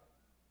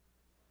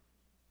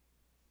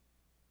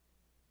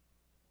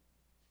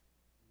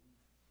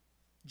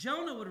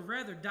 Jonah would have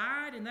rather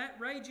died in that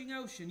raging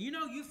ocean. You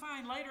know, you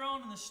find later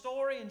on in the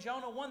story in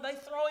Jonah 1, they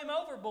throw him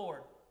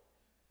overboard.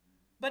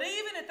 But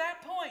even at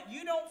that point,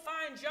 you don't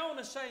find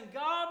Jonah saying,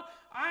 God,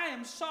 I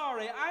am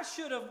sorry. I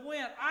should have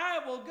went. I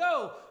will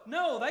go.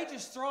 No, they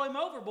just throw him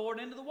overboard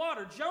into the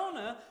water.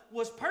 Jonah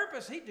was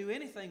purpose. He'd do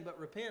anything but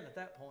repent at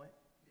that point.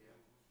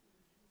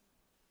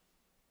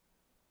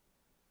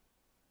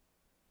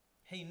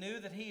 He knew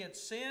that he had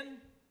sinned.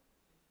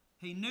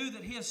 He knew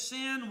that his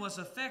sin was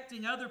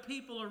affecting other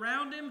people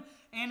around him.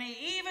 And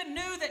he even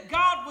knew that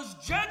God was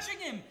judging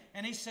him.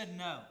 And he said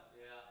no.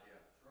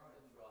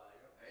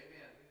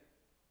 Amen.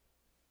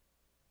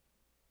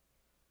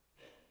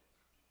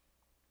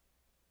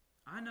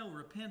 I know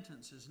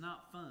repentance is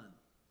not fun.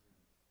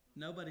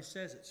 Nobody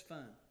says it's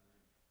fun.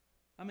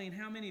 I mean,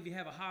 how many of you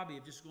have a hobby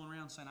of just going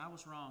around saying, I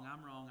was wrong,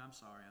 I'm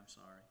sorry, I'm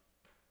sorry.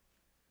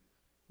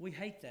 We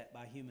hate that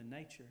by human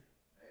nature.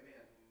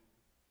 Amen.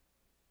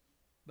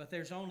 But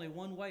there's only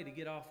one way to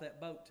get off that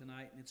boat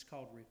tonight, and it's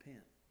called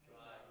repent.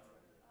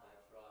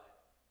 That's right.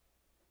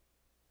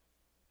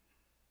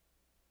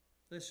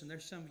 Listen,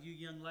 there's some of you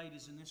young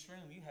ladies in this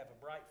room, you have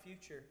a bright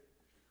future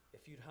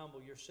if you'd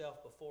humble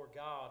yourself before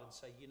God and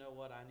say, you know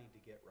what, I need to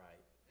get right.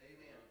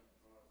 Amen.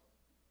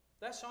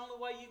 That's the only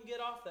way you can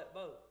get off that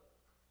boat.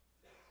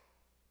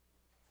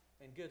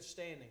 In good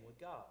standing with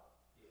God.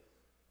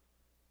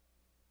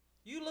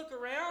 You look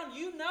around,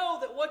 you know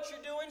that what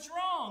you're doing is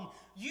wrong.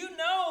 You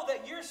know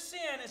that your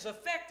sin is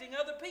affecting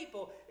other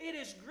people. It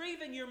is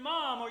grieving your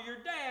mom or your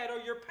dad or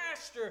your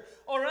pastor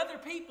or other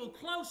people,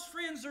 close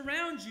friends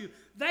around you.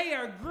 They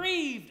are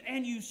grieved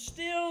and you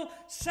still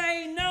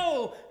say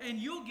no. And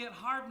you'll get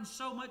hardened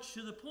so much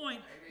to the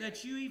point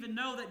that you even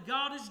know that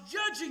God is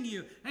judging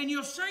you and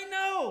you'll say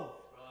no.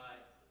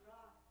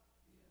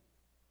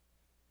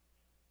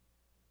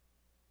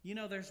 You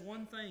know, there's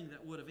one thing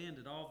that would have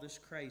ended all this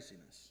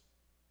craziness.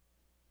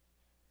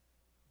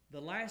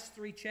 The last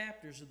 3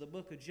 chapters of the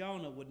book of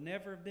Jonah would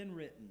never have been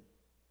written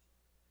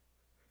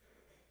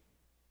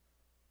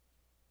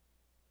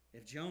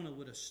if Jonah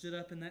would have stood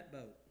up in that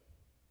boat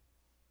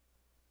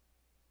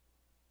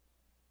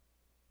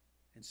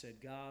and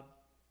said, God,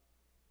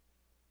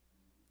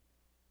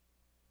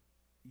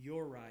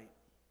 you're right.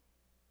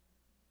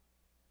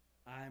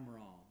 I'm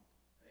wrong.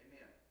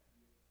 Amen.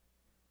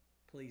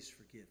 Please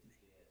forgive me.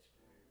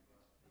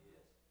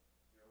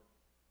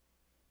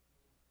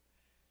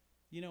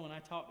 You know, when I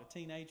talk to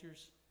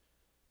teenagers,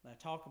 I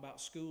talk about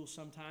school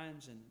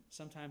sometimes, and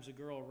sometimes a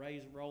girl will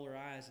roll her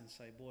eyes and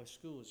say, boy,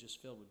 school is just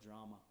filled with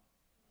drama.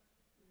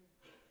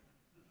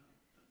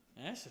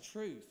 And that's the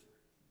truth.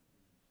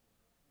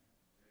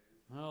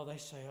 Oh, they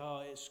say,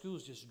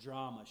 school's just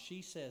drama.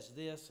 She says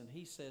this and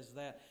he says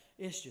that.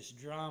 It's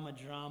just drama,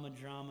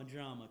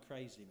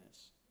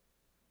 craziness.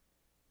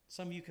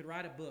 Some of you could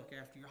write a book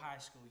after your high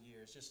school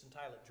years, just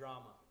entitle it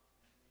Drama.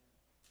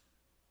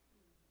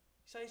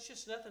 You say it's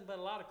just nothing but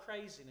a lot of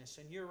craziness,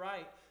 and you're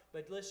right.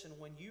 But listen,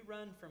 when you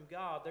run from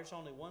God, there's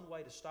only one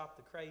way to stop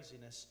the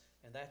craziness,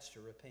 and that's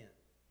to repent.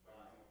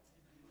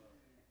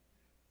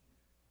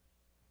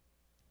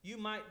 You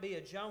might be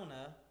a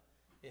Jonah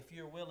if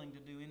you're willing to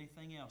do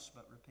anything else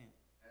but repent.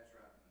 That's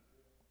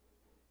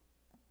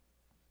right.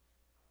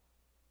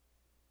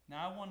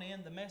 Now, I want to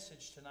end the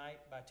message tonight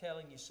by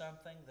telling you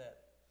something that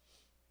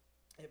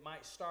it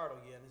might startle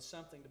you, and it's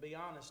something, to be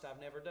honest, I've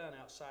never done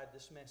outside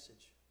this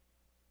message.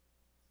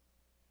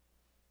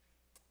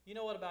 You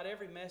know what, about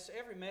every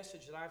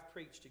message that I've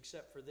preached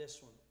except for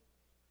this one,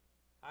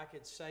 I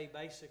could say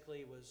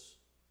basically was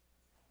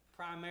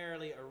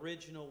primarily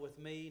original with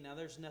me. Now,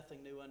 there's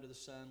nothing new under the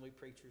sun. We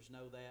preachers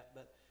know that.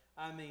 But,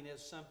 I mean,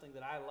 it's something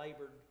that I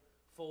labored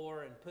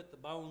for and put the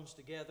bones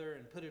together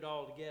and put it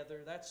all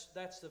together.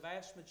 That's the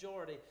vast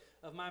majority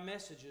of my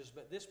messages.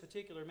 But this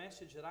particular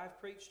message that I've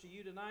preached to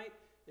you tonight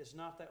is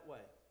not that way.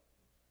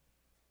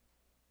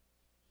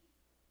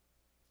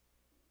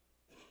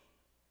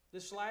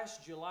 This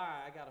last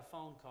July, I got a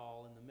phone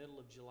call in the middle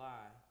of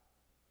July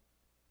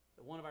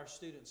that one of our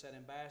students at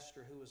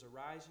Ambassador, who was a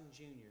rising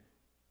junior,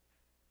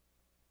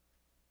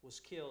 was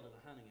killed in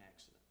a hunting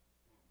accident.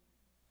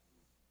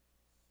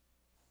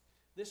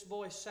 This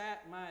boy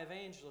sat in my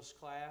evangelist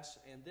class,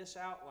 and this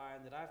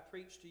outline that I've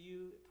preached to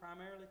you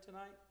primarily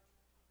tonight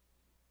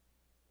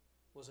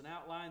was an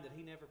outline that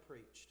he never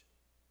preached.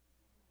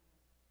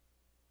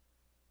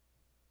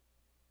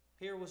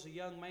 Here was a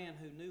young man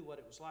who knew what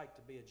it was like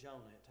to be a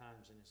Jonah at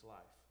times in his life.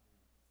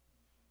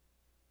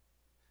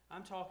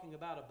 I'm talking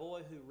about a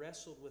boy who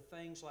wrestled with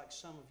things like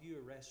some of you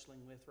are wrestling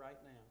with right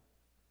now.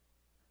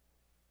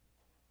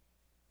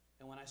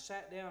 And when I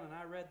sat down and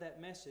I read that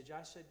message,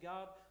 I said,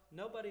 God,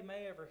 nobody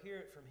may ever hear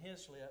it from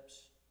his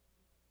lips,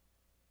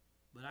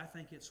 but I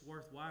think it's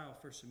worthwhile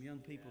for some young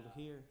people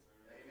to hear.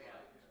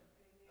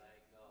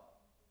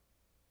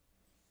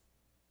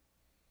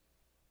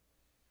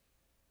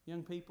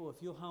 Young people, if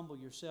you'll humble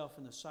yourself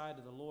in the sight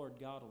of the Lord,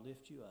 God will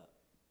lift you up.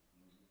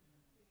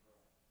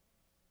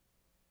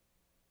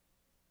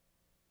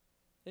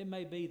 It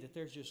may be that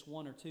there's just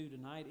one or two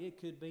tonight. It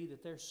could be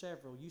that there's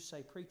several. You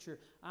say, preacher,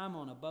 I'm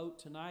on a boat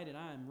tonight and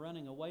I am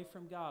running away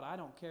from God. I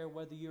don't care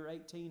whether you're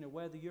 18 or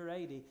whether you're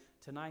 80.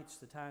 Tonight's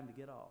the time to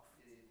get off.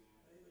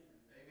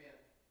 Amen.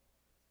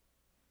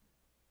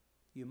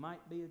 You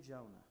might be a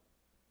Jonah.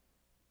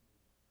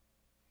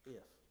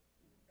 If.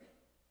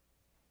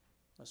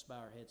 Let's bow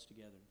our heads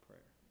together in prayer.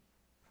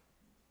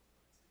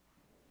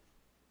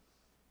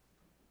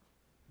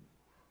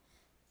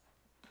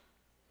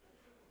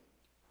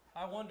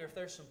 I wonder if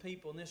there's some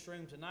people in this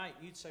room tonight,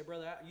 you'd say,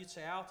 Brother, you'd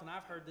say, Alton,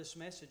 I've heard this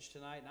message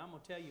tonight, and I'm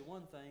going to tell you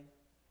one thing.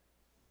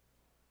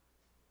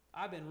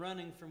 I've been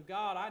running from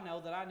God. I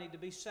know that I need to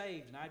be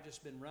saved, and I've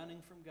just been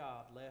running from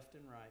God left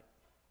and right.